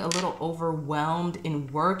feeling a little overwhelmed in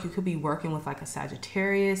work. You could be working with like a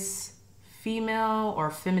Sagittarius female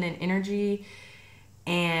or feminine energy,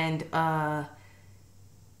 and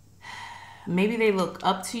maybe they look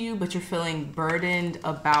up to you, but you're feeling burdened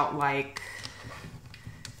about like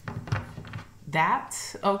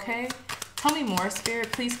that. Okay, tell me more,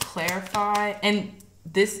 Spirit. Please clarify. And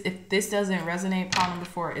this, if this doesn't resonate, pile number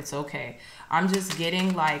 4, it's okay. I'm just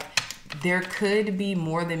getting like there could be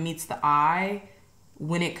more than meets the eye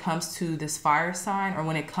when it comes to this fire sign, or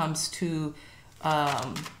when it comes to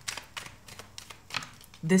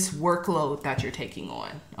this workload that you're taking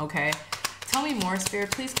on. Okay, tell me more,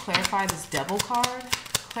 Spirit. Please clarify this Devil card.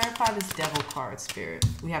 Clarify this Devil card, Spirit.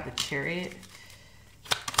 We have the Chariot.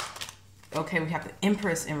 Okay, we have the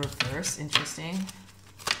Empress in reverse. Interesting.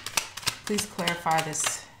 Please clarify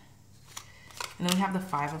this. And then we have the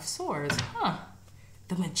Five of Swords.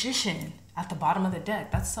 The Magician at the bottom of the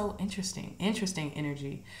deck. That's so interesting. Interesting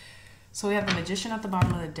energy. So we have the Magician at the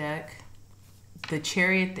bottom of the deck, the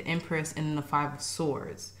Chariot, the Empress, and then the Five of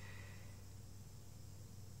Swords.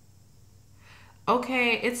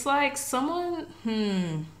 Okay, it's like someone,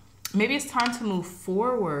 maybe it's time to move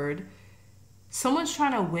forward. Someone's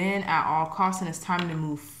trying to win at all costs, and it's time to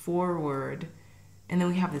move forward. And then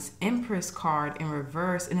we have this Empress card in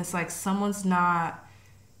reverse, and it's like someone's not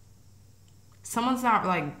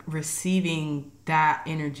like receiving that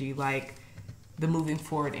energy, like the moving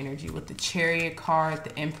forward energy, with the Chariot card,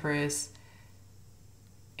 the Empress,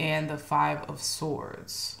 and the Five of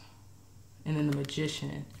Swords, and then the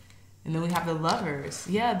Magician. And then we have the Lovers.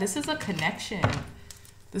 Yeah, this is a connection.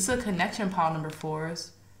 This is a connection, pile number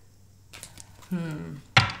 4s.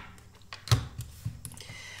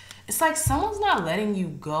 It's like someone's not letting you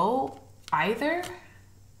go either.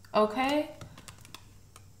 Okay.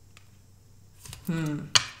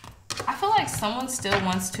 I feel like someone still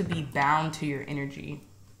wants to be bound to your energy.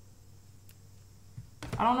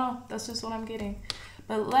 I don't know. That's just what I'm getting.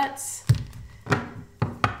 But let's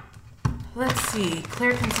see.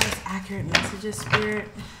 Clear, concise, accurate messages, Spirit.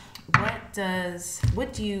 What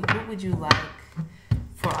would you like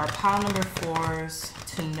for our pile number 4s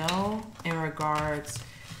to know in regards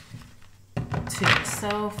to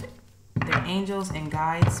yourself, their angels and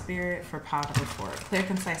guides, Spirit, for pile number 4? Clear,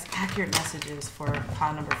 concise, accurate messages for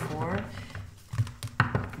pile number 4.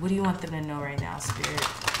 What do you want them to know right now, Spirit,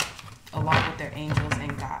 along with their angels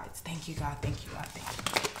and guides? Thank you, God. Thank you, God. Thank you.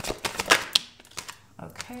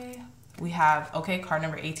 Okay. We have, okay, card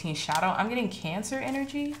number 18, Shadow. I'm getting Cancer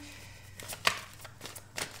energy.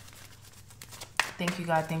 Thank you,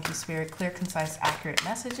 God. Thank you, Spirit. Clear, concise, accurate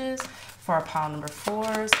messages for our pile number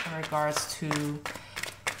 4s in regards to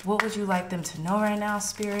what would you like them to know right now,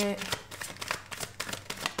 Spirit?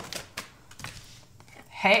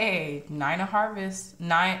 Hey, 9 of Harvest.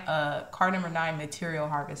 Card number 9, Material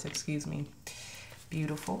Harvest, excuse me.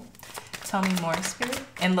 Beautiful. Tell me more, Spirit.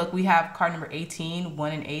 And look, we have card number 18,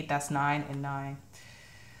 1 and 8. That's 9 and 9.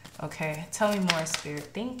 Okay, tell me more,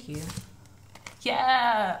 Spirit. Thank you.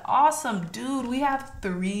 Yeah, awesome, dude. We have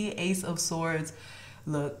 3 Ace of Swords.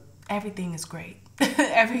 Look, everything is great.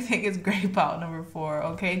 Everything is great, pile number 4.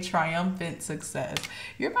 Okay, triumphant success.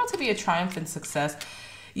 You're about to be a triumphant success.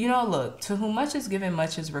 You know, look, to whom much is given,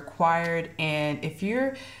 much is required. And if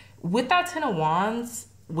you're with that 10 of Wands,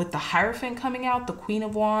 with the Hierophant coming out, the Queen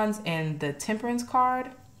of Wands, and the Temperance card,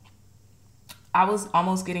 I was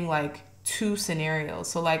almost getting like 2 scenarios.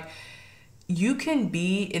 So like, you can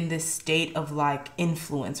be in this state of like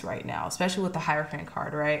influence right now, especially with the Hierophant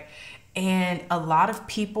card, right? And a lot of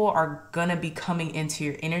people are gonna be coming into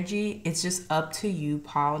your energy. It's just up to you,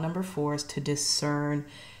 pile number 4s, to discern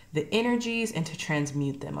the energies and to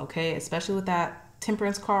transmute them, okay? Especially with that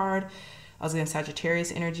Temperance card, I was getting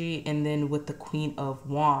Sagittarius energy, and then with the Queen of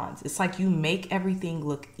Wands. It's like you make everything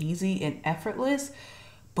look easy and effortless,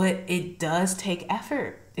 but it does take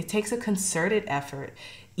effort. It takes a concerted effort.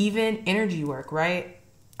 Even energy work, right?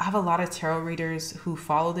 I have a lot of tarot readers who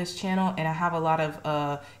follow this channel, and I have a lot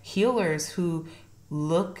of healers who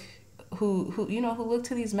look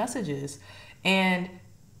to these messages, and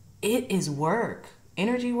it is work.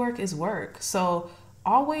 Energy work is work. So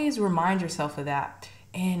always remind yourself of that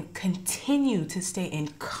and continue to stay in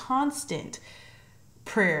constant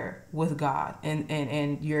prayer with God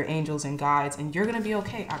and your angels and guides, and you're gonna be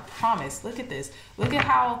okay. I promise. Look at this. Look at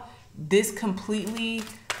how this completely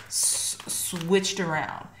switched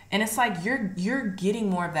around, and it's like you're getting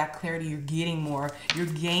more of that clarity. You're gaining more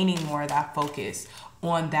of that focus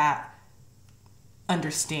on that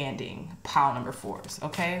understanding, pile number 4s.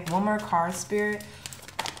 Okay, one more card, Spirit.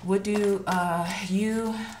 What do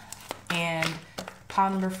you and pile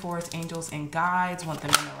number 4's angels and guides want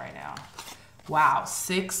them to know right now? Wow,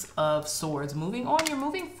 6 of Swords. Moving on. You're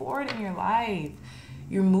moving forward in your life.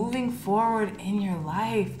 You're moving forward in your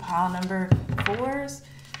life, pile number 4s.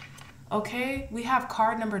 Okay, we have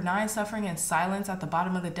card number 9, Suffering in Silence, at the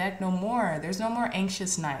bottom of the deck. No more. There's no more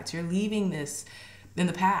anxious nights. You're leaving this in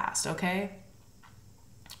the past, okay?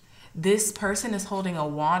 This person is holding a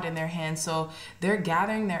wand in their hand, so they're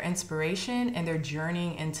gathering their inspiration and they're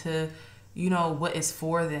journeying into, what is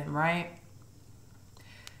for them, right?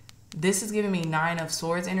 This is giving me 9 of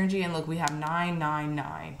Swords energy, and look, we have 9, 9,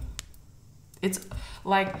 9. It's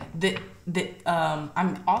like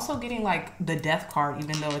I'm also getting like the Death card,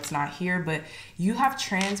 even though it's not here, but you have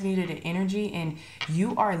transmuted an energy and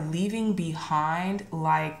you are leaving behind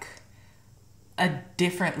like a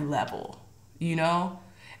different level,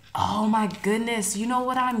 Oh my goodness, you know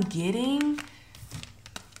what I'm getting?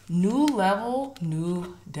 New level,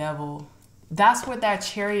 new devil. That's what that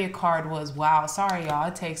Chariot card was. Wow, sorry y'all,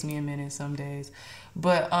 it takes me a minute some days.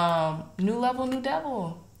 But new level, new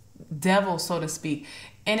devil. Devil, so to speak.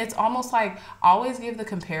 And it's almost like, I always give the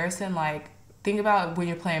comparison, like, think about when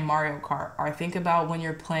you're playing Mario Kart, or think about when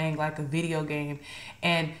you're playing like a video game,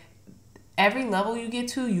 and every level you get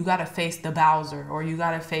to, you gotta face the Bowser, or you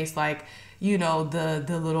gotta face like,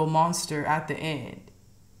 the little monster at the end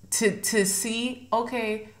to see,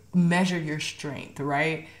 okay, measure your strength,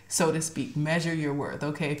 right? So to speak, measure your worth.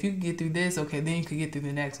 Okay, if you can get through this, okay, then you can get through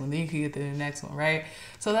the next one, then you can get through the next one, right?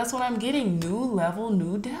 So that's what I'm getting. New level,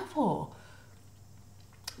 new devil,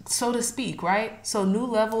 so to speak, right? So new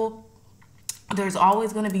level, there's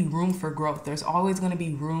always going to be room for growth. There's always going to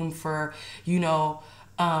be room for,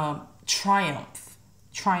 triumph.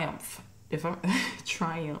 If I'm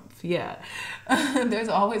triumph, yeah. There's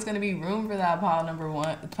always going to be room for that, pile number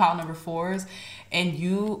 4s, and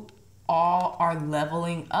you all are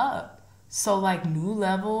leveling up. So like new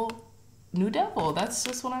level, new devil. That's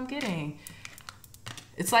just what I'm getting.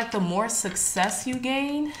 It's like the more success you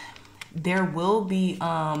gain, there will be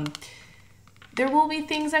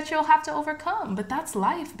things that you'll have to overcome, but that's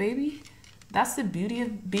life, baby. That's the beauty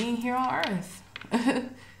of being here on earth.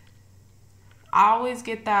 I always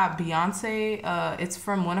get that Beyonce, it's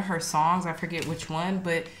from one of her songs, I forget which one,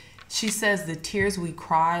 but she says the tears we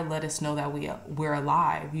cry let us know that we're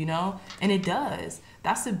alive, you know? And it does.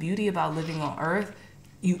 That's the beauty about living on earth.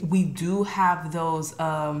 We do have those,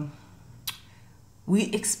 we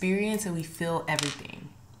experience and we feel everything.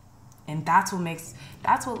 And that's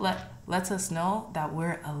what lets us know that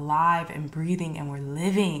we're alive and breathing and we're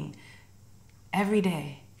living every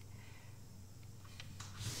day.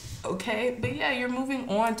 Okay, but yeah, you're moving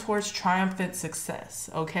on towards triumphant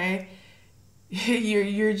success, okay?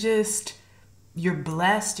 You're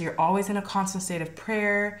blessed, you're always in a constant state of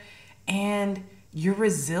prayer, and your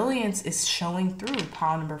resilience is showing through.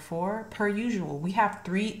 Pile number 4, per usual. We have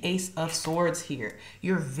 3 Ace of Swords here.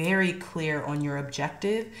 You're very clear on your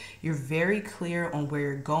objective. You're very clear on where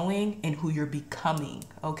you're going and who you're becoming,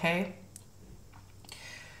 okay?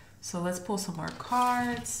 So let's pull some more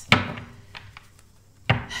cards.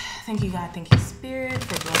 Thank you, God. Thank you, Spirit,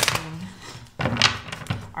 for blessing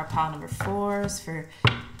our pile number 4s, for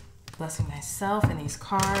blessing myself and these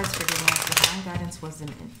cards, for giving us divine guidance, wisdom,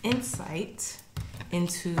 and insight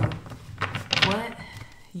into what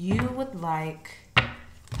you would like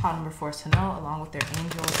pile number 4s to know, along with their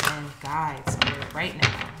angels and guides. Spirit, right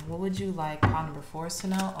now, what would you like pile number 4s to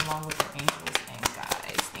know, along with their angels and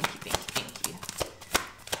guides? Thank you, thank you, thank you.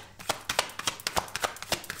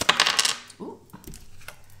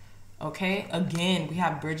 Okay, again, we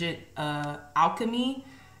have Bridget, alchemy.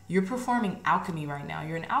 You're performing alchemy right now.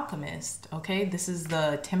 You're an alchemist, okay? This is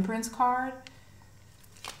the Temperance card.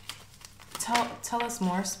 Tell us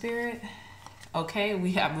more, Spirit. Okay,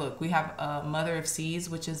 we have Mother of Seas,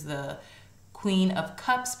 which is the Queen of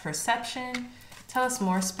Cups, perception. Tell us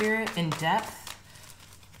more, Spirit, in depth.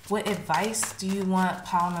 What advice do you want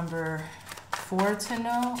pile number 4 to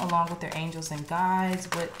know, along with their angels and guides?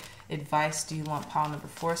 What advice do you want pile number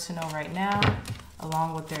 4s to know right now,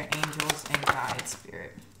 along with their angels and guides,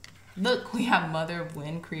 Spirit? Look, we have Mother of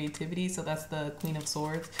Wind, creativity, so that's the Queen of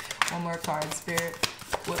Swords. One more card, Spirit.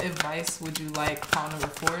 What advice would you like pile number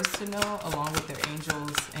 4s to know, along with their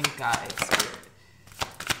angels and guides, Spirit?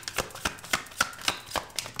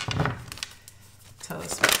 Tell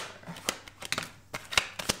us more.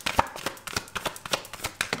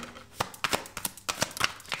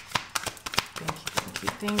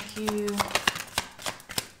 Thank you.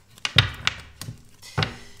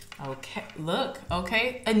 Okay, look,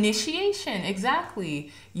 okay, initiation,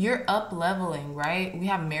 exactly. You're up leveling, right? We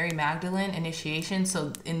have Mary Magdalene, initiation.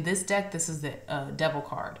 So in this deck, this is the Devil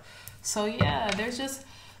card. So yeah,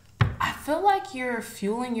 I feel like you're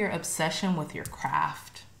fueling your obsession with your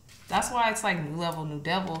craft. That's why it's like new level, new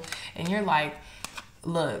devil. And you're like,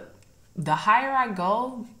 look, the higher I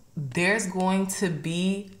go, there's going to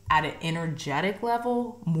be, at an energetic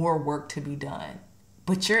level, more work to be done.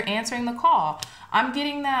 But you're answering the call. I'm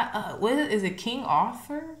getting that, what is it, King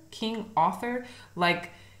Arthur? King Arthur?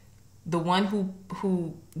 Like the one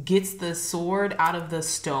who gets the sword out of the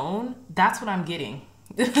stone? That's what I'm getting.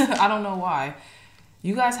 I don't know why.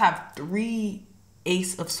 You guys have 3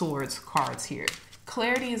 Ace of Swords cards here.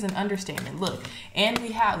 Clarity is an understanding. Look, and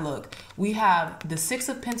we have the 6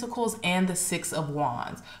 of Pentacles and the 6 of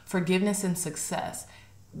Wands. Forgiveness and success.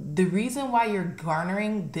 The reason why you're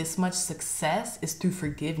garnering this much success is through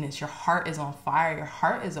forgiveness. Your heart is on fire. Your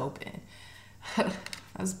heart is open.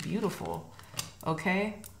 That's beautiful.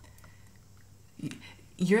 Okay?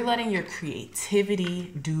 You're letting your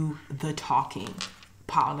creativity do the talking.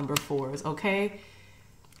 Pile number 4s, okay?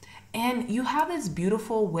 And you have this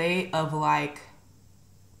beautiful way of like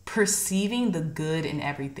perceiving the good in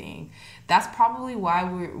everything. That's probably why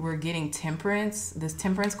we're getting temperance, this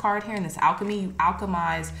temperance card here, and this alchemy. You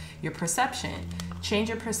alchemize your perception. Change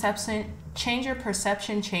your perception,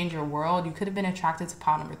 change your world. You could have been attracted to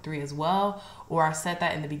pile number 3 as well, or I said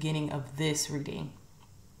that in the beginning of this reading.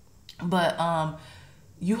 But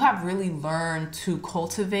you have really learned to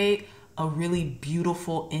cultivate a really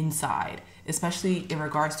beautiful inside, especially in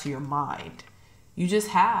regards to your mind. You just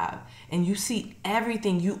have. And you see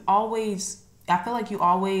everything. I feel like you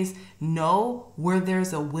always know where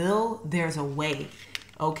there's a will, there's a way.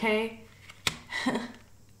 Okay?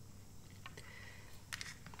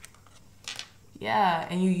 Yeah,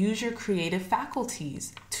 and you use your creative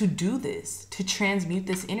faculties to do this, to transmute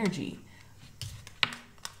this energy.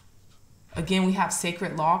 Again, we have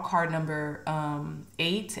Sacred Law card number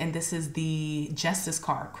 8, and this is the Justice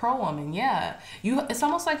card, Crow Woman. Yeah, it's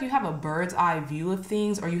almost like you have a bird's eye view of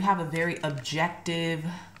things, or you have a very objective,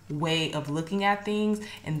 way of looking at things.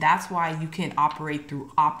 And that's why you can operate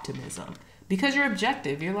through optimism. Because you're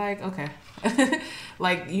objective. You're like, okay.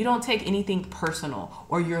 Like, you don't take anything personal.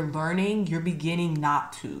 Or you're beginning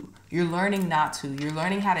not to. You're learning not to. You're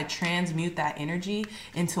learning how to transmute that energy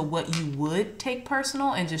into what you would take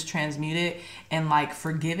personal and just transmute it and like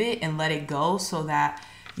forgive it and let it go so that,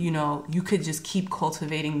 you know, you could just keep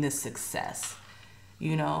cultivating this success,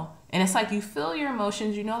 you know? And it's like you feel your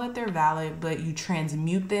emotions, you know that they're valid, but you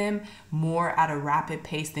transmute them more at a rapid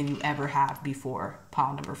pace than you ever have before.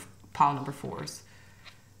 Pile number 4s.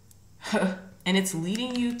 And it's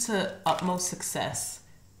leading you to utmost success.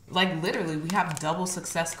 Like literally, we have double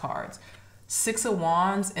success cards. 6 of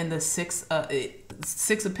Wands and the 6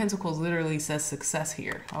 of Pentacles literally says success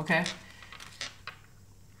here, okay?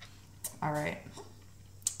 All right.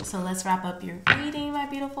 So let's wrap up your reading, my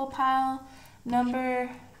beautiful pile number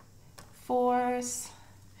 4s.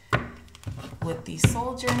 With the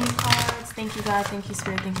soul journey cards. Thank you, God. Thank you,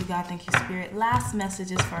 Spirit. Thank you, God. Thank you, Spirit. Last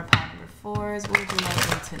messages for our pile number 4s. What would you like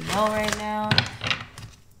them to know right now?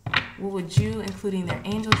 What would you, including their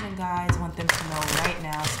angels and guides, want them to know right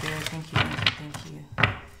now, Spirit? Thank you, thank you, thank you.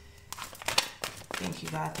 Thank you,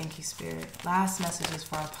 God. Thank you, Spirit. Last messages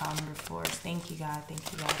for our pile number 4s. Thank you, God.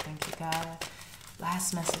 Thank you, God. Thank you, God.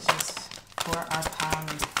 Last messages for our pile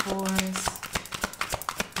number 4s.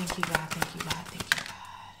 Thank you, God. Thank you, God. Thank you, God.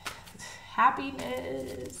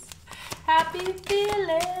 Happiness, happy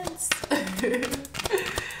feelings.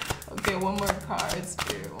 Okay, one more card,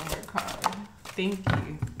 Spirit, one more card. Thank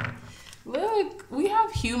you. Look, we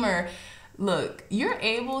have humor. Look, you're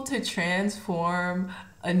able to transform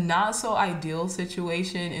a not so ideal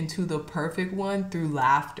situation into the perfect one through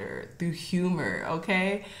laughter, through humor,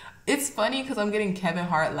 okay? It's funny because I'm getting Kevin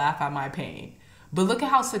Hart laugh at my pain. But look at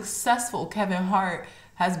how successful Kevin Hart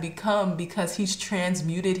has become because he's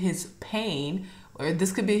transmuted his pain, or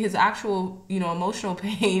this could be his actual, you know, emotional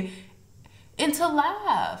pain, into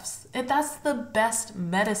laughs. And that's the best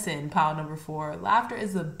medicine, pile number 4. Laughter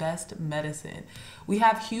is the best medicine. We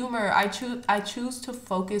have humor. I choose to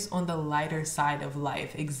focus on the lighter side of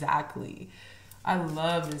life. Exactly. I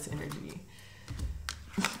love this energy.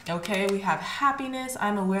 Okay, we have happiness.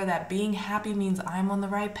 I'm aware that being happy means I'm on the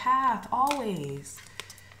right path, always.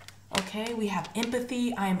 Okay, we have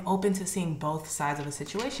empathy. I am open to seeing both sides of a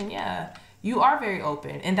situation. Yeah, you are very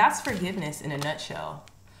open. And that's forgiveness in a nutshell.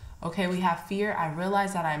 Okay, we have fear. I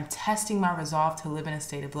realize that I'm testing my resolve to live in a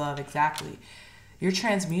state of love. Exactly. You're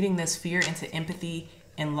transmuting this fear into empathy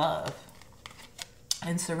and love.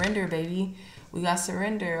 And surrender, baby. We got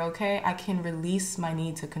surrender, okay? I can release my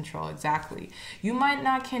need to control. Exactly. You might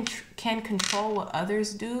not can control what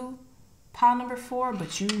others do, pile number 4,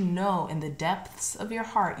 but you know in the depths of your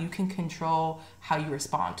heart, you can control how you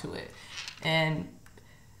respond to it. And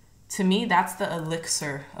to me, that's the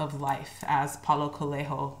elixir of life, as Paulo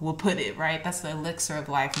Coelho will put it, right? That's the elixir of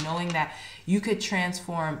life, knowing that you could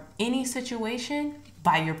transform any situation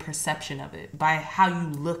by your perception of it, by how you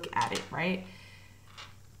look at it, right?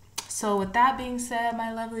 So with that being said,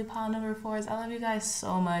 my lovely pile number 4s, I love you guys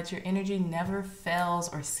so much. Your energy never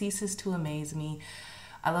fails or ceases to amaze me.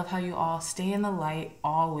 I love how you all stay in the light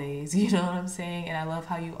always, you know what I'm saying? And I love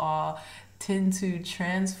how you all tend to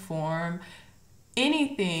transform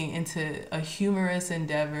anything into a humorous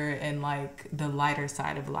endeavor and like the lighter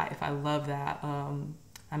side of life. I love that.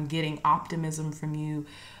 I'm getting optimism from you.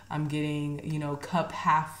 I'm getting, you know, cup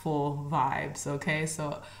half full vibes. Okay.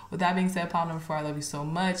 So with that being said, pile number 4, I love you so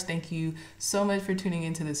much. Thank you so much for tuning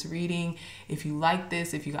into this reading. If you like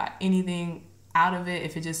this, if you got anything out of it,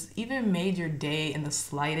 if it just even made your day in the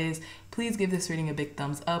slightest, please give this reading a big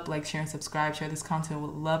thumbs up, like, share, and subscribe. Share this content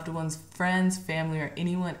with loved ones, friends, family, or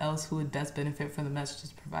anyone else who would best benefit from the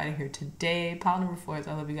messages provided here today. Pile number 4s,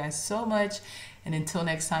 I love you guys so much. And until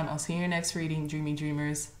next time, I'll see you in your next reading. Dreamy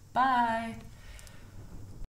Dreamers. Bye.